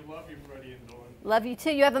while. Love you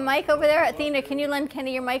too. You have a mic over there? Athena, can you lend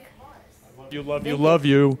Kenny your mic? Love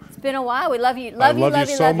you. It's been a while. We love you. I love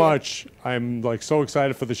you so much. I'm like so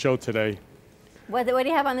excited for the show today. What do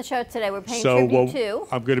you have on the show today? We're paying tribute to.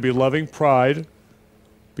 I'm going to be loving Pride,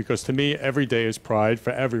 because to me every day is Pride for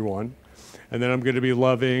everyone. And then I'm going to be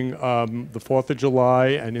loving the 4th of July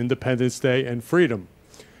and Independence Day and freedom.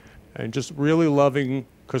 And just really loving,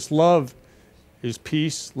 because love is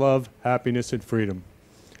peace, love, happiness, and freedom.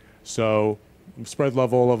 So spread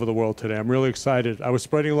love all over the world today. I'm really excited. I was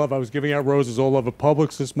spreading love. I was giving out roses all over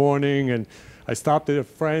Publix this morning, and I stopped at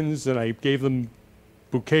friends and I gave them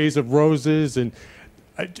bouquets of roses, and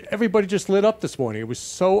everybody just lit up this morning. It was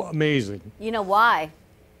so amazing. You know why?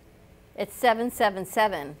 It's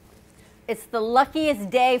 777. It's the luckiest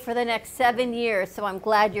day for the next 7 years, so I'm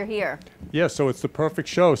glad you're here. Yeah, so it's the perfect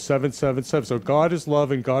show, 777. So God is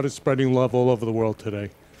love, and God is spreading love all over the world today.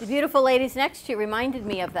 The beautiful ladies next to you reminded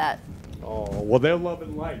me of that. Oh, well, they're love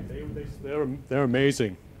and light. They're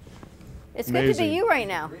amazing. It's good to be you right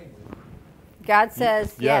now. God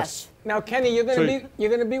says yes. Now, Kenny, you're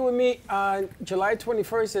gonna be with me on July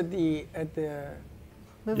 21st at the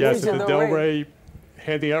Yes, at the Del Rey,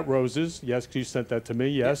 handing out roses. Yes, you sent that to me.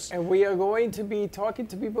 Yes. And we are going to be talking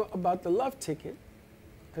to people about the love ticket,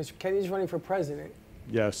 because Kenny's running for president.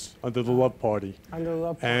 Yes, under the love party. Under the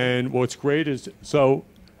love party. And what's great is, so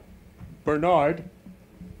Bernard,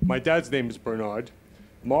 my dad's name is Bernard.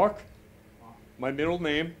 Mark, my middle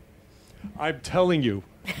name. I'm telling you.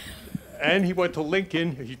 And he went to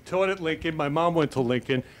Lincoln. He taught at Lincoln. My mom went to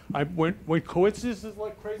Lincoln. When coincidences,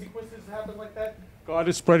 like crazy coincidences happen like that, God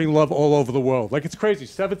is spreading love all over the world. Like, it's crazy.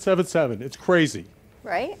 777. It's crazy.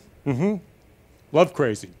 Right? Mm-hmm. Love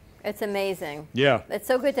crazy. It's amazing. Yeah. It's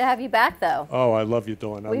so good to have you back, though. Oh, I love you,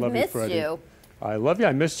 Dawn. I love you, Freddie. We've missed you. I love you.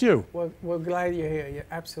 I missed you. We're glad you're here. Yeah,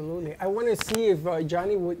 absolutely. I want to see if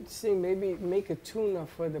Johnny would sing, maybe make a tune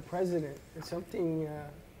for the president. It's something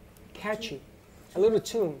catchy. A little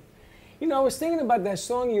tune. You know, I was thinking about that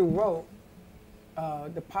song you wrote,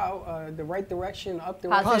 the right direction, up the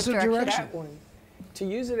Positive direction. That one, to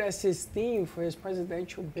use it as his theme for his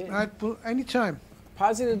presidential bid. Anytime.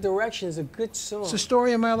 Positive Direction is a good song. It's the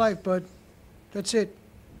story of my life, bud. That's it.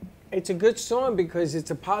 It's a good song because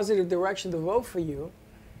it's a positive direction to vote for you.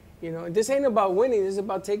 You know, this ain't about winning. This is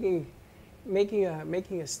about making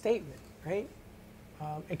a statement, right?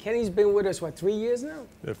 And Kenny's been with us, what, 3 years now?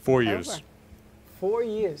 4 years. Over. 4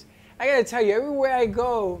 years. I gotta tell you, everywhere I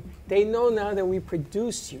go, they know now that we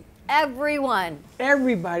produce you. Everyone.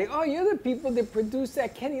 Everybody. Oh, you're the people that produced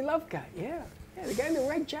that Kenny Love guy. Yeah. Yeah, the guy in the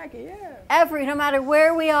red jacket, yeah. No matter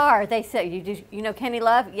where we are, they say, you know Kenny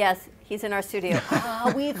Love? Yes, he's in our studio.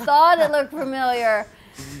 Oh, we thought it looked familiar.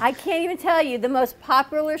 I can't even tell you, the most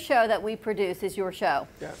popular show that we produce is your show.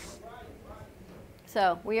 Yeah.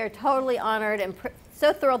 So we are totally honored and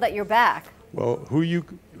so thrilled that you're back. Well, who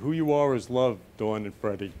you are is love, Dawn and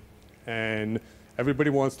Freddie. And everybody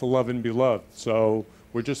wants to love and be loved. So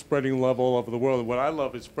we're just spreading love all over the world. And what I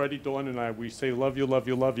love is Freddie, Dawn, and I, we say love you, love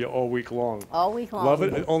you, love you all week long. All week long. Love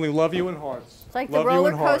it, only love you in hearts. It's like love the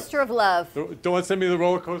roller coaster of love. Dawn sent me the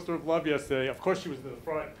roller coaster of love yesterday. Of course she was in the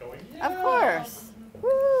front going, yeah. Of course.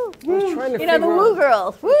 Woo, woo. You know, the woo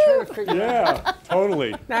girls. Woo. Yeah,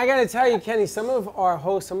 totally. Now, I got to tell you, Kenny, some of our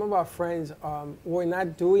hosts, some of our friends were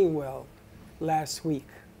not doing well last week.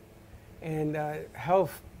 And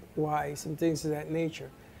health-wise and things of that nature.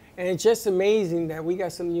 And it's just amazing that we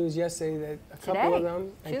got some news yesterday that a couple of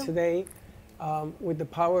them, and today, with the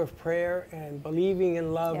power of prayer and believing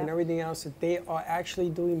in love and everything else, that they are actually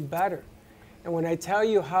doing better. And when I tell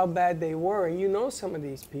you how bad they were, and you know some of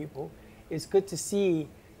these people, it's good to see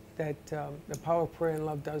that the power of prayer and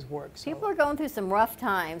love does work. So. People are going through some rough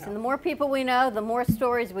times, and the more people we know, the more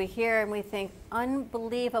stories we hear, and we think,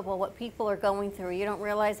 unbelievable what people are going through. You don't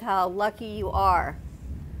realize how lucky you are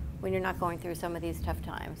when you're not going through some of these tough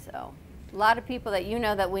times. So a lot of people that you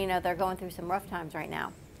know, that we know, they're going through some rough times right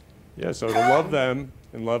now. Yeah, so to love them,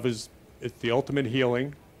 and love it's the ultimate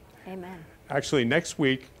healing. Amen. Actually, next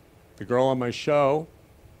week, the girl on my show,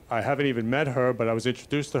 I haven't even met her, but I was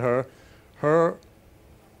introduced to her. Her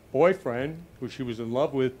boyfriend, who she was in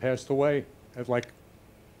love with, passed away at like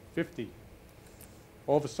 50.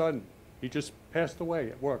 All of a sudden, he just passed away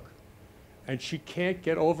at work. And she can't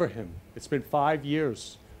get over him. It's been 5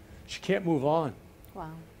 years. She can't move on.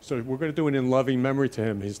 Wow. So we're going to do an in loving memory to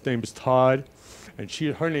him. His name is Todd, and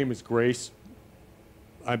her name is Grace.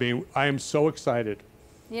 I mean, I am so excited.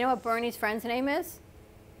 You know what Bernie's friend's name is?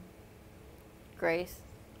 Grace.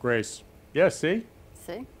 Grace. Yeah, see?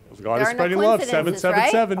 See? God is spreading love.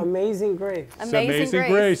 777. Right? Amazing Grace.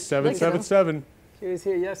 Amazing Grace. 777. She was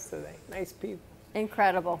here yesterday. Nice people.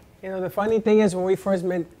 Incredible. You know, the funny thing is, when we first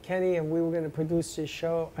met Kenny and we were going to produce this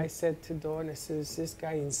show, I said to Dawn, I said, is this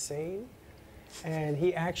guy insane? And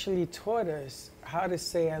he actually taught us how to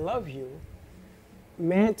say I love you.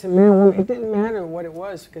 Man to man, it didn't matter what it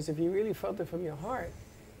was, because if you really felt it from your heart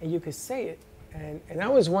and you could say it. And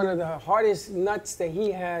that was one of the hardest nuts that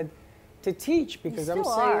he had to teach, because I'm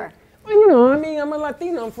saying, well, you know, I mean, I'm a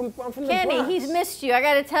Latino. I'm from the Kenny, Bronx. he's missed you. I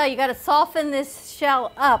got to tell you, got to soften this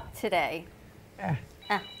shell up today.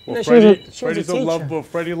 Well, No, Freddie's a love ball.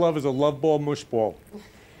 Freddie Love is a love ball, mush ball.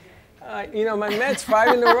 You know, my Mets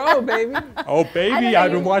 5 in a row, baby. Oh, baby,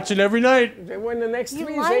 I've been watching every night. They win the next You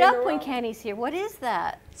 3 light up when Kenny's here. What is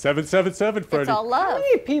that? 777, Freddie. It's all love. How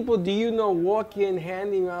many people do you know walk in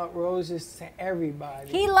handing out roses to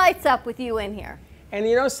everybody? He lights up with you in here. And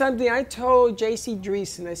you know something? I told J.C.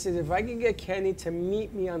 Dreesen, I said, if I can get Kenny to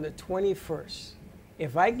meet me on the 21st,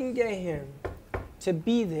 if I can get him to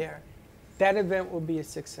be there, that event will be a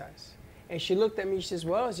success. And she looked at me, she says,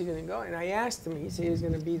 well, is he going to go? And I asked him, he said he's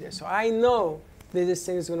going to be there. So I know that this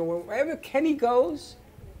thing is going to work. Wherever Kenny goes,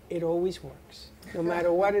 it always works, no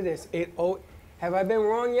matter what it is. Have I been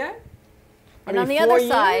wrong yet? And on the other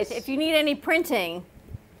side, if you need any printing,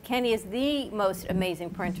 Kenny is the most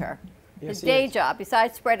amazing printer. His day job,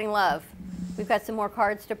 besides spreading love, we've got some more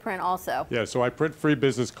cards to print also. Yeah, so I print free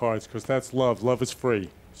business cards because that's love. Love is free.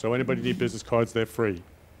 So anybody need business cards, they're free.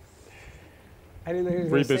 I didn't know you were Free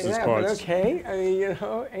going to say business that, cards. but okay. I mean, you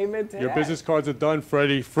know, amen to Your that. business cards are done,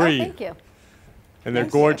 Freddie. Free. Oh, thank you. And they're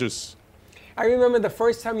Yes, gorgeous. I remember the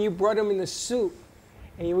first time you brought him in the suit,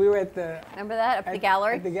 and we were at the... Remember that, up the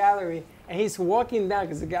gallery? At the gallery. And he's walking down,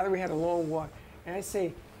 because the gallery had a long walk. And I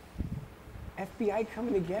say, FBI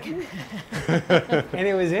coming to get me? And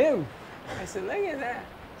it was him. I said, look at that.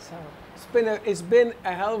 So it's been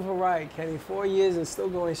a hell of a ride, Kenny. 4 years and still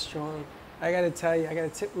going strong. I got to tell you, I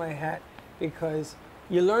got to tip my hat, because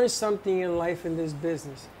you learn something in life in this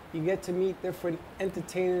business. You get to meet different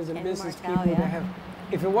entertainers and business Martel, people yeah. that have...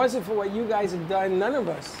 If it wasn't for what you guys have done, none of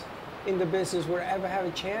us in the business would ever have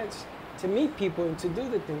a chance to meet people and to do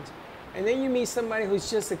the things. And then you meet somebody who's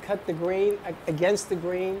just to cut the grain, against the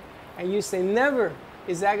grain, and you say, never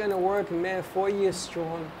is that going to work. And man, 4 years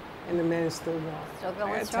strong, and the man is still going. Still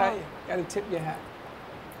going I gotta strong. tell you, got to tip your hat.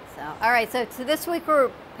 So, all right, so this week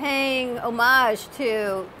we're paying homage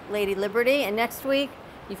to Lady Liberty, and next week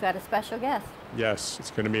you've got a special guest. Yes,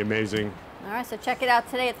 it's going to be amazing. All right, so check it out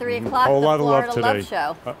today at 3 o'clock, A whole the lot of Florida love today.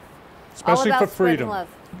 Show. Especially All for about spreading freedom. love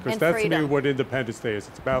Because and that's to me freedom. what Independence Day is.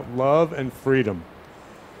 It's about love and freedom.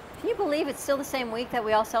 Can you believe it's still the same week that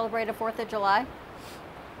we all celebrated 4th of July?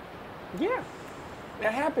 Yeah,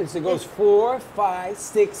 that happens. It goes 4, 5,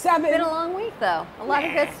 6, 7. It's been a long week, though. A lot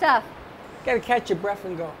of good stuff. Got to catch your breath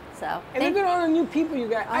and go. So, And look at all the new people you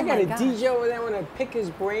got. Oh I got my a gosh. DJ over there. I want to pick his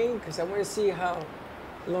brain, because I want to see how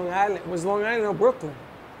Long Island or Brooklyn.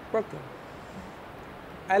 Brooklyn.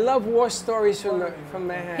 I love war stories from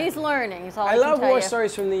Manhattan. He's learning. Is all I I can love tell war you.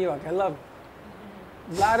 stories from New York. I love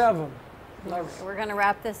them. A lot of them. Love it. We're going to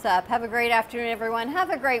wrap this up. Have a great afternoon, everyone. Have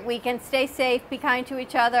a great weekend. Stay safe. Be kind to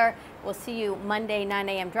each other. We'll see you Monday, 9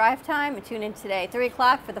 a.m. drive time. And tune in today, 3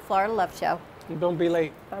 o'clock for the Florida Love Show. And don't be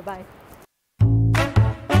late. Bye-bye.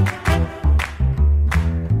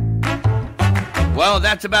 Well,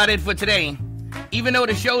 that's about it for today. Even though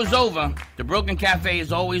the show's over, the Brooklyn Cafe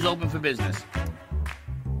is always open for business.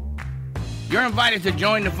 You're invited to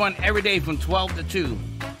join the fun every day from 12 to 2.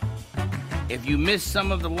 If you missed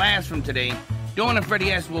some of the laughs from today, Dawn and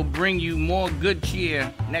Freddie S. will bring you more good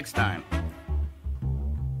cheer next time.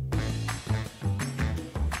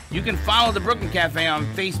 You can follow the Brooklyn Cafe on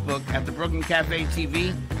Facebook at the Brooklyn Cafe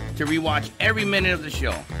TV to rewatch every minute of the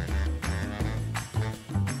show.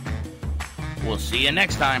 We'll see you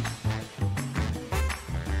next time.